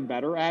better and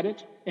better at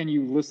it, and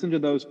you listen to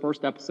those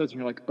first episodes, and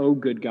you're like, oh,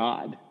 good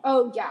God.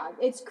 Oh, yeah.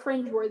 It's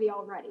cringeworthy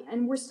already.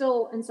 And we're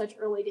still in such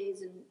early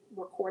days in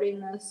recording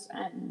this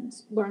and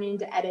learning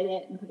to edit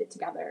it and put it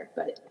together.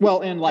 But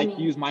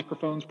use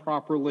microphones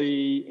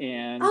properly.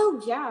 And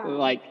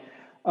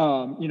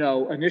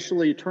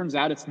initially it turns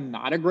out it's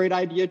not a great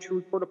idea to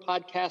record a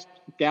podcast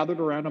gathered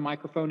around a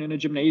microphone in a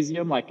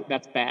gymnasium. Like,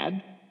 that's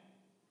bad.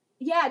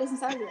 Yeah, it doesn't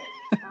sound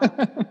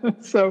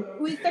great. So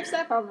we fixed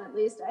that problem at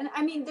least. And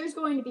I mean, there's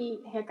going to be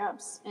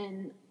hiccups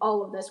in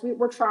all of this.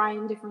 We're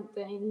trying different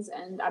things,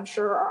 and I'm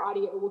sure our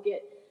audio will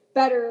get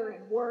better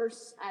and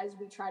worse as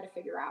we try to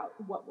figure out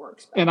what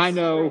works best. And I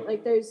know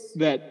there's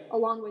a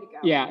long way to go.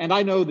 Yeah, and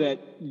I know that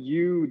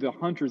you, the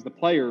hunters, the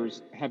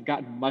players, have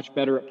gotten much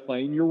better at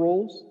playing your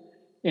roles.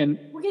 And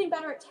we're getting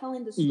better at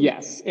telling the story.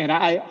 Yes, and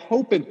I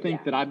hope and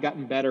think that I've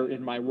gotten better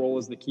in my role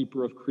as the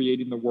keeper of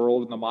creating the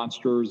world and the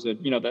monsters and,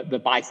 you know, the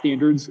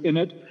bystanders in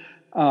it.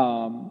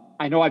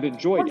 I know I've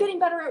enjoyed it. We're getting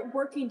better at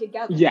working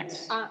together.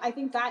 Yes. I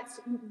think that's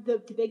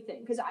the big thing,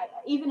 because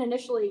even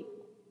initially,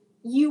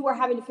 you were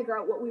having to figure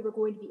out what we were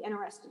going to be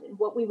interested in,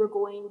 what we were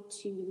going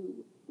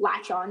to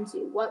latch on to,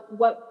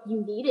 what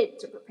you needed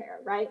to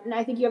prepare, right? And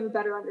I think you have a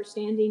better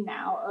understanding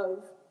now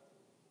of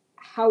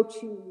how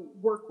to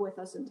work with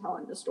us in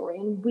telling the story,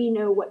 and we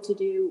know what to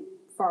do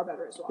far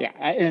better as well. Yeah,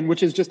 and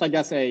which is just, I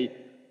guess, a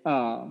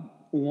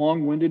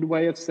long-winded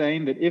way of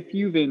saying that if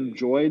you've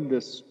enjoyed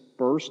this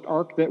first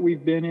arc that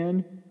we've been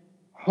in,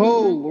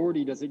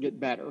 lordy, does it get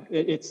better.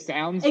 It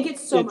sounds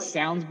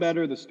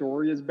better, the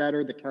story is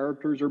better, the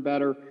characters are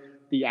better,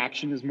 the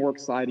action is more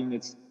exciting.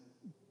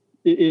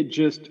 It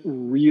just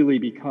really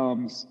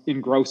becomes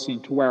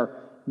engrossing to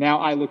where now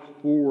I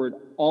look forward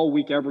all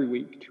week, every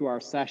week to our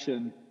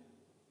session,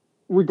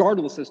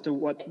 regardless as to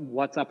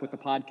what's up with the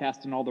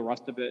podcast and all the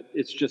rest of it.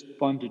 It's just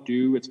fun to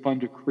do. It's fun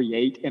to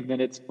create. And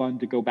then it's fun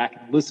to go back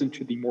and listen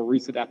to the more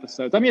recent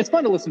episodes. I mean, it's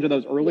fun to listen to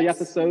those early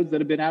episodes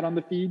that have been out on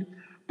the feed,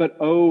 but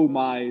oh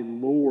my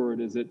Lord,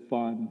 is it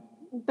fun.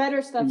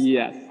 Better stuff.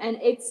 Yes. And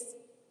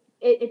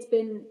it's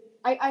been,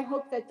 I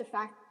hope that the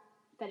fact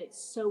that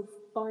it's so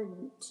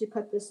fun to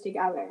put this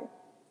together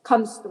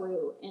comes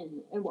through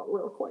in what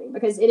we're recording,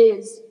 because it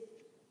is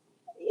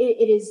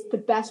the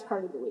best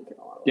part of the week in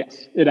all of it.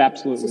 Yes, it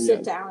absolutely is. To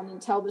sit down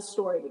and tell the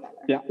story together.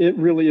 Yeah, it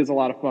really is a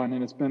lot of fun,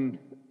 and it's been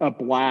a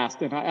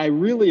blast. And I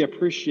really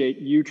appreciate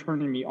you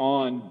turning me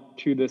on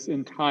to this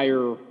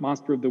entire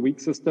Monster of the Week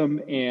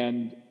system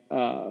and,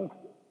 the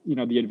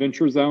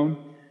Adventure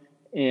Zone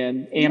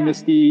and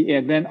Amnesty.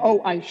 And then,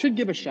 I should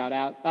give a shout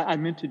out. I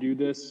meant to do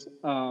this,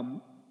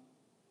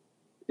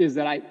 is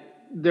that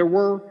there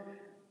were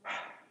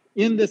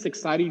in this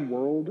exciting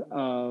world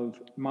of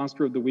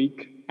Monster of the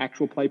Week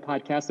actual play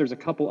podcast, there's a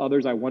couple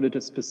others I wanted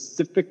to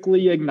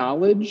specifically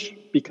acknowledge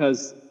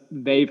because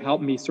they've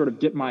helped me sort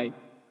of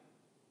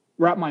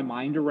wrap my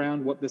mind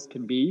around what this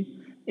can be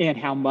and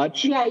how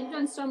much. Yeah, you've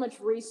done so much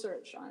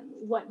research on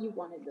what you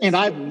wanted. And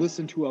I've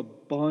listened to a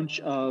bunch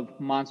of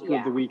Monster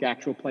of the Week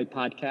actual play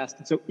podcasts.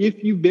 And so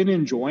if you've been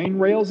enjoying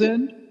Rails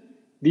End,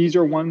 these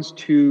are ones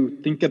to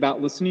think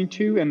about listening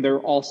to. And they're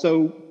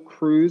also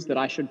crews that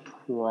I should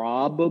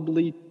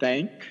probably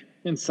thank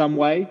in some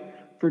way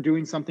for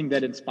doing something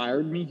that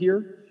inspired me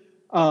here,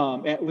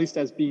 at least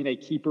as being a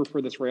keeper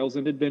for this Rails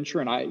End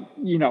adventure. And I,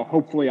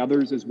 hopefully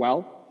others as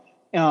well.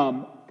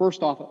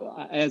 First off,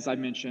 as I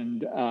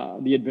mentioned,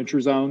 the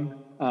Adventure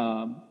Zone,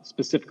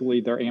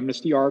 specifically their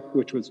Amnesty arc,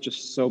 which was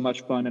just so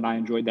much fun, and I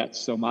enjoyed that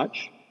so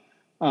much.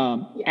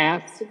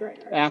 That's a great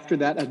arc. After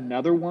that,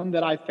 another one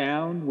that I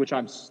found, which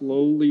I'm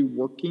slowly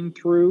working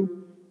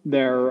through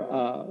their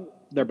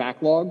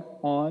backlog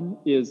on,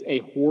 is A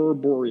Horror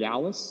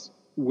Borealis,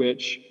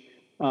 which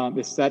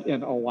is set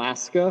in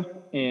Alaska,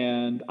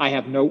 and I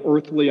have no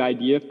earthly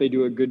idea if they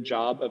do a good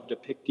job of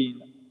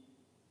depicting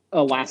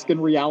Alaskan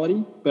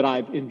reality, but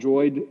I've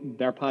enjoyed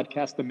their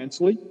podcast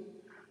immensely.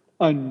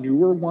 A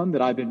newer one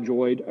that I've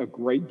enjoyed a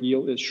great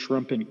deal is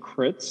Shrimp and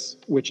Crits,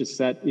 which is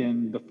set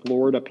in the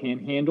Florida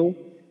Panhandle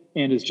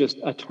and is just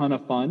a ton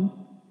of fun.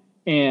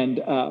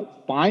 And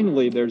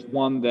finally, there's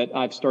one that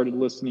I've started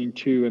listening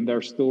to and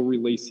they're still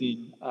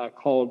releasing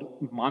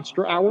called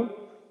Monster Hour,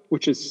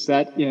 which is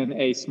set in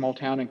a small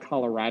town in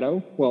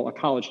Colorado, well, a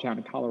college town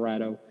in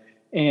Colorado.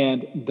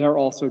 And they're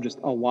also just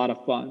a lot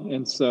of fun.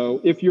 And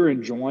so if you're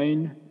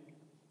enjoying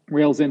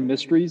Rails End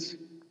Mysteries,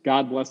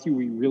 God bless you.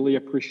 We really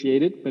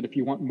appreciate it. But if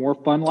you want more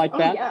fun like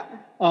that,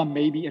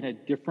 maybe in a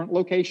different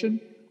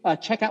location,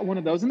 check out one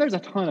of those. And there's a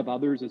ton of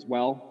others as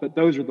well. But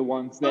those are the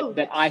ones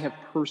that I have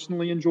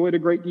personally enjoyed a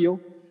great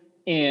deal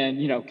and,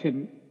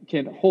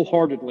 can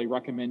wholeheartedly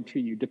recommend to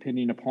you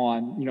depending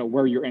upon,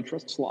 where your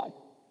interests lie.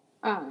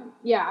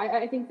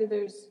 I think that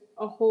there's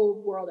a whole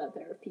world out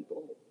there of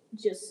people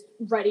just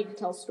ready to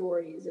tell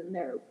stories in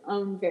their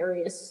own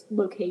various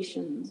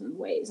locations and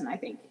ways. And I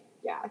think,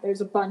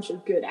 there's a bunch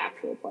of good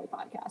actual play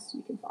podcasts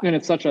you can find. And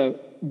it's such a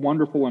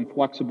wonderful and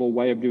flexible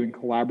way of doing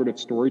collaborative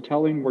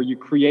storytelling where you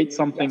create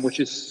something which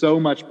is so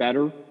much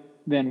better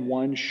than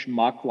one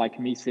schmuck like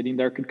me sitting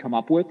there could come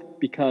up with,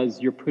 because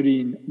you're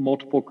putting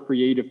multiple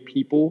creative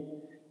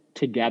people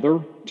together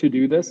to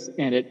do this.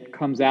 And it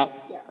comes out,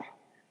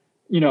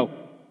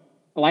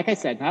 like I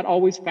said, not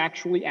always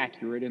factually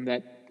accurate, in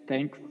that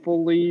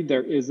thankfully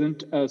there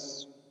isn't a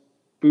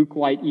spook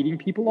light eating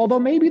people, although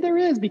maybe there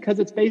is, because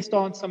it's based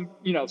on some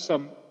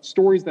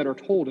stories that are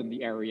told in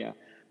the area.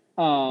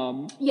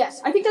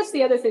 Yes, I think that's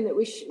the other thing that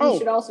we should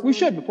also. We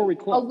should before we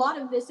close. A lot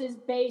of this is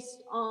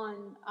based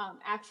on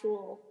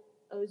actual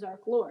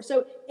Ozark lore.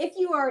 So if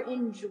you are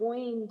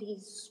enjoying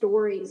these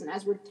stories, and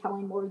as we're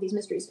telling more of these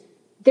mysteries,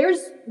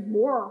 there's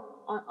more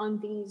on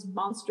these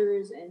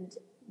monsters and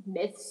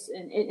myths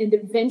and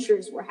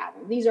adventures we're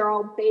having. These are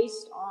all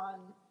based on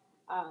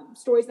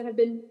stories that have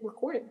been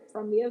recorded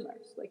from the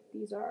Ozarks. Like,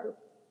 these are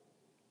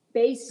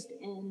based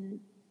in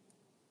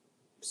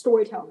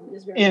storytelling.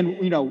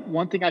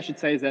 One thing I should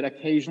say is that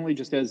occasionally,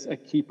 just as a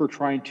keeper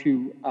trying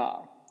to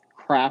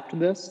craft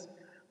this,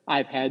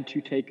 I've had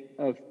to take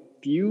a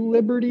few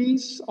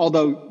liberties,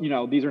 although,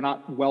 these are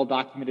not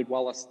well-documented,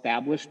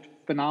 well-established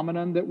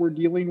phenomenon that we're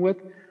dealing with.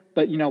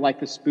 But, like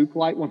the spook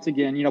light, once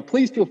again,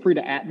 please feel free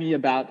to at me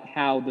about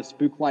how the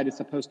spook light is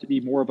supposed to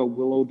be more of a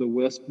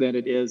will-o'-the-wisp than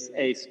it is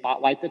a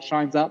spotlight that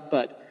shines up.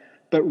 But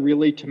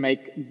really, to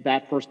make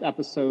that first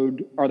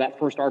episode or that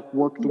first arc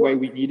work the way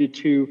we needed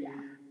to,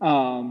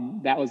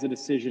 that was a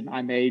decision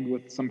I made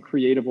with some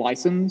creative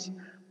license.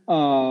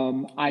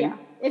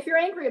 If you're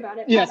angry about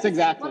it. Yes,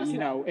 exactly.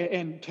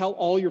 And tell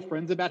all your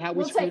friends about how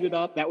we screwed it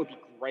up. That would be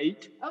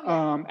great.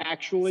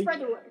 Actually.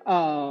 Spread the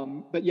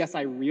word. But yes,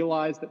 I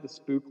realize that the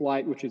spook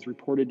light, which is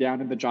reported down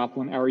in the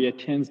Joplin area,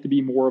 tends to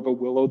be more of a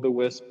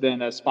will-o'-the-wisp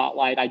than a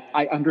spotlight.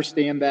 I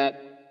understand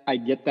that. I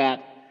get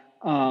that.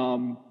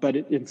 But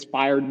it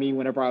inspired me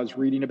whenever I was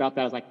reading about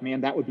that. I was like,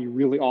 man, that would be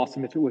really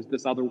awesome if it was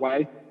this other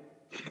way.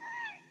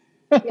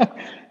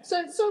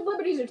 So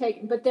liberties are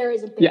taken, but there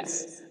is a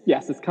basis.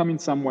 Yes, it's coming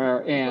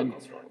somewhere, and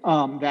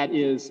that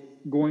is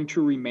going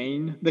to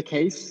remain the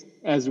case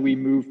as we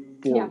move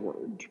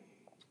forward.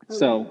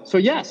 So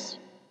yes,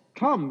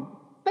 come.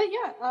 But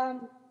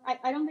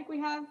I don't think we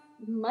have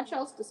much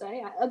else to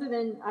say other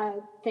than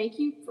thank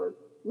you for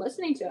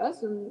listening to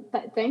us, and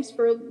thanks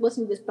for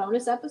listening to this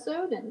bonus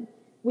episode. And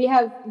we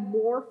have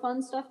more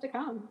fun stuff to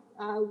come.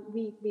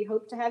 We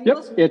hope to have you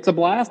listen. It's a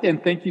blast,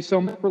 and thank you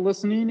so much for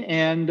listening.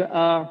 And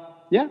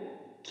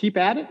keep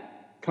at it.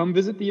 Come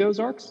visit the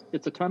Ozarks.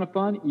 It's a ton of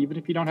fun, even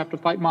if you don't have to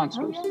fight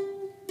monsters.